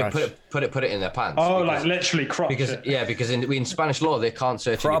 Swamp put it in their pants. Oh, because, like literally crotch it. Yeah, because in Spanish law they can't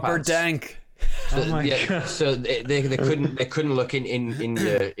search in your pants. Proper dank. So, God. So they couldn't look in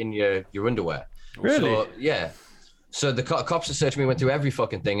your underwear. Really? So, yeah. So the cops that searched me went through every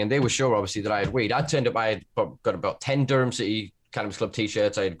fucking thing, and they were sure, obviously, that I had weed. I turned up, I had got about 10 Durham City Cannabis Club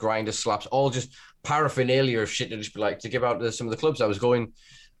t-shirts, I had grinder slaps, all just paraphernalia of shit to just be like to give out to some of the clubs I was going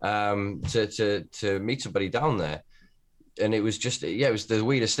to meet somebody down there. And it was just, yeah, it was the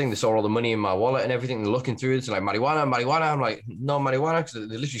weirdest thing. They saw all the money in my wallet and everything. They're looking through it. It's like, marijuana. I'm like, no marijuana. Because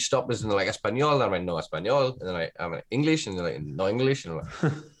they literally stopped us and they're like, Espanol. And I'm like, no Espanol. And then I'm like, English. And they're like, no English. And I'm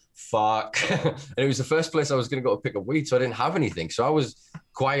like, fuck. And it was the first place I was going to go to pick up weed. So I didn't have anything. So I was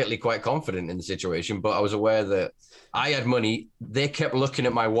quietly quite confident in the situation. But I was aware that I had money. They kept looking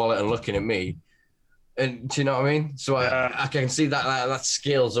at my wallet and looking at me. And do you know what I mean? So I can see that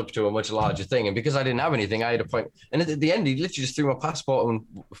scales up to a much larger thing. And because I didn't have anything, I had a point. And at the end, he literally just threw my passport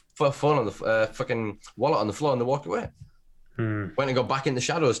and phone on the fucking wallet on the floor, and they walked away. Went and got back in the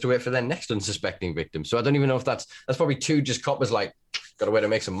shadows to wait for their next unsuspecting victim. So I don't even know if that's probably two just coppers like, got a way to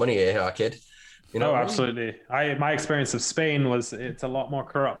make some money here, kid. You know? Oh, absolutely. My experience of Spain was it's a lot more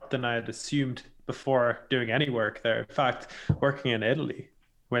corrupt than I had assumed before doing any work there. In fact, working in Italy.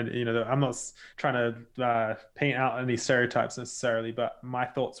 When, you know, I'm not trying to paint out any stereotypes necessarily, but my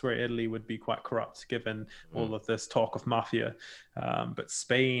thoughts were Italy would be quite corrupt given all of this talk of mafia. But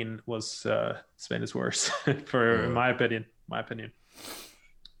Spain is worse, in my opinion.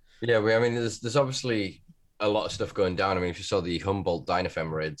 Yeah, I mean, there's obviously a lot of stuff going down. I mean, if you saw the Humboldt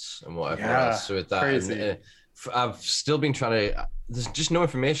Dynafem raids and whatever else, so with that, crazy. I've still been trying to. There's just no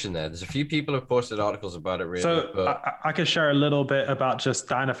information there. There's a few people have posted articles about it. Really, so I could share a little bit about just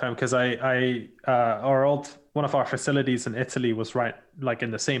Dynafem because one of our facilities in Italy was right like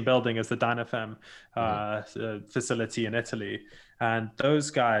in the same building as the Dynafem facility in Italy, and those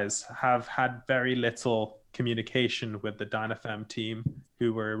guys have had very little communication with the Dynafem team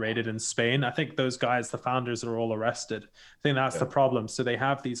who were raided in Spain. I think those guys, the founders, are all arrested. I think that's the problem. So they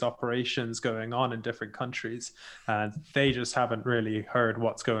have these operations going on in different countries and they just haven't really heard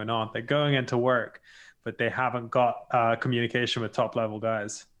what's going on. They're going into work, but they haven't got communication with top level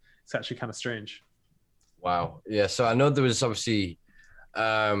guys. It's actually kind of strange. Wow. Yeah. So I know there was obviously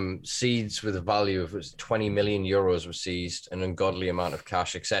seeds with a value of 20 million euros were seized, an ungodly amount of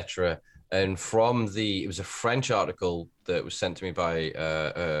cash, etc. And it was a French article that was sent to me by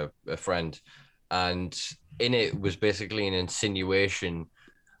a friend, and in it was basically an insinuation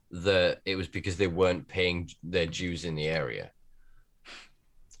that it was because they weren't paying their dues in the area.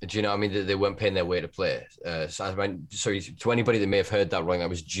 Do you know what I mean? That they weren't paying their way to play. Sorry, to anybody that may have heard that wrong, that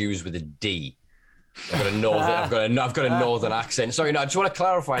was Jews with a D. I've got a northern accent. Sorry, no, I just want to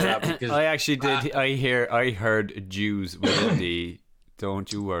clarify that because I actually did. I heard Jews with a D.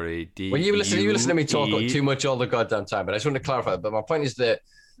 Don't you worry. Well, you listen to me talk too much all the goddamn time, but I just want to clarify. But my point is that,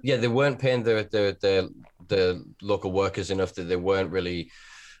 yeah, they weren't paying the local workers enough, that they weren't really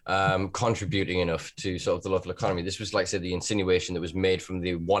contributing enough to sort of the local economy. This was, like I said, the insinuation that was made from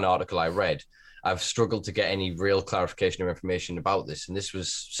the one article I read. I've struggled to get any real clarification or information about this, and this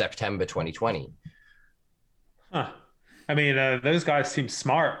was September 2020. Huh. I mean, those guys seem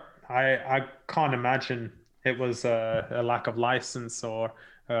smart. I can't imagine it was a lack of license or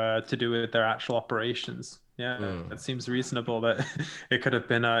to do with their actual operations. Yeah, Hmm. it seems reasonable that it could have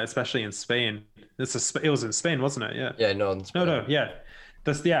been, especially in Spain. It was in Spain, wasn't it? Yeah. Yeah, no, No, Spain. no, yeah.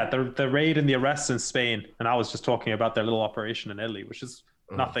 The raid and the arrests in Spain, and I was just talking about their little operation in Italy, which is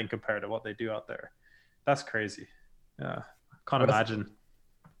Hmm. nothing compared to what they do out there. That's crazy. Yeah, can't Well, imagine.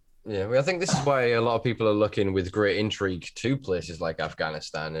 yeah, well, I think this is why a lot of people are looking with great intrigue to places like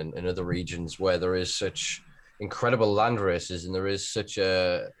Afghanistan and other regions where there is such incredible land races and there is such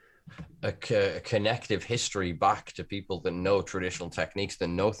a connective history back to people that know traditional techniques, that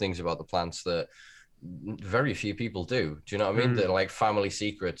know things about the plants that very few people do. Do you know what I mean? They're Mm, like family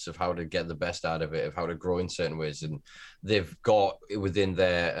secrets of how to get the best out of it, of how to grow in certain ways. And they've got within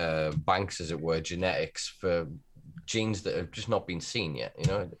their banks, as it were, genetics for genes that have just not been seen yet,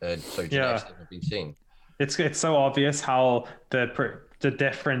 so genetics yeah. that have not been seen. It's so obvious how the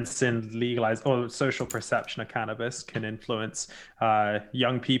difference in legalized or social perception of cannabis can influence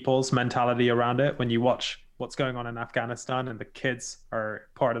young people's mentality around it. When you watch what's going on in Afghanistan and the kids are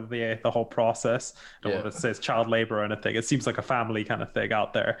part of the whole process. I don't Yeah, want to say it's child labor or anything. It seems like a family kind of thing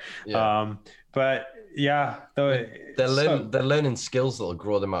out there. yeah. But yeah, though, They're learning skills that'll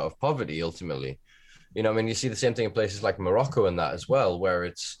grow them out of poverty ultimately. I mean, you see the same thing in places like Morocco and that as well,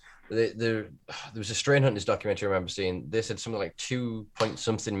 where there was a strain hunters documentary I remember seeing. They said something like 2 point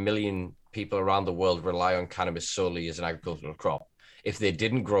something million people around the world rely on cannabis solely as an agricultural crop. If they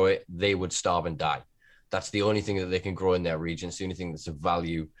didn't grow it, they would starve and die. That's the only thing that they can grow in their region. It's the only thing that's of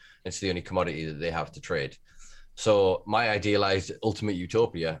value. It's the only commodity that they have to trade. So my idealized ultimate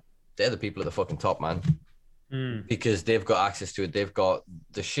utopia, they're the people at the fucking top, man, mm, because they've got access to it. They've got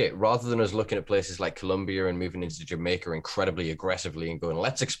the shit. Rather than us looking at places like Colombia and moving into Jamaica incredibly aggressively and going,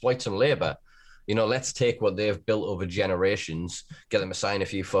 let's exploit some labor. Let's take what they've built over generations, get them to sign a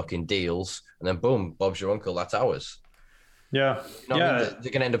few fucking deals, and then boom, Bob's your uncle. That's ours. yeah, What I mean? yeah.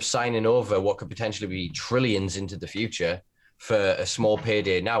 They're going to end up signing over what could potentially be trillions into the future for a small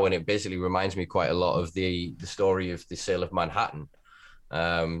payday now. And it basically reminds me quite a lot of the story of the sale of Manhattan,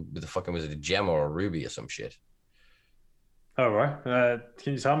 with the fucking, was it a gem or a ruby or some shit? Oh, right.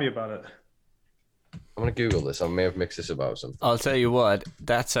 Can you tell me about it? I'm gonna Google this. I may have mixed this about something. I'll tell you what,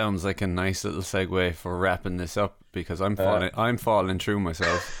 that sounds like a nice little segue for wrapping this up because I'm falling through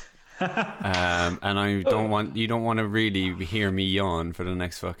myself. And I don't want you don't want to really hear me yawn for the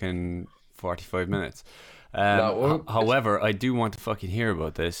next fucking 45 minutes. No, However, I do want to fucking hear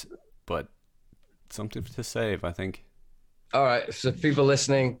about this, but something to save, I think. all right. So people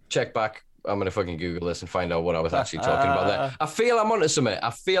listening, check back. I'm gonna fucking Google this and find out what I was actually talking about there. I feel I'm onto something.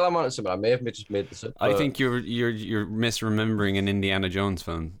 I may have just made this up. I think you're misremembering an Indiana Jones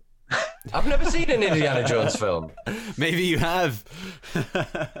film. I've never seen an Indiana Jones film. Maybe you have.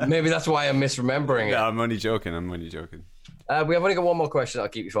 Maybe that's why I'm misremembering it. No, I'm only joking. We have only got one more question. I'll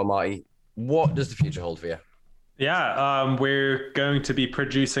keep you for Marty. What does the future hold for you? Yeah, we're going to be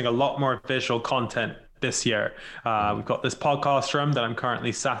producing a lot more visual content this year. We've got this podcast room that I'm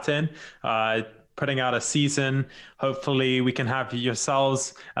currently sat in, putting out a season. Hopefully, we can have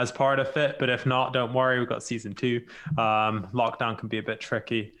yourselves as part of it. But if not, don't worry. We've got season 2. Lockdown can be a bit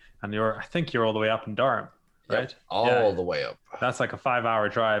tricky, and I think you're all the way up in Durham, right? Yep, all the way up. That's like a 5-hour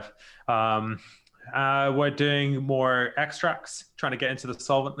drive. We're doing more extracts, trying to get into the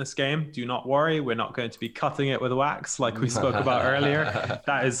solventless game. Do not worry, we're not going to be cutting it with wax like we spoke about earlier.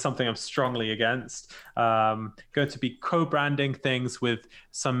 That is something I'm strongly against. Going to be co-branding things with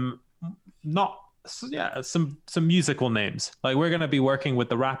some musical names. Like we're going to be working with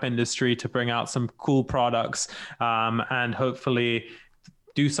the rap industry to bring out some cool products, and hopefully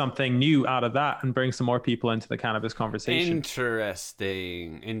do something new out of that and bring some more people into the cannabis conversation.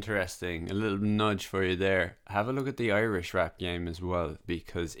 Interesting. A little nudge for you there. Have a look at the Irish rap game as well,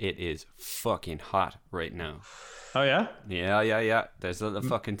 because it is fucking hot right now. Oh yeah? Yeah. There's a little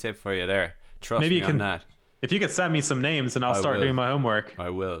fucking tip for you there. Trust Maybe me you can, on that. if you could send me some names and I'll start doing my homework. I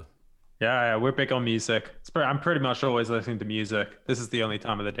will. Yeah, we're big on music. I'm pretty much always listening to music. This is the only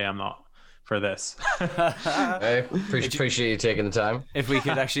time of the day I'm not for this. Hey, appreciate you taking the time. If we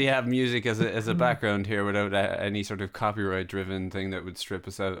could actually have music as a background here without any sort of copyright driven thing that would strip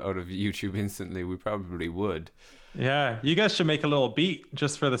us out of YouTube instantly, we probably would. Yeah, you guys should make a little beat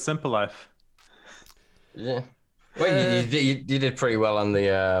just for the Simple Life. Yeah. Well, you did pretty well on the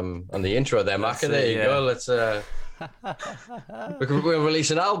intro there, Maka. There you go. Let's we'll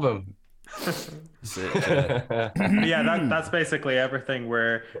release an album. Yeah, that's basically everything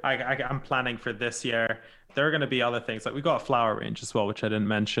where I'm planning for this year. There are going to be other things, like we've got a flower range as well, which I didn't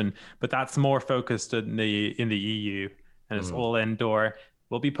mention, but that's more focused in the EU. and it's all indoor.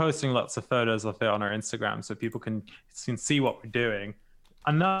 We'll be posting lots of photos of it on our Instagram so people can see what we're doing.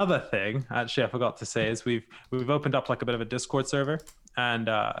 Another thing, actually, I forgot to say is we've opened up like a bit of a Discord server, and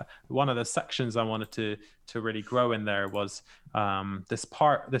one of the sections I wanted to really grow in there was this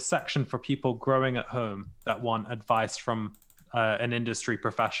section for people growing at home that want advice from an industry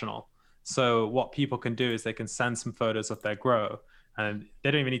professional. So what people can do is they can send some photos of their grow, and they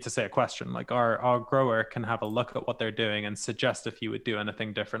don't even need to say a question. Like our grower can have a look at what they're doing and suggest if he would do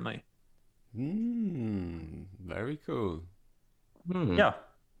anything differently. Very cool. Yeah.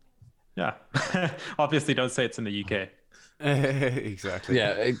 Obviously, don't say it's in the UK. Exactly.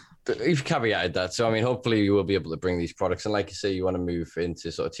 Yeah, you've caveated that. So, I mean, hopefully you will be able to bring these products. And like you say, you want to move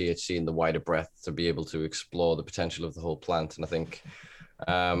into sort of THC in the wider breadth to be able to explore the potential of the whole plant. And I think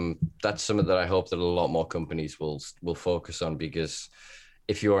that's something that I hope that a lot more companies will focus on, because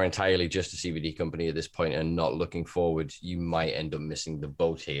if you are entirely just a CBD company at this point and not looking forward, you might end up missing the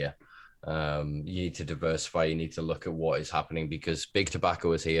boat here. You need to diversify. You need to look at what is happening, because big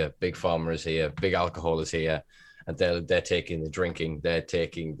tobacco is here, big pharma is here, big alcohol is here, and they're taking the drinking, they're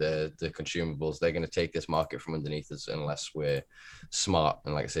taking the consumables. They're going to take this market from underneath us unless we're smart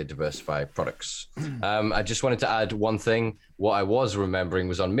and, like I say, diversify products. I just wanted to add one thing. What I was remembering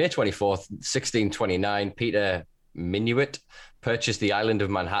was on May 24th, 1629, Peter Minuit purchased the island of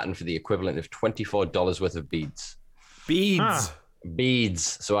Manhattan for the equivalent of $24 worth of beads. Beads. So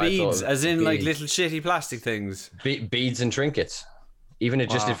beads, I thought, as in like little shitty plastic things. Beads and trinkets. Even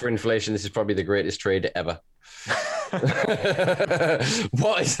adjusted for inflation, this is probably the greatest trade ever.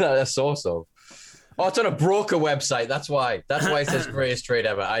 What is that a source of? Oh, it's on a broker website. That's why it says greatest trade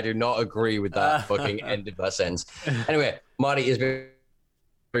ever. I do not agree with that fucking end of that sentence. Anyway, Marty,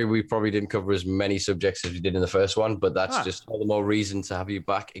 we probably didn't cover as many subjects as we did in the first one, but that's just all the more reason to have you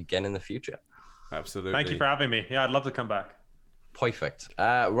back again in the future. Absolutely. Thank you for having me. Yeah, I'd love to come back. Perfect.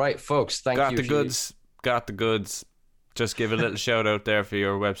 Right, folks. Thank you. Got the goods. Just give a little shout out there for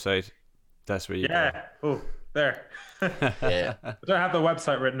your website. That's where you go. Oh, there. Yeah. I don't have the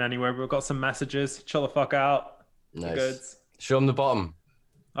website written anywhere, but we've got some messages. Chill the fuck out. Nice. The goods. Show them the bottom.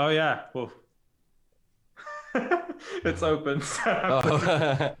 Oh, yeah. It's open.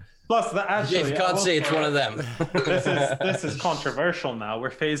 Oh. Plus, actually, if you can't see, it's one of them. this is controversial now. We're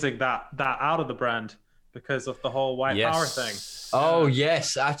phasing that out of the brand because of the whole white power thing. Oh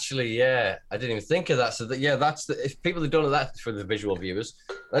yes, actually, yeah. I didn't even think of that. So that's if people that don't know that, for the visual viewers,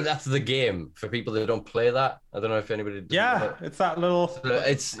 that's the game. For people that don't play that, I don't know if anybody. Yeah, it's that little. So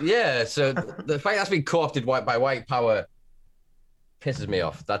So the fact that's been co-opted by white power pisses me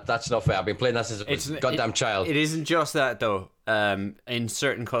off. That's not fair. I've been playing that since I was a goddamn child. It isn't just that though. In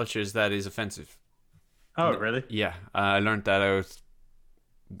certain cultures, that is offensive. Oh really? Yeah, I learned that out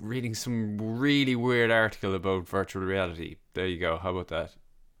reading some really weird article about virtual reality. There you go. How about that?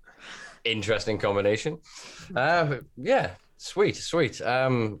 Interesting combination. Yeah, sweet. So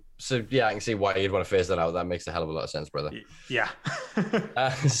yeah, I can see why you'd want to phase that out. That makes a hell of a lot of sense, brother. Yeah.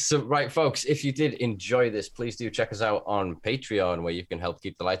 So right, folks, if you did enjoy this, please do check us out on Patreon, where you can help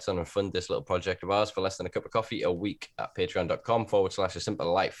keep the lights on and fund this little project of ours for less than a cup of coffee a week at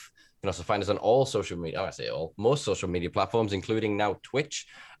patreon.com/a-simple-life. You can also find us on all social media. I say all, most social media platforms, including now Twitch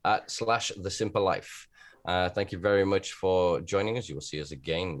at /the-simple-life. Thank you very much for joining us. You will see us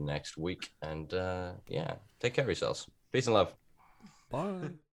again next week. And yeah, take care of yourselves. Peace and love.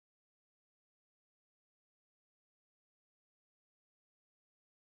 Bye.